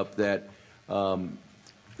backup that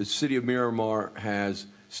the city of Miramar has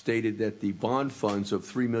stated that the bond funds of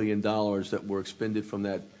 $3 million that were expended from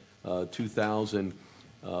that 2000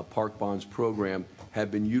 park bonds program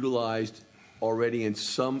have been utilized already in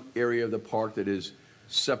some area of the park that is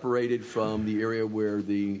separated from the area where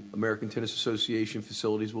the American Tennis Association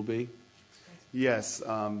facilities will be? Yes,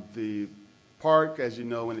 the park, as you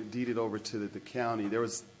know, when it deeded over to the county, there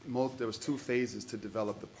was two phases to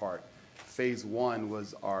develop the park. Phase one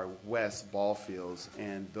was our west ball fields,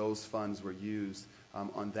 and those funds were used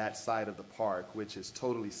on that side of the park, which is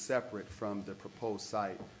totally separate from the proposed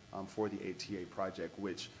site for the ATA project,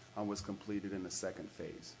 which was completed in the second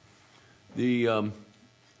phase. The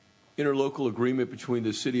interlocal agreement between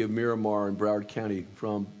the city of Miramar and Broward County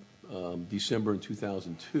from December in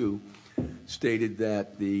 2002 stated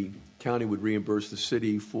that the county would reimburse the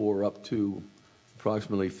city for up to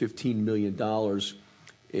approximately $15 million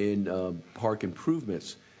in park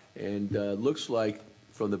improvements. And looks like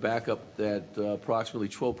from the backup that approximately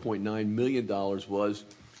 $12.9 million was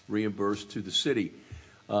reimbursed to the city.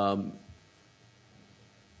 I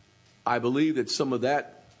believe that some of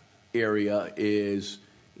that area is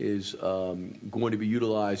going to be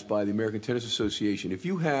utilized by the American Tennis Association. If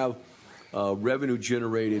you have revenue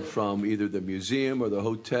generated from either the museum or the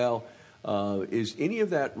hotel, is any of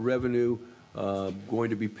that revenue going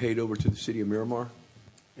to be paid over to the city of Miramar?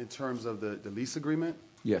 In terms of the lease agreement?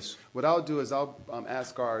 Yes. What I'll do is I'll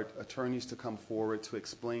ask our attorneys to come forward to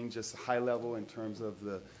explain just high level in terms of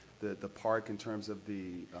the park, in terms of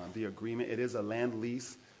the agreement. It is a land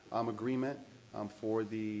lease agreement for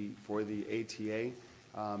the ATA.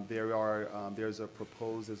 There's a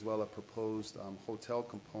proposed hotel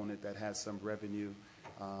component that has some revenue,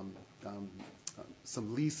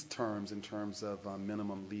 some lease terms in terms of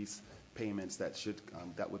minimum lease payments that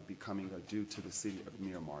would be coming due to the city of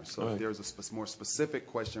Miramar. So if there's a more specific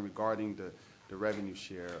question regarding the revenue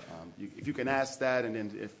share, if you can ask that, and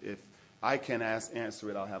then if I can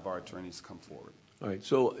answer it, I'll have our attorneys come forward. All right.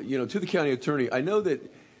 So, to the county attorney, I know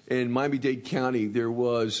that in Miami-Dade County there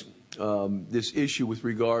was this issue with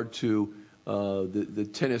regard to the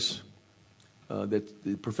tennis, that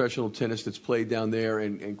the professional tennis that's played down there,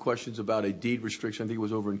 and questions about a deed restriction. I think it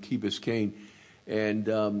was over in Key Biscayne. And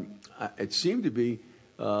it seemed to be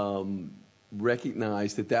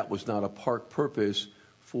recognized that was not a park purpose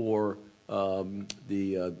for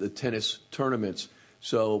the tennis tournaments.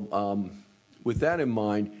 So with that in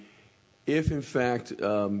mind, if in fact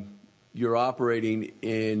you're operating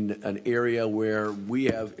in an area where we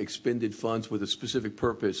have expended funds with a specific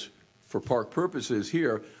purpose for park purposes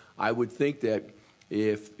here, I would think that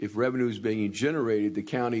if revenue is being generated, the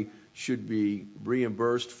county should be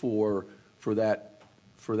reimbursed for that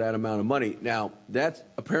amount of money. Now, that's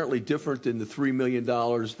apparently different than the $3 million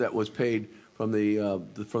that was paid from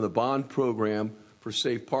the bond program for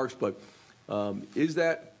safe parks. But is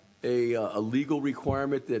that a legal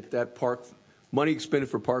requirement that park money expended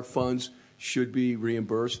for park funds should be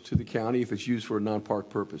reimbursed to the county if it's used for a non-park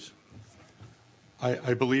purpose?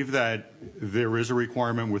 I believe that there is a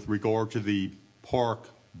requirement with regard to the park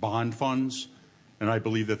bond funds, and I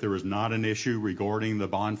believe that there is not an issue regarding the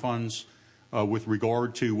bond funds. With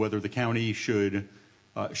regard to whether the county should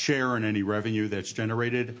share in any revenue that's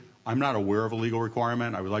generated, I'm not aware of a legal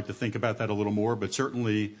requirement. I would like to think about that a little more, but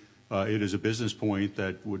certainly it is a business point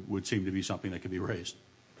that would seem to be something that could be raised.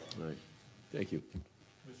 All right. Thank you.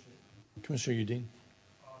 Commissioner Udine.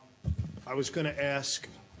 I was going to ask,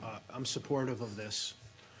 I'm supportive of this.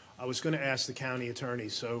 I was going to ask the county attorney,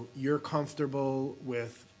 so you're comfortable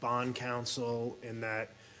with bond counsel in that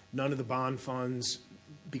none of the bond funds,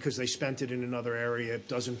 because they spent it in another area,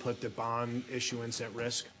 doesn't put the bond issuance at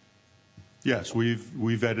risk? Yes, we've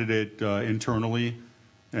vetted it internally,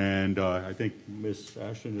 and I think Ms.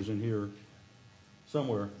 Ashton is in here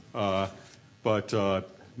somewhere. But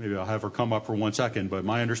maybe I'll have her come up for 1 second. But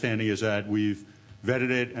my understanding is that we've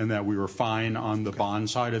vetted it and that we were fine on the bond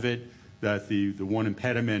side of it, that the one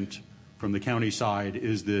impediment from the county side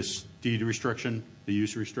is this deed restriction, the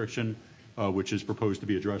use restriction, which is proposed to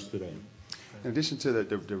be addressed today. In addition to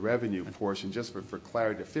the revenue portion, just for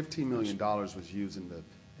clarity, the $15 million was used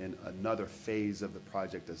in another phase of the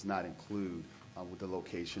project does not include with the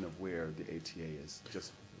location of where the ATA is,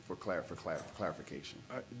 just for clarification.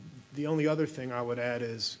 The only other thing I would add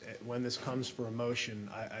is when this comes for a motion,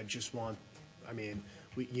 I just want,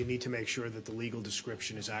 you need to make sure that the legal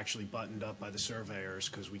description is actually buttoned up by the surveyors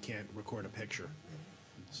because we can't record a picture.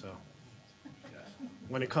 So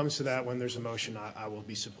when it comes to that, when there's a motion, I will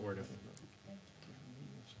be supportive.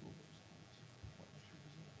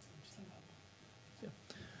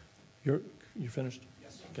 You finished?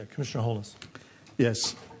 Yes. Okay, Commissioner Holness.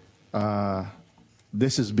 Yes.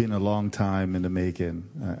 This has been a long time in the making.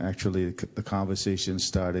 Actually, the conversation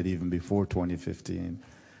started even before 2015.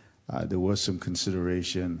 There was some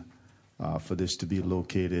consideration for this to be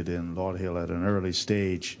located in Lord Hill at an early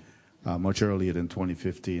stage, much earlier than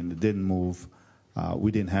 2015. It didn't move.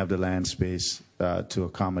 We didn't have the land space to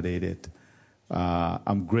accommodate it.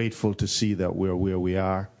 I'm grateful to see that we're where we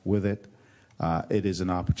are with it. It is an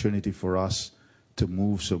opportunity for us to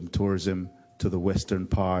move some tourism to the western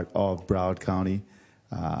part of Broward County,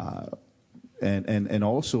 and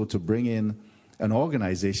also to bring in an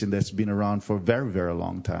organization that's been around for a very, very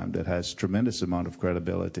long time, that has tremendous amount of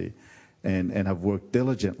credibility and have worked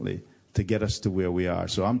diligently to get us to where we are.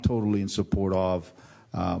 So I'm totally in support of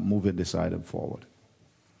moving this item forward.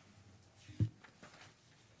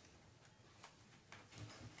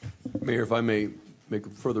 Mayor, if I may make a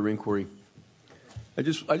further inquiry. I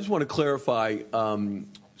just want to clarify,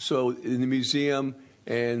 so in the museum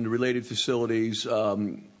and related facilities,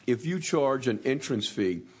 if you charge an entrance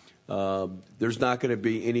fee, there's not going to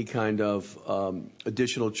be any kind of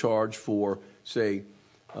additional charge for, say,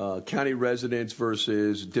 county residents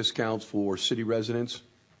versus discounts for city residents?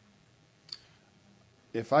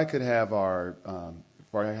 If I could have our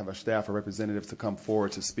staff or representatives to come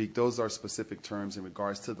forward to speak, those are specific terms in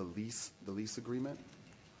regards to the lease agreement.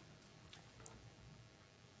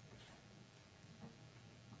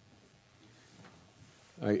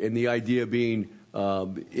 And the idea being,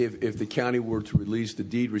 if the county were to release the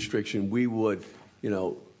deed restriction, we would,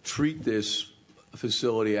 treat this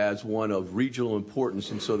facility as one of regional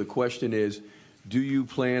importance. And so the question is, do you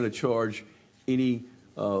plan to charge any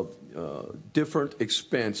different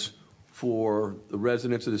expense for the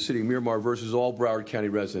residents of the city of Miramar versus all Broward County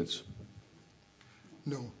residents?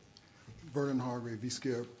 No. Vernon Hargrave,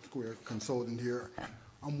 V-Square consultant here.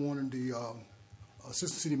 I'm one of the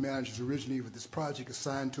assistant city managers originally with this project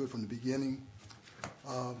assigned to it from the beginning.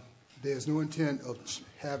 There's no intent of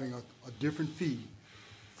having a different fee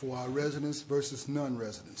for our residents versus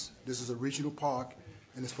non-residents. This is a regional park,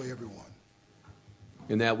 and it's for everyone.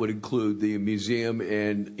 And that would include the museum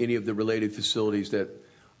and any of the related facilities that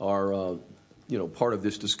are, part of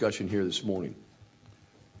this discussion here this morning.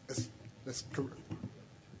 That's correct.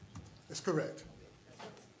 That's correct.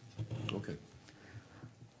 Okay.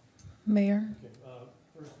 Mayor?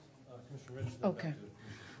 First, Commissioner Rich. Okay.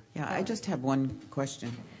 Yeah, I just have one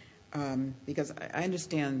question, because I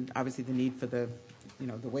understand obviously the need for the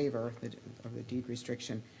waiver of the deed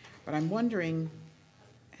restriction, but I'm wondering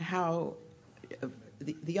how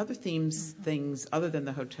the other things other than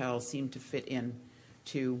the hotel seem to fit in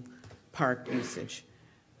to park usage.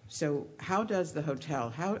 So how does the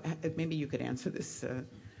hotel, maybe you could answer this,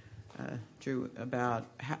 Drew, about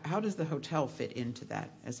how does the hotel fit into that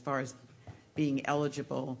as far as being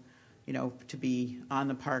eligible, to be on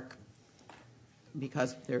the park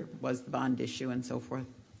because there was the bond issue and so forth?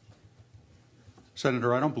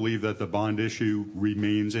 Senator, I don't believe that the bond issue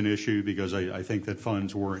remains an issue because I think that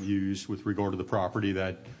funds weren't used with regard to the property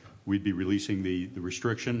that we'd be releasing the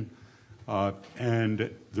restriction.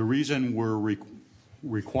 And the reason we're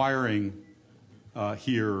requiring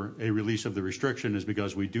here a release of the restriction is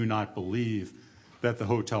because we do not believe that the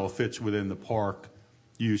hotel fits within the park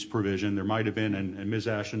use provision. There might have been, and Ms.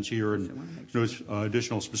 Ashton's here and knows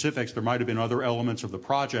additional specifics, there might have been other elements of the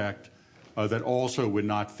project that also would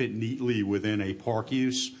not fit neatly within a park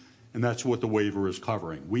use, and that's what the waiver is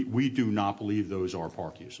covering. We do not believe those are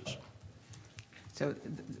park uses.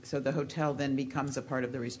 So the hotel then becomes a part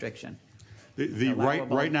of the restriction?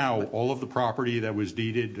 Right now, all of the property that was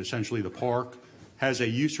deeded, essentially the park, has a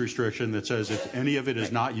use restriction that says if any of it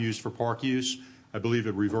is not used for park use, I believe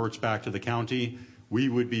it reverts back to the county. We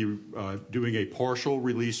would be doing a partial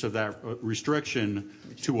release of that restriction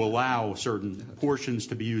to allow certain portions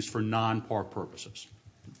to be used for non-park purposes.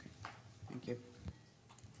 Okay. Thank you.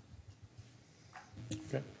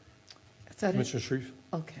 Okay. Is that Commissioner Shreve?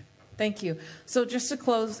 Okay. Thank you. So just to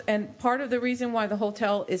close, and part of the reason why the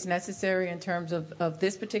hotel is necessary in terms of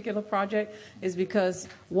this particular project is because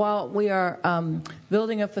while we are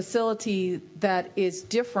building a facility that is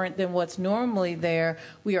different than what's normally there,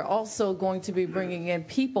 we are also going to be bringing in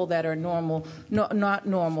people that are not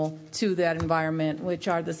normal to that environment, which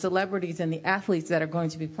are the celebrities and the athletes that are going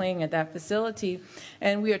to be playing at that facility.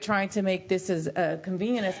 And we are trying to make this as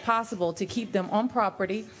convenient as possible to keep them on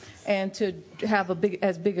property and to have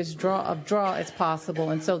as big a draw as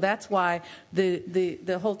possible. And so that's why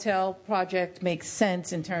the hotel project makes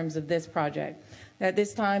sense in terms of this project. At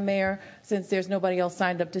this time, Mayor, since there's nobody else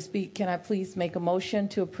signed up to speak, can I please make a motion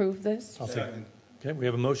to approve this? I'll take it. Okay, we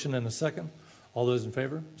have a motion and a second. All those in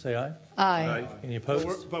favor, say aye. Aye. Any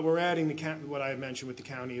opposed? But we're adding what I mentioned with the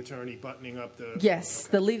county attorney buttoning up the... Yes,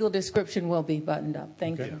 the legal description will be buttoned up.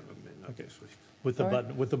 Thank you. Okay. With the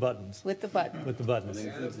buttons. With the button. With the buttons.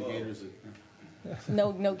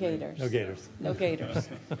 No gators. No gators. No gators.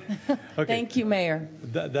 Okay. Thank you, Mayor.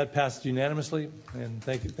 That passed unanimously, and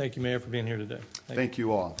thank you, Mayor, for being here today. Thank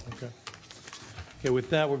you all. Okay, with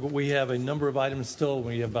that, we have a number of items still.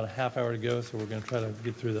 We have about a half hour to go, so we're going to try to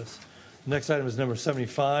get through this. The next item is number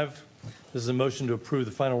 75. This is a motion to approve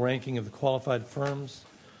the final ranking of the qualified firms.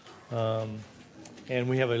 And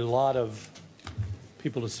we have a lot of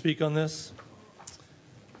people to speak on this.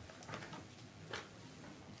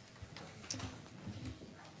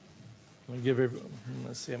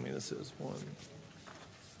 Let's see how many this is. 1,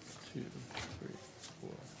 2, 3, 4,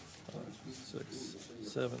 5, 6,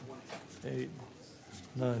 7, 8,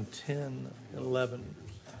 9, 10, 11,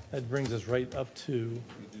 That brings us right up to. You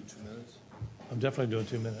do 2 minutes? I'm definitely doing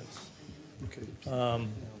 2 minutes. Okay.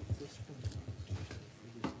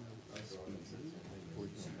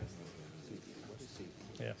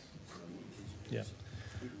 Yeah. Yeah.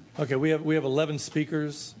 Okay, we have 11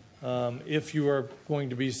 speakers. If you are going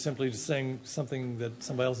to be simply saying something that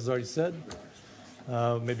somebody else has already said,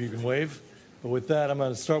 maybe you can wave. But with that, I'm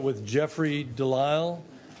going to start with Jeffrey Delisle.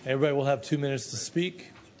 Everybody will have 2 minutes to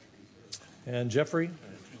speak. And Jeffrey.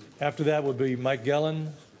 After that would be Mike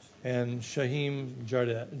Gellin and Shaheem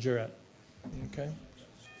Jarrett. Okay.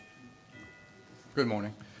 Good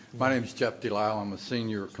morning. My name is Jeff Delisle. I'm a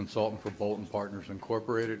senior consultant for Bolton Partners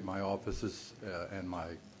Incorporated. My offices and my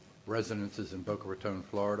residence is in Boca Raton,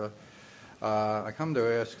 Florida. I come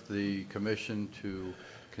to ask the Commission to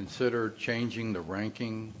consider changing the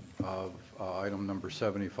ranking of item number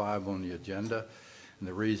 75 on the agenda. And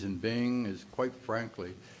the reason being is, quite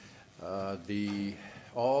frankly,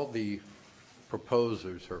 all the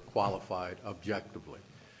proposers are qualified objectively.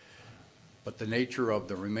 But the nature of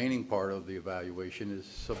the remaining part of the evaluation is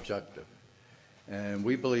subjective. And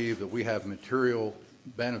we believe that we have material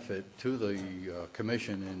benefit to the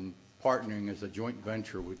Commission in partnering as a joint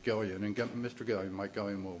venture with Gillian. And Mr. Gillian, Mike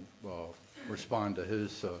Gillian will respond to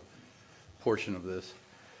his portion of this.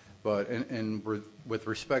 But with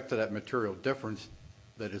respect to that material difference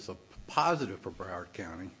that is a positive for Broward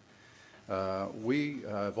County, we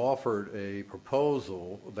have offered a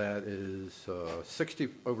proposal that is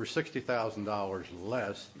over $60,000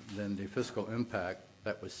 less than the fiscal impact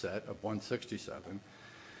that was set of $167.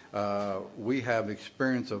 We have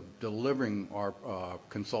experience of delivering our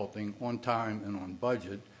consulting on time and on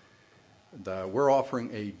budget. We're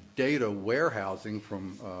offering a data warehousing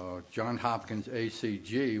from Johns Hopkins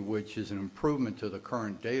ACG, which is an improvement to the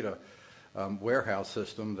current data warehouse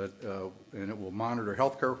system and it will monitor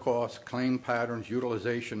healthcare costs, claim patterns,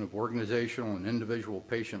 utilization of organizational and individual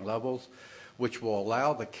patient levels, which will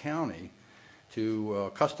allow the county to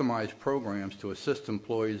customize programs to assist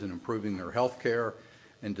employees in improving their healthcare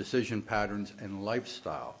and decision patterns and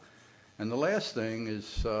lifestyle. And the last thing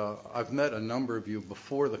is I've met a number of you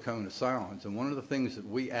before the Cone of Silence, and one of the things that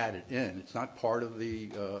we added in, it's not part of the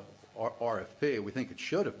RFP, we think it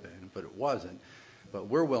should have been, but it wasn't, but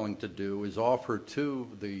we're willing to do is offer to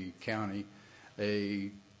the county a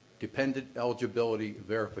dependent eligibility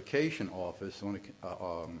verification office on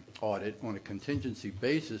audit on a contingency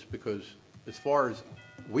basis, because as far as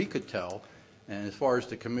we could tell, and as far as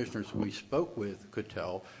the commissioners we spoke with could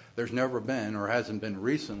tell, there's never been or hasn't been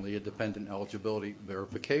recently a dependent eligibility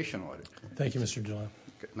verification audit. Thank you, Mr. Delisle.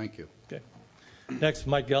 Okay, thank you. Okay. Next,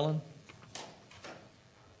 Mike Gellin.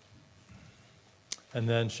 And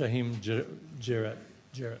then Shaheem Jarrett.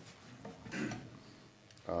 Good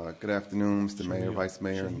afternoon, Mr. Mayor, Vice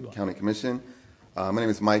Mayor, and County Commission. My name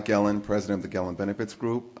is Mike Gellin, President of the Gellin Benefits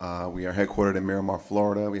Group. We are headquartered in Miramar,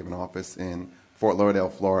 Florida. We have an office in Fort Lauderdale,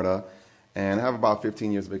 Florida. And I have about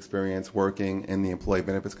 15 years of experience working in the employee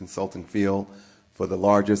benefits consulting field for the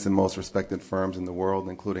largest and most respected firms in the world,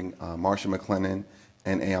 including Marsh & McLennan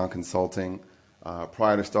and Aon Consulting.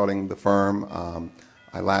 Prior to starting the firm,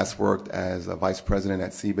 I last worked as a vice president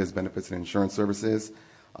at CBIZ Benefits and Insurance Services.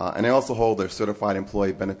 And I also hold a Certified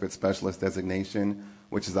Employee Benefits Specialist designation,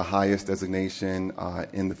 which is the highest designation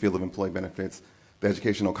in the field of employee benefits, the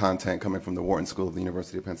educational content coming from the Wharton School of the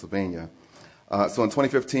University of Pennsylvania. So in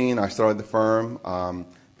 2015, I started the firm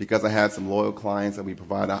because I had some loyal clients that we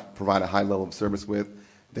provide a high level of service with.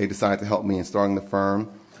 They decided to help me in starting the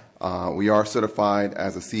firm. We are certified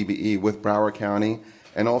as a CBE with Broward County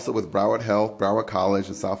and also with Broward Health, Broward College,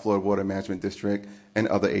 the South Florida Water Management District, and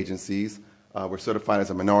other agencies. We're certified as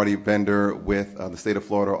a minority vendor with the State of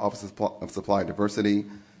Florida Office of Supply Diversity,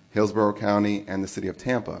 Hillsborough County, and the City of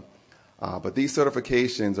Tampa. But these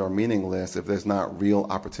certifications are meaningless if there's not real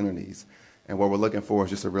opportunities. And what we're looking for is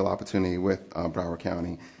just a real opportunity with Broward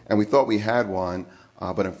County. And we thought we had one,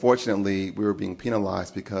 but unfortunately we were being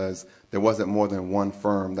penalized because there wasn't more than one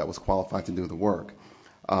firm that was qualified to do the work.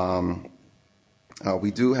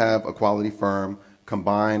 We do have a quality firm.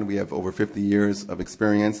 Combined, we have over 50 years of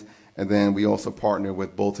experience. And then we also partner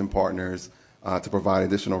with Bolton Partners to provide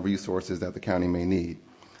additional resources that the county may need.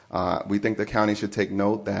 We think the county should take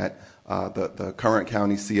note that the current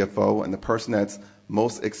county CFO and the person that's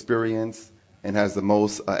most experienced and has the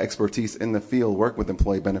most expertise in the field work with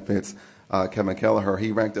employee benefits, Kevin Kelleher,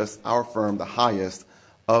 he ranked our firm the highest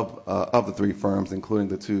of the three firms, including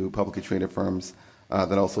the two publicly traded firms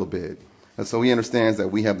that also bid. And so he understands that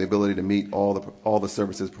we have the ability to meet all the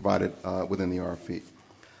services provided within the RFP.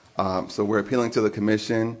 So we're appealing to the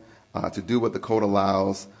Commission to do what the code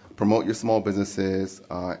allows, promote your small businesses,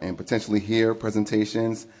 and potentially hear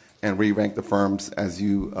presentations and re-rank the firms as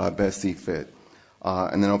you best see fit.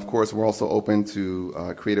 And then, of course, we're also open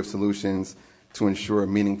to creative solutions to ensure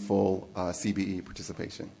meaningful CBE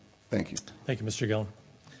participation. Thank you. Thank you, Mr. Gillum.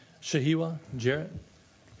 Shahiwa Jarrett.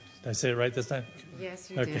 Did I say it right this time?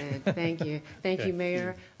 Yes, you Okay. did. Thank you. Thank Okay. you,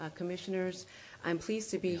 Mayor, Commissioners. I'm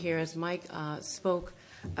pleased to be here as Mike spoke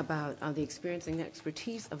about the experience and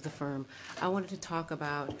expertise of the firm. I wanted to talk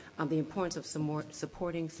about the importance of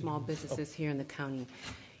supporting small businesses here in the county.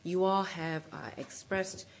 You all have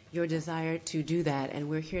expressed your desire to do that, and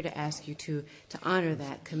we're here to ask you to honor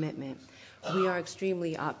that commitment. We are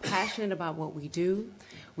extremely passionate about what we do.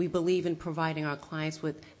 We believe in providing our clients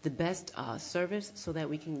with the best service so that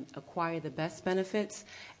we can acquire the best benefits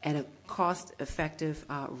at a cost-effective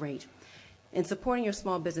rate. In supporting your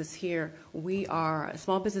small business here,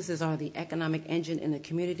 small businesses are the economic engine in the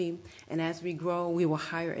community, and as we grow, we will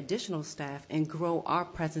hire additional staff and grow our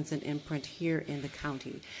presence and imprint here in the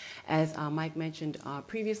county. As Mike mentioned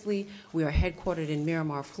previously, we are headquartered in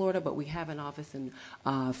Miramar, Florida, but we have an office in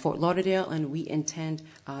Fort Lauderdale, and we intend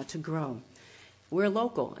to grow. We're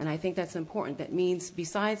local, and I think that's important. That means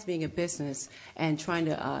besides being a business and trying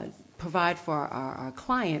to provide for our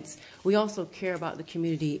clients, we also care about the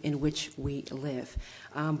community in which we live.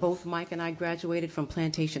 Both Mike and I graduated from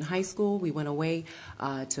Plantation High School. We went away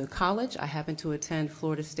to college. I happened to attend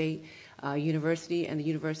Florida State University and the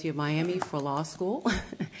University of Miami for law school.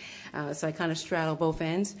 So I kind of straddle both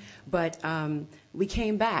ends. But we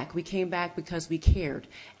came back. We came back because we cared,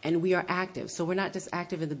 and we are active. So we're not just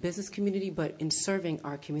active in the business community, but in serving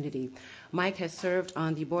our community. Mike has served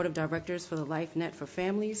on the board of directors for the Life Net for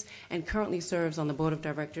Families and currently serves on the board of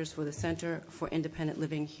directors for the Center for Independent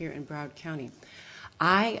Living here in Broward County.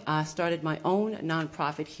 I started my own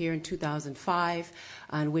nonprofit here in 2005,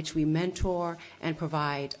 in which we mentor and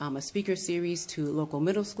provide a speaker series to local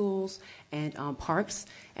middle schools and parks,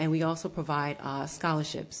 and we also provide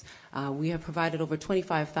scholarships. We have provided over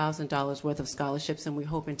 $25,000 worth of scholarships, and we're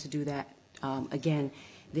hoping to do that again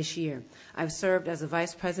this year. I've served as the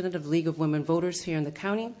vice president of the League of Women Voters here in the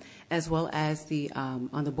county, as well as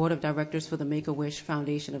on the board of directors for the Make-A-Wish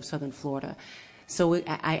Foundation of Southern Florida. So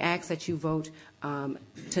I ask that you vote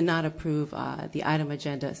to not approve the item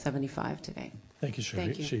agenda 75 today. Thank you,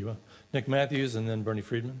 Thank you. Shiva. Nick Matthews and then Bernie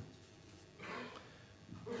Friedman.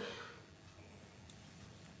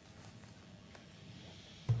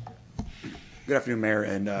 Good afternoon, Mayor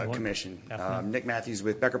and Commission. Nick Matthews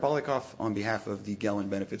with Becker Polikoff on behalf of the Gellin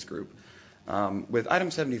Benefits Group. With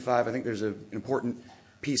item 75, I think there's an important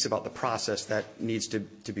piece about the process that needs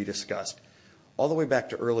to be discussed. All the way back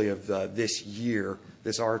to early of this year,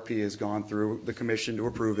 this RFP has gone through the Commission to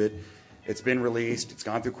approve it. It's been released. It's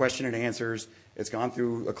gone through question and answers. It's gone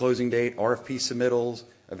through a closing date, RFP submittals,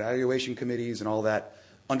 evaluation committees, and all that,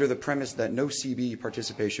 under the premise that no CBE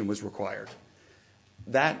participation was required.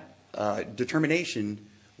 That determination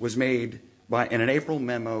was made in an April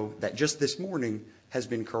memo that just this morning has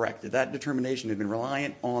been corrected. That determination had been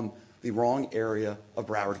reliant on the wrong area of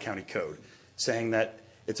Broward County Code, saying that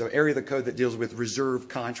it's an area of the code that deals with reserve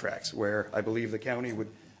contracts, where I believe the county would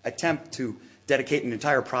attempt to dedicate an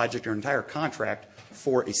entire project or entire contract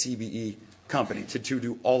for a CBE company to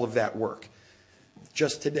do all of that work.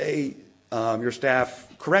 Just today, your staff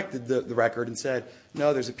corrected the record and said,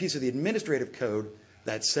 no, there's a piece of the administrative code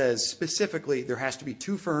that says specifically there has to be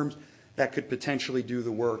two firms that could potentially do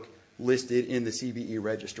the work listed in the CBE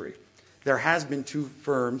registry. There has been two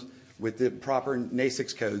firms with the proper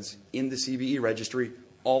NASIX codes in the CBE registry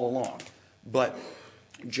all along. But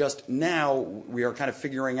just now we are kind of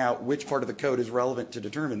figuring out which part of the code is relevant to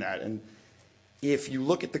determine that. And if you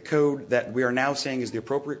look at the code that we are now saying is the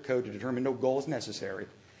appropriate code to determine no goal is necessary,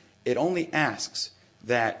 it only asks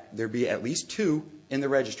that there be at least two in the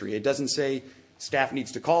registry. It doesn't say staff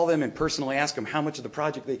needs to call them and personally ask them how much of the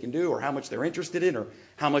project they can do or how much they're interested in or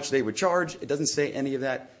how much they would charge. It doesn't say any of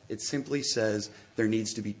that. It simply says there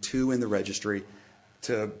needs to be two in the registry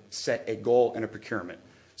to set a goal and a procurement.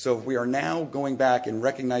 So if we are now going back and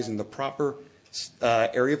recognizing the proper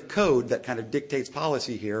area of code that kind of dictates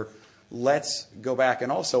policy here, let's go back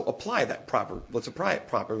and also apply that let's apply it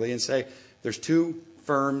properly and say there's two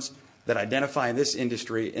firms that identify in this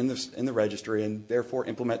industry in the registry and therefore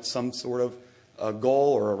implement some sort of a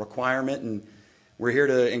goal or a requirement. And we're here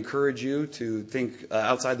to encourage you to think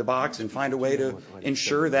outside the box and find a way to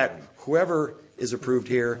ensure that whoever is approved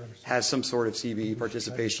here has some sort of CBE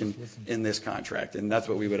participation in this contract. And that's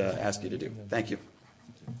what we would ask you to do. Thank you.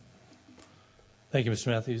 Thank you, Mr.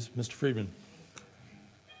 Matthews. Mr. Friedman.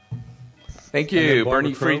 Thank you.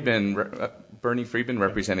 Bernie Friedman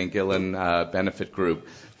representing Gellin Benefit Group.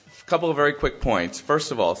 couple of very quick points.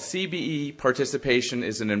 First of all, CBE participation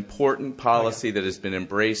is an important policy that has been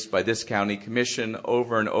embraced by this county commission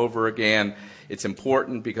over and over again. It's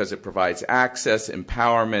important because it provides access,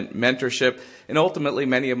 empowerment, mentorship, and ultimately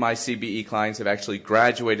many of my CBE clients have actually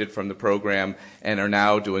graduated from the program and are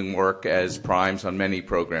now doing work as primes on many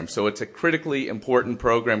programs. So it's a critically important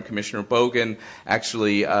program. Commissioner Bogan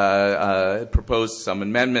actually proposed some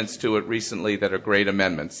amendments to it recently that are great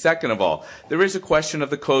amendments. Second of all, there is a question of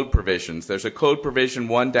the code provisions. There's a code provision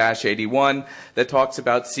 1-81 that talks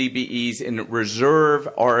about CBEs in reserve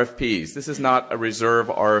RFPs. This is not a reserve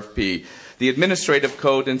RFP. The administrative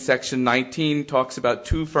code in section 19 talks about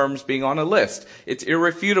 2 firms being on a list. It's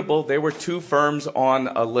irrefutable. There were 2 firms on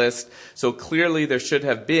a list, so clearly there should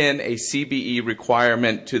have been a CBE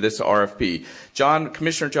requirement to this RFP.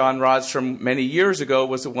 Commissioner John Rodstrom many years ago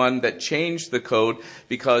was the one that changed the code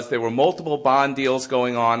because there were multiple bond deals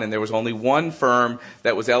going on and there was only one firm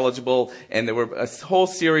that was eligible, and there were a whole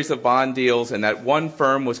series of bond deals, and that one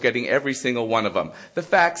firm was getting every single one of them. The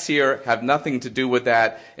facts here have nothing to do with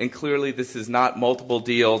that, and clearly this is not multiple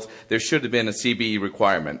deals. There should have been a CBE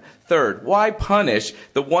requirement. Third, why punish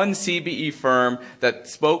the one CBE firm that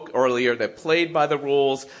spoke earlier, that played by the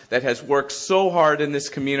rules, that has worked so hard in this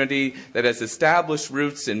community, that has established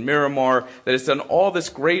roots in Miramar, that has done all this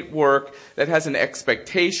great work, that has an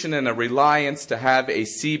expectation and a reliance to have a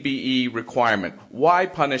CBE requirement? Why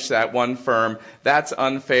punish that one firm? That's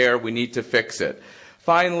unfair. We need to fix it.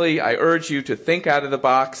 Finally, I urge you to think out of the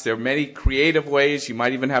box. There are many creative ways. You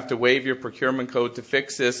might even have to waive your procurement code to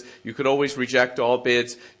fix this. You could always reject all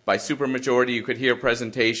bids. By supermajority, you could hear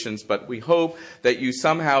presentations. But we hope that you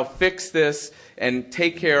somehow fix this and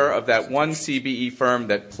take care of that one CBE firm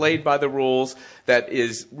that played by the rules, that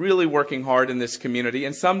is really working hard in this community.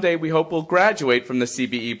 And someday we hope will graduate from the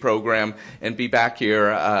CBE program and be back here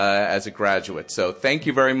as a graduate. So thank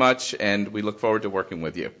you very much, and we look forward to working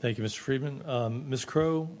with you. Thank you, Mr. Friedman. Ms.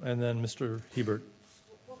 Crow, and then Mr. Hebert.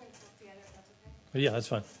 Yeah, that's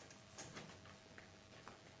fine.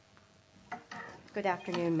 Good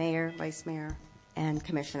afternoon, Mayor, Vice Mayor, and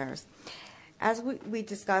Commissioners. As we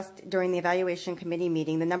discussed during the Evaluation Committee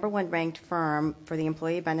meeting, the #1 ranked firm for the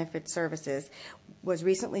Employee Benefit Services was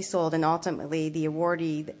recently sold, and ultimately the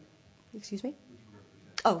awardee,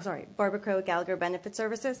 Barbara Crow, Gallagher Benefit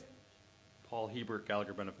Services? Paul Hebert,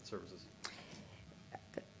 Gallagher Benefit Services.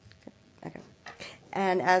 Okay.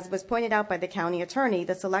 And as was pointed out by the county attorney,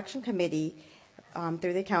 the selection committee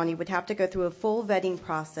through the county would have to go through a full vetting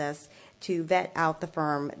process to vet out the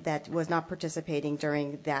firm that was not participating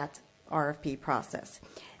during that RFP process.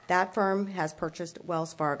 That firm has purchased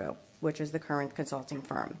Wells Fargo, which is the current consulting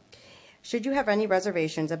firm. Should you have any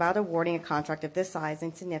reservations about awarding a contract of this size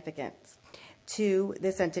and significance to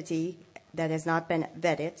this entity that has not been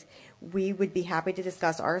vetted, we would be happy to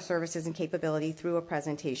discuss our services and capability through a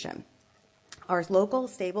presentation. Our local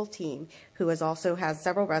stable team, who also has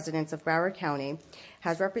several residents of Broward County,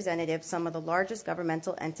 has represented some of the largest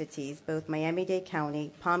governmental entities, both Miami-Dade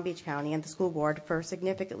County, Palm Beach County, and the school board for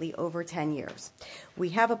significantly over 10 years. We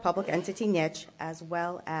have a public entity niche as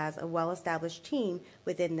well as a well-established team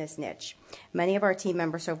within this niche. Many of our team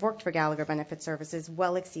members have worked for Gallagher Benefit Services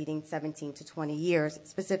well exceeding 17 to 20 years,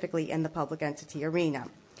 specifically in the public entity arena.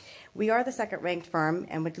 We are the second-ranked firm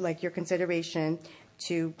and would like your consideration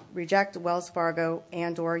to reject Wells Fargo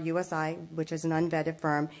and or USI, which is an unvetted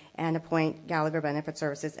firm, and appoint Gallagher Benefit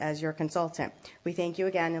Services as your consultant. We thank you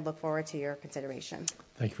again and look forward to your consideration.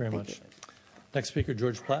 Thank you very much. Next speaker,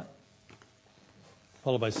 George Platt,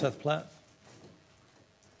 followed by Seth Platt.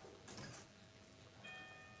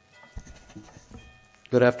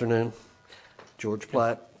 Good afternoon. George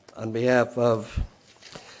Platt on behalf of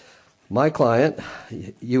my client,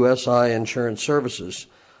 USI Insurance Services.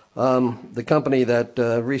 The company that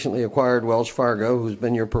recently acquired Wells Fargo, who's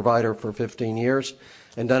been your provider for 15 years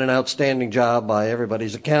and done an outstanding job by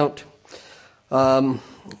everybody's account. The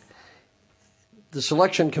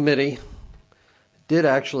selection committee did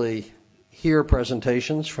actually hear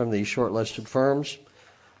presentations from these shortlisted firms.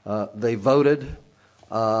 They voted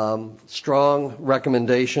strong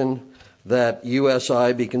recommendation that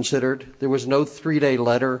USI be considered. There was no 3-day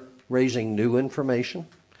letter raising new information.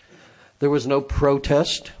 There was no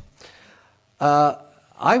protest.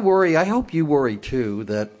 I worry, I hope you worry too,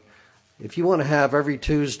 that if you want to have every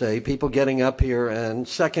Tuesday people getting up here and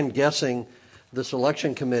second-guessing the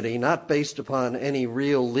selection committee, not based upon any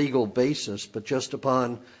real legal basis, but just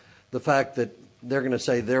upon the fact that they're going to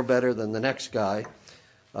say they're better than the next guy.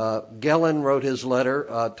 Gellin wrote his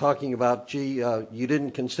letter talking about, you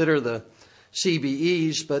didn't consider the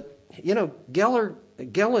CBEs, but, you know,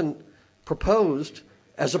 Gellin proposed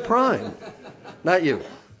as a prime, not you.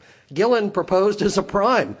 Gillen proposed as a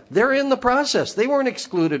prime. They're in the process. They weren't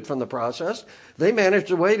excluded from the process. They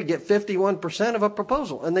managed a way to get 51% of a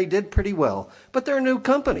proposal, and they did pretty well. But they're a new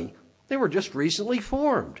company. They were just recently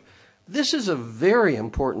formed. This is a very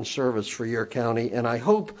important service for your county, and I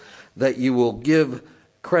hope that you will give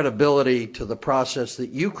credibility to the process that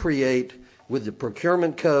you create with the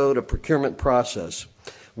procurement code, a procurement process.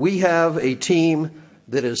 We have a team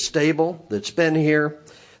that is stable, that's been here,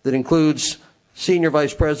 that includes Senior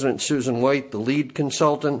Vice President Susan White, the lead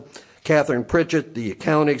consultant, Catherine Pritchett, the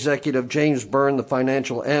account executive, James Byrne, the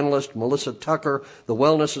financial analyst, Melissa Tucker, the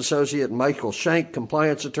wellness associate, Michael Shank,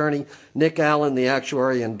 compliance attorney, Nick Allen, the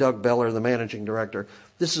actuary, and Doug Beller, the managing director.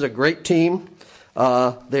 This is a great team.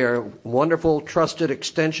 They are a wonderful, trusted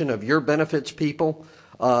extension of your benefits people.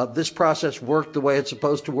 This process worked the way it's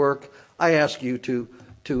supposed to work. I ask you to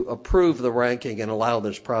approve the ranking and allow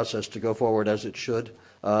this process to go forward as it should.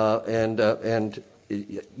 And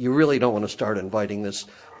you really don't want to start inviting this.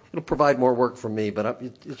 It'll provide more work for me, but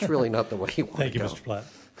it's really not the way you want Thank to you, go. Mr.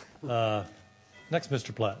 Platt. Next,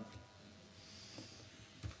 Mr. Platt.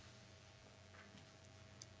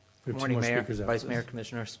 Good morning, Mayor, Vice Mayor,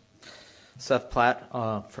 Commissioners. Seth Platt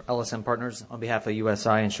for LSM Partners on behalf of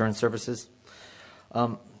USI Insurance Services.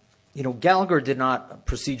 Gallagher did not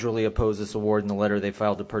procedurally oppose this award in the letter they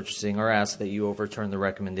filed to purchasing or ask that you overturn the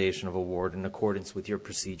recommendation of award in accordance with your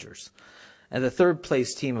procedures. And the third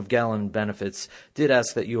place team of Gallon Benefits did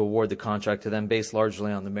ask that you award the contract to them based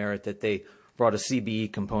largely on the merit that they brought a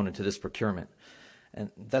CBE component to this procurement.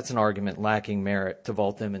 And that's an argument lacking merit to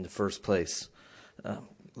vault them into first place.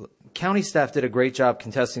 County staff did a great job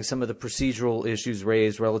contesting some of the procedural issues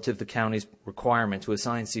raised relative to the county's requirement to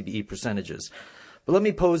assign CBE percentages. But let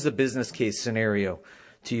me pose the business case scenario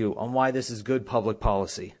to you on why this is good public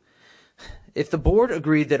policy. If the board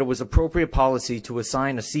agreed that it was appropriate policy to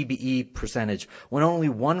assign a CBE percentage when only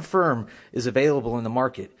one firm is available in the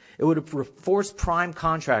market, it would have forced prime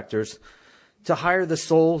contractors to hire the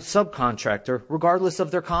sole subcontractor regardless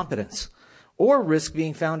of their competence, or risk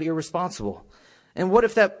being found irresponsible. And what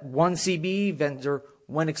if that one CBE vendor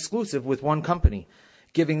went exclusive with one company,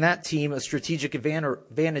 giving that team a strategic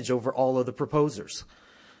advantage over all of the proposers?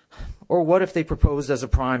 Or what if they proposed as a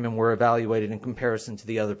prime and were evaluated in comparison to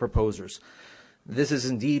the other proposers? This is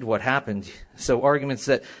indeed what happened. So arguments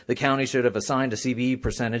that the county should have assigned a CBE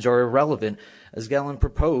percentage are irrelevant, as Gallon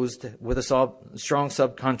proposed with a strong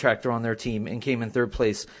subcontractor on their team and came in third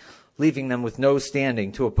place, leaving them with no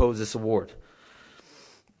standing to oppose this award.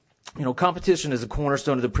 Competition is a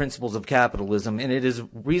cornerstone of the principles of capitalism, and it is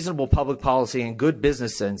reasonable public policy and good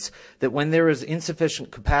business sense that when there is insufficient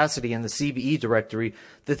capacity in the CBE directory,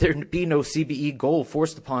 that there be no CBE goal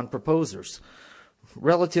forced upon proposers.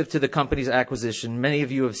 Relative to the company's acquisition, many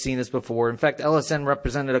of you have seen this before. In fact, LSN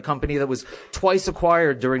represented a company that was twice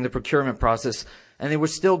acquired during the procurement process, and they were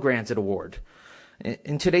still granted award.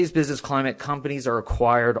 In today's business climate, companies are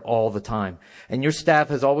acquired all the time, and your staff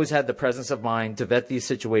has always had the presence of mind to vet these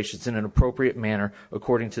situations in an appropriate manner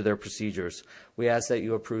according to their procedures. We ask that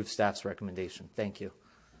you approve staff's recommendation. Thank you.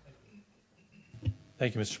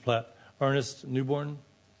 Thank you, Mr. Platt. Ernest Newborn,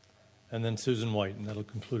 and then Susan White, and that'll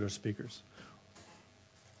conclude our speakers.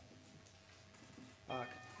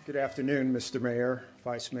 Good afternoon, Mr. Mayor,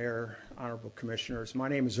 Vice Mayor, Honorable Commissioners. My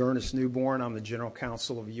name is Ernest Newborn. I'm the General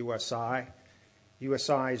Counsel of USI.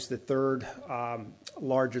 USI is the third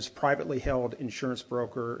largest privately held insurance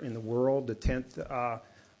broker in the world, the 10th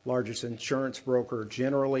largest insurance broker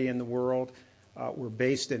generally in the world. We're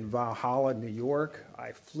based in Valhalla, New York.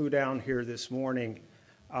 I flew down here this morning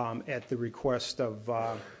at the request of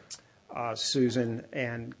Susan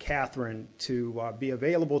and Catherine to be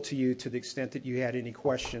available to you to the extent that you had any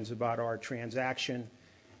questions about our transaction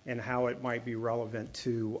and how it might be relevant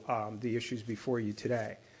to the issues before you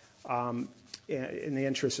today. In the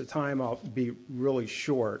interest of time, I'll be really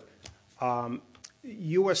short.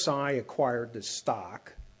 USI acquired the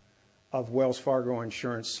stock of Wells Fargo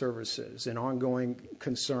Insurance Services, an ongoing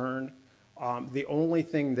concern. The only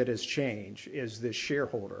thing that has changed is the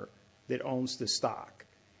shareholder that owns the stock.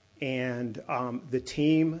 And the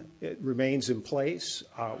team remains in place.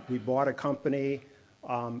 We bought a company,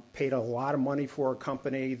 paid a lot of money for a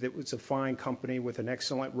company that was a fine company with an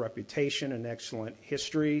excellent reputation, an excellent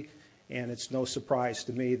history, and it's no surprise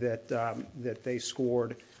to me that they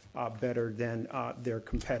scored better than their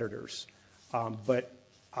competitors. But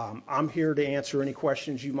I'm here to answer any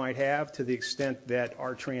questions you might have to the extent that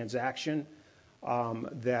our transaction,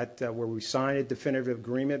 where we signed a definitive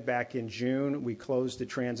agreement back in June, we closed the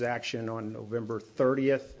transaction on November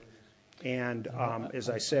 30th, And as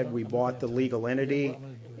I said, we bought the legal entity,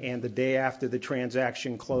 and the day after the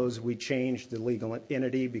transaction closed, we changed the legal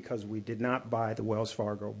entity because we did not buy the Wells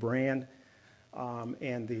Fargo brand.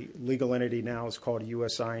 And the legal entity now is called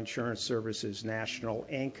USI Insurance Services National,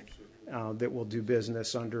 Inc., that will do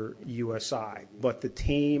business under USI. But the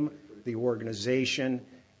team, the organization,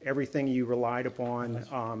 everything you relied upon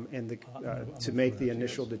to make the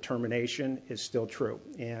initial determination is still true.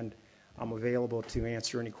 And I'm available to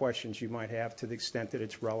answer any questions you might have to the extent that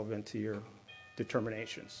it's relevant to your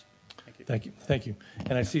determinations. Thank you. Thank you. Thank you.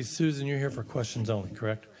 And I see, Susan, you're here for questions only,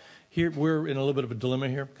 correct? Here, we're in a little bit of a dilemma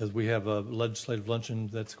here because we have a legislative luncheon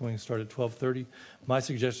that's going to start at 12:30. My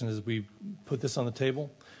suggestion is we put this on the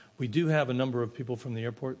table. We do have a number of people from the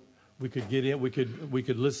airport. We could get in. We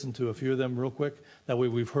could listen to a few of them real quick. That way,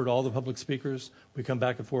 we've heard all the public speakers. We come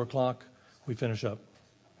back at 4 o'clock. We finish up.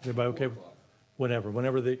 Is everybody okay with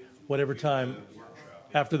whatever time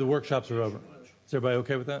after the workshops are over? Is everybody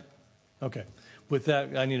okay with that? Okay. With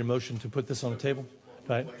that, I need a motion to put this on the table.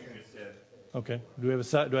 Right? Okay. Do I have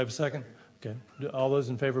a second? Okay. All those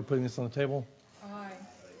in favor of putting this on the table? Aye.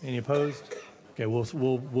 Any opposed? Okay.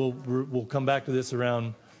 We'll come back to this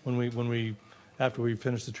around after we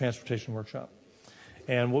finish the transportation workshop.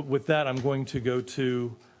 And with that, I'm going to go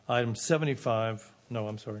to item 75. No,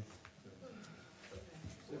 I'm sorry.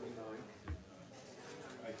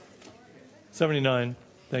 79.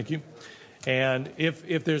 Thank you. And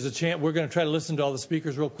if there's a chance, we're going to try to listen to all the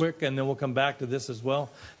speakers real quick, and then we'll come back to this as well.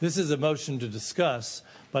 This is a motion to discuss,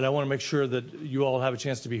 but I want to make sure that you all have a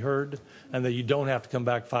chance to be heard and that you don't have to come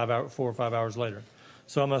back 4 or 5 hours later.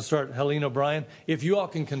 So I'm going to start. Helene O'Brien, if you all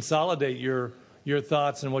can consolidate your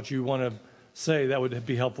thoughts and what you want to say, that would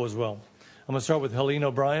be helpful as well. I'm going to start with Helene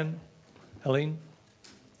O'Brien. Helene?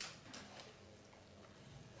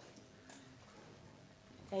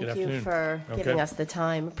 Thank you for giving us the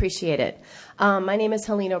time. Appreciate it. My name is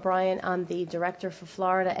Helene O'Brien. I'm the director for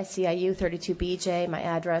Florida, SEIU 32BJ. My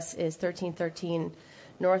address is 1313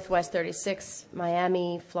 Northwest 36,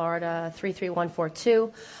 Miami, Florida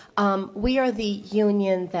 33142. We are the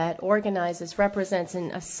union that organizes, represents,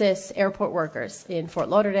 and assists airport workers in Fort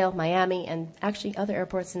Lauderdale, Miami, and actually other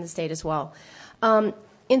airports in the state as well.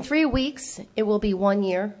 In 3 weeks, it will be 1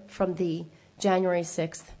 year from the January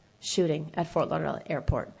 6th shooting at Fort Lauderdale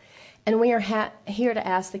Airport. And we are here to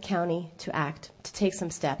ask the county to act, to take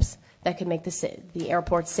some steps that could make the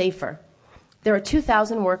airport safer. There are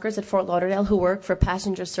 2,000 workers at Fort Lauderdale who work for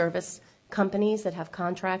passenger service companies that have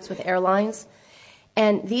contracts with airlines.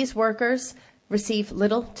 And these workers receive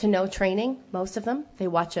little to no training, most of them. They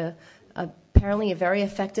watch apparently a very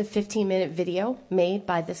effective 15-minute video made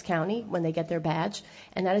by this county when they get their badge.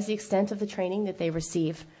 And that is the extent of the training that they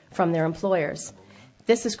receive from their employers.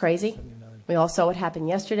 This is crazy. We all saw what happened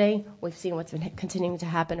yesterday. We've seen what's been continuing to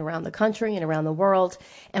happen around the country and around the world.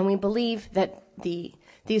 And we believe that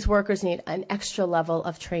these workers need an extra level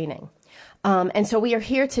of training. And so we are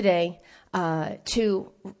here today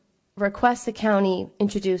to request the county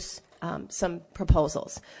introduce some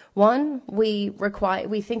proposals. One, we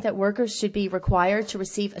think that workers should be required to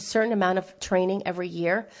receive a certain amount of training every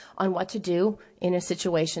year on what to do in a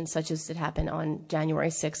situation such as it happened on January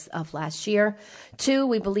 6th of last year. Two,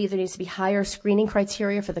 we believe there needs to be higher screening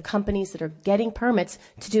criteria for the companies that are getting permits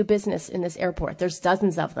to do business in this airport. There's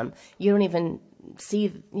dozens of them. You don't even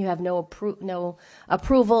you have no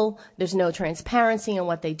approval. There's no transparency on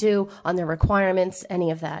what they do, on their requirements, any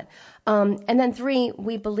of that. And then three,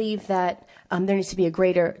 we believe that there needs to be a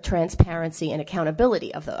greater transparency and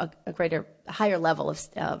accountability of higher level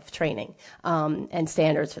of training and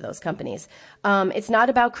standards for those companies. It's not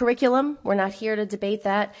about curriculum. We're not here to debate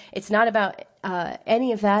that. It's not about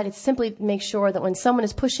any of that. It's simply make sure that when someone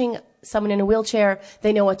is pushing someone in a wheelchair,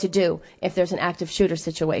 they know what to do if there's an active shooter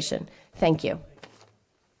situation. Thank you.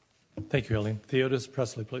 Thank you, Helene. Theodis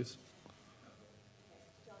Presley, please.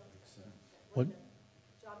 What?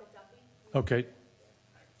 John McDuffie. Okay.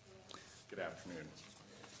 Good afternoon.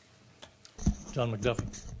 John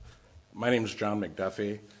McDuffie. My name is John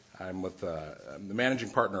McDuffie. I'm with I'm the managing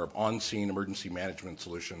partner of On Scene Emergency Management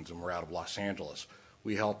Solutions, and we're out of Los Angeles.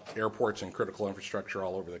 We help airports and critical infrastructure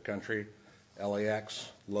all over the country, LAX,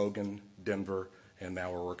 Logan, Denver, and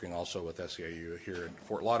now we're working also with SEIU here in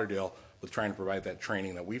Fort Lauderdale with trying to provide that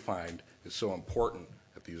training that we find is so important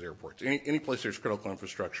at these airports. Any place there's critical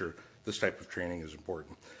infrastructure, this type of training is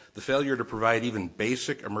important. The failure to provide even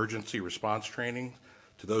basic emergency response training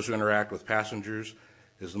to those who interact with passengers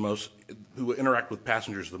is the most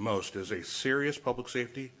is a serious public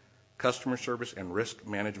safety, customer service, and risk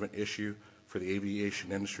management issue for the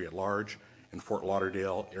aviation industry at large and Fort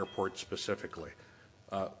Lauderdale Airport specifically.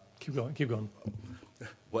 Keep going. Keep going.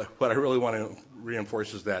 What I really want to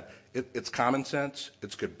reinforce is that it's common sense.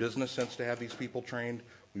 It's good business sense to have these people trained.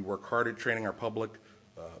 We work hard at training our public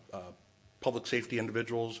safety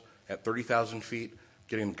individuals at 30,000 feet.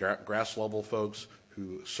 Getting grass level folks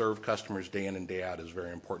who serve customers day in and day out is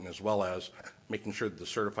very important, as well as making sure that the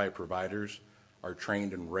certified providers are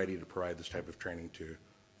trained and ready to provide this type of training to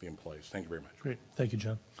the employees. Thank you very much. Great. Thank you,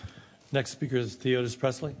 John. Next speaker is Theodis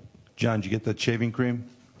Presley. John, did you get that shaving cream?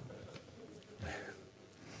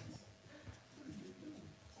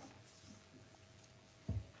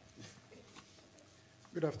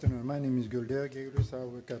 Good afternoon. My name is Gulder Gairus. I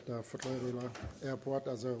work at Fort Lauderdale Airport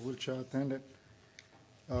as a wheelchair attendant.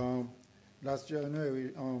 Last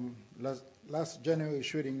January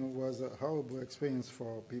shooting was a horrible experience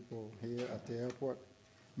for people here at the airport.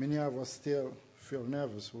 Many of us still feel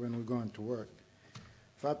nervous when we're going to work.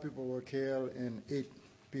 5 people were killed and 8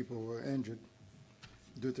 people were injured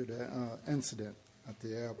due to the incident at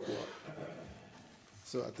the airport.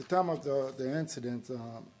 So at the time of the incident,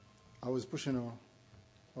 I was pushing a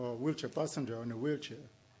wheelchair passenger on a wheelchair,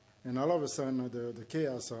 and all of a sudden the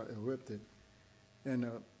chaos erupted. And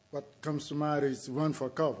what comes to mind is run for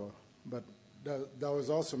cover, but that was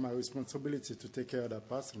also my responsibility to take care of that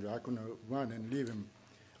passenger. I couldn't run and leave him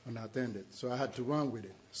unattended, so I had to run with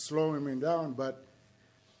it, slow him down, but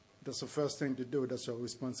that's the first thing to do. That's your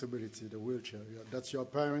responsibility, the wheelchair. That's your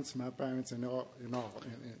parents, my parents, and all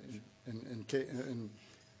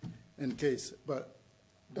in case. But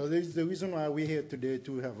the reason why we're here today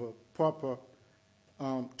to have a proper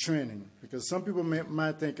training, because some people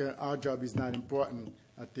might think our job is not important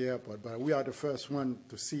at the airport, but we are the first one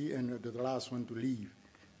to see and the last one to leave.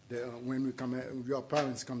 When we come, your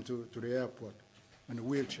parents come to the airport in the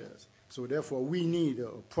wheelchairs. So therefore, we need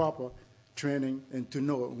a proper training and to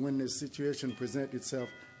know when the situation presents itself,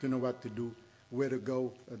 to know what to do, where to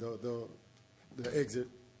go, the exit.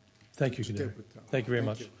 Thank you, Kadir. Thank you very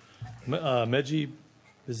much. Meji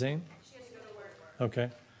Bizain? She has to go to work. Okay.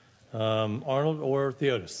 Arnold or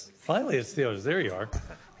Theodis? Finally, it's Theodis. There you are.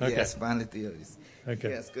 Okay. Yes, finally Theodis. Okay.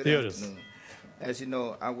 Yes, good Theodis. afternoon. As you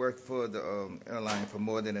know, I worked for the airline for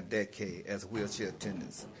more than a decade as a wheelchair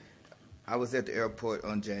attendant. I was at the airport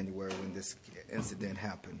on January when this incident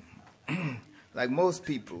happened. Like most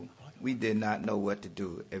people, we did not know what to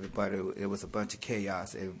do. Everybody, it was a bunch of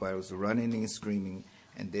chaos. Everybody was running and screaming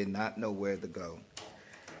and did not know where to go.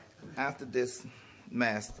 After this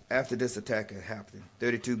attack had happened,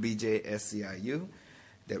 32 BJ SCIU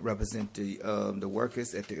that represent the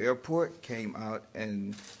workers at the airport came out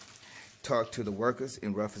and talked to the workers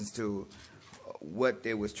in reference to what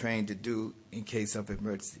they was trained to do in case of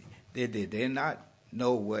emergency. They did not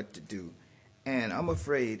know what to do. And I'm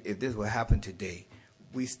afraid if this would happen today,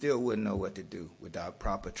 we still wouldn't know what to do without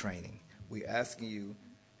proper training. We're asking you,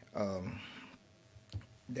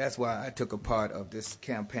 that's why I took a part of this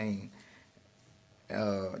campaign,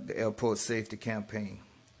 the airport safety campaign.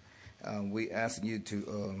 We asking you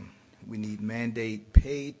to, we need mandate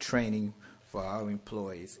paid training for our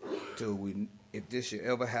employees so if this should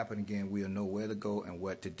ever happen again, we'll know where to go and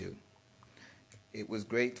what to do. It was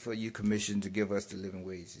great for you, Commission, to give us the living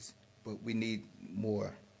wages, but we need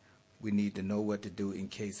more. We need to know what to do in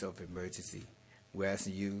case of emergency. We're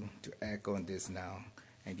asking you to act on this now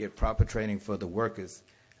and get proper training for the workers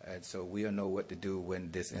so we'll know what to do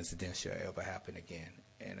when this incident shall ever happen again.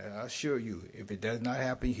 And I assure you, if it does not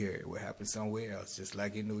happen here, it will happen somewhere else, just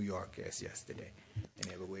like in New York as yesterday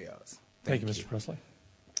and everywhere else. Thank you, Mr. Presley.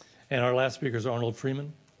 And our last speaker is Arnold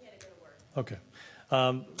Freeman. He had to go to work. Okay.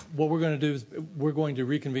 What we're going to do is we're going to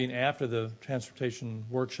reconvene after the transportation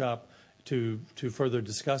workshop to further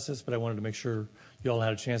discuss this, but I wanted to make sure you all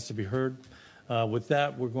had a chance to be heard. With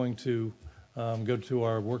that, we're going to go to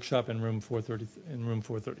our workshop in room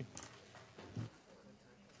 430.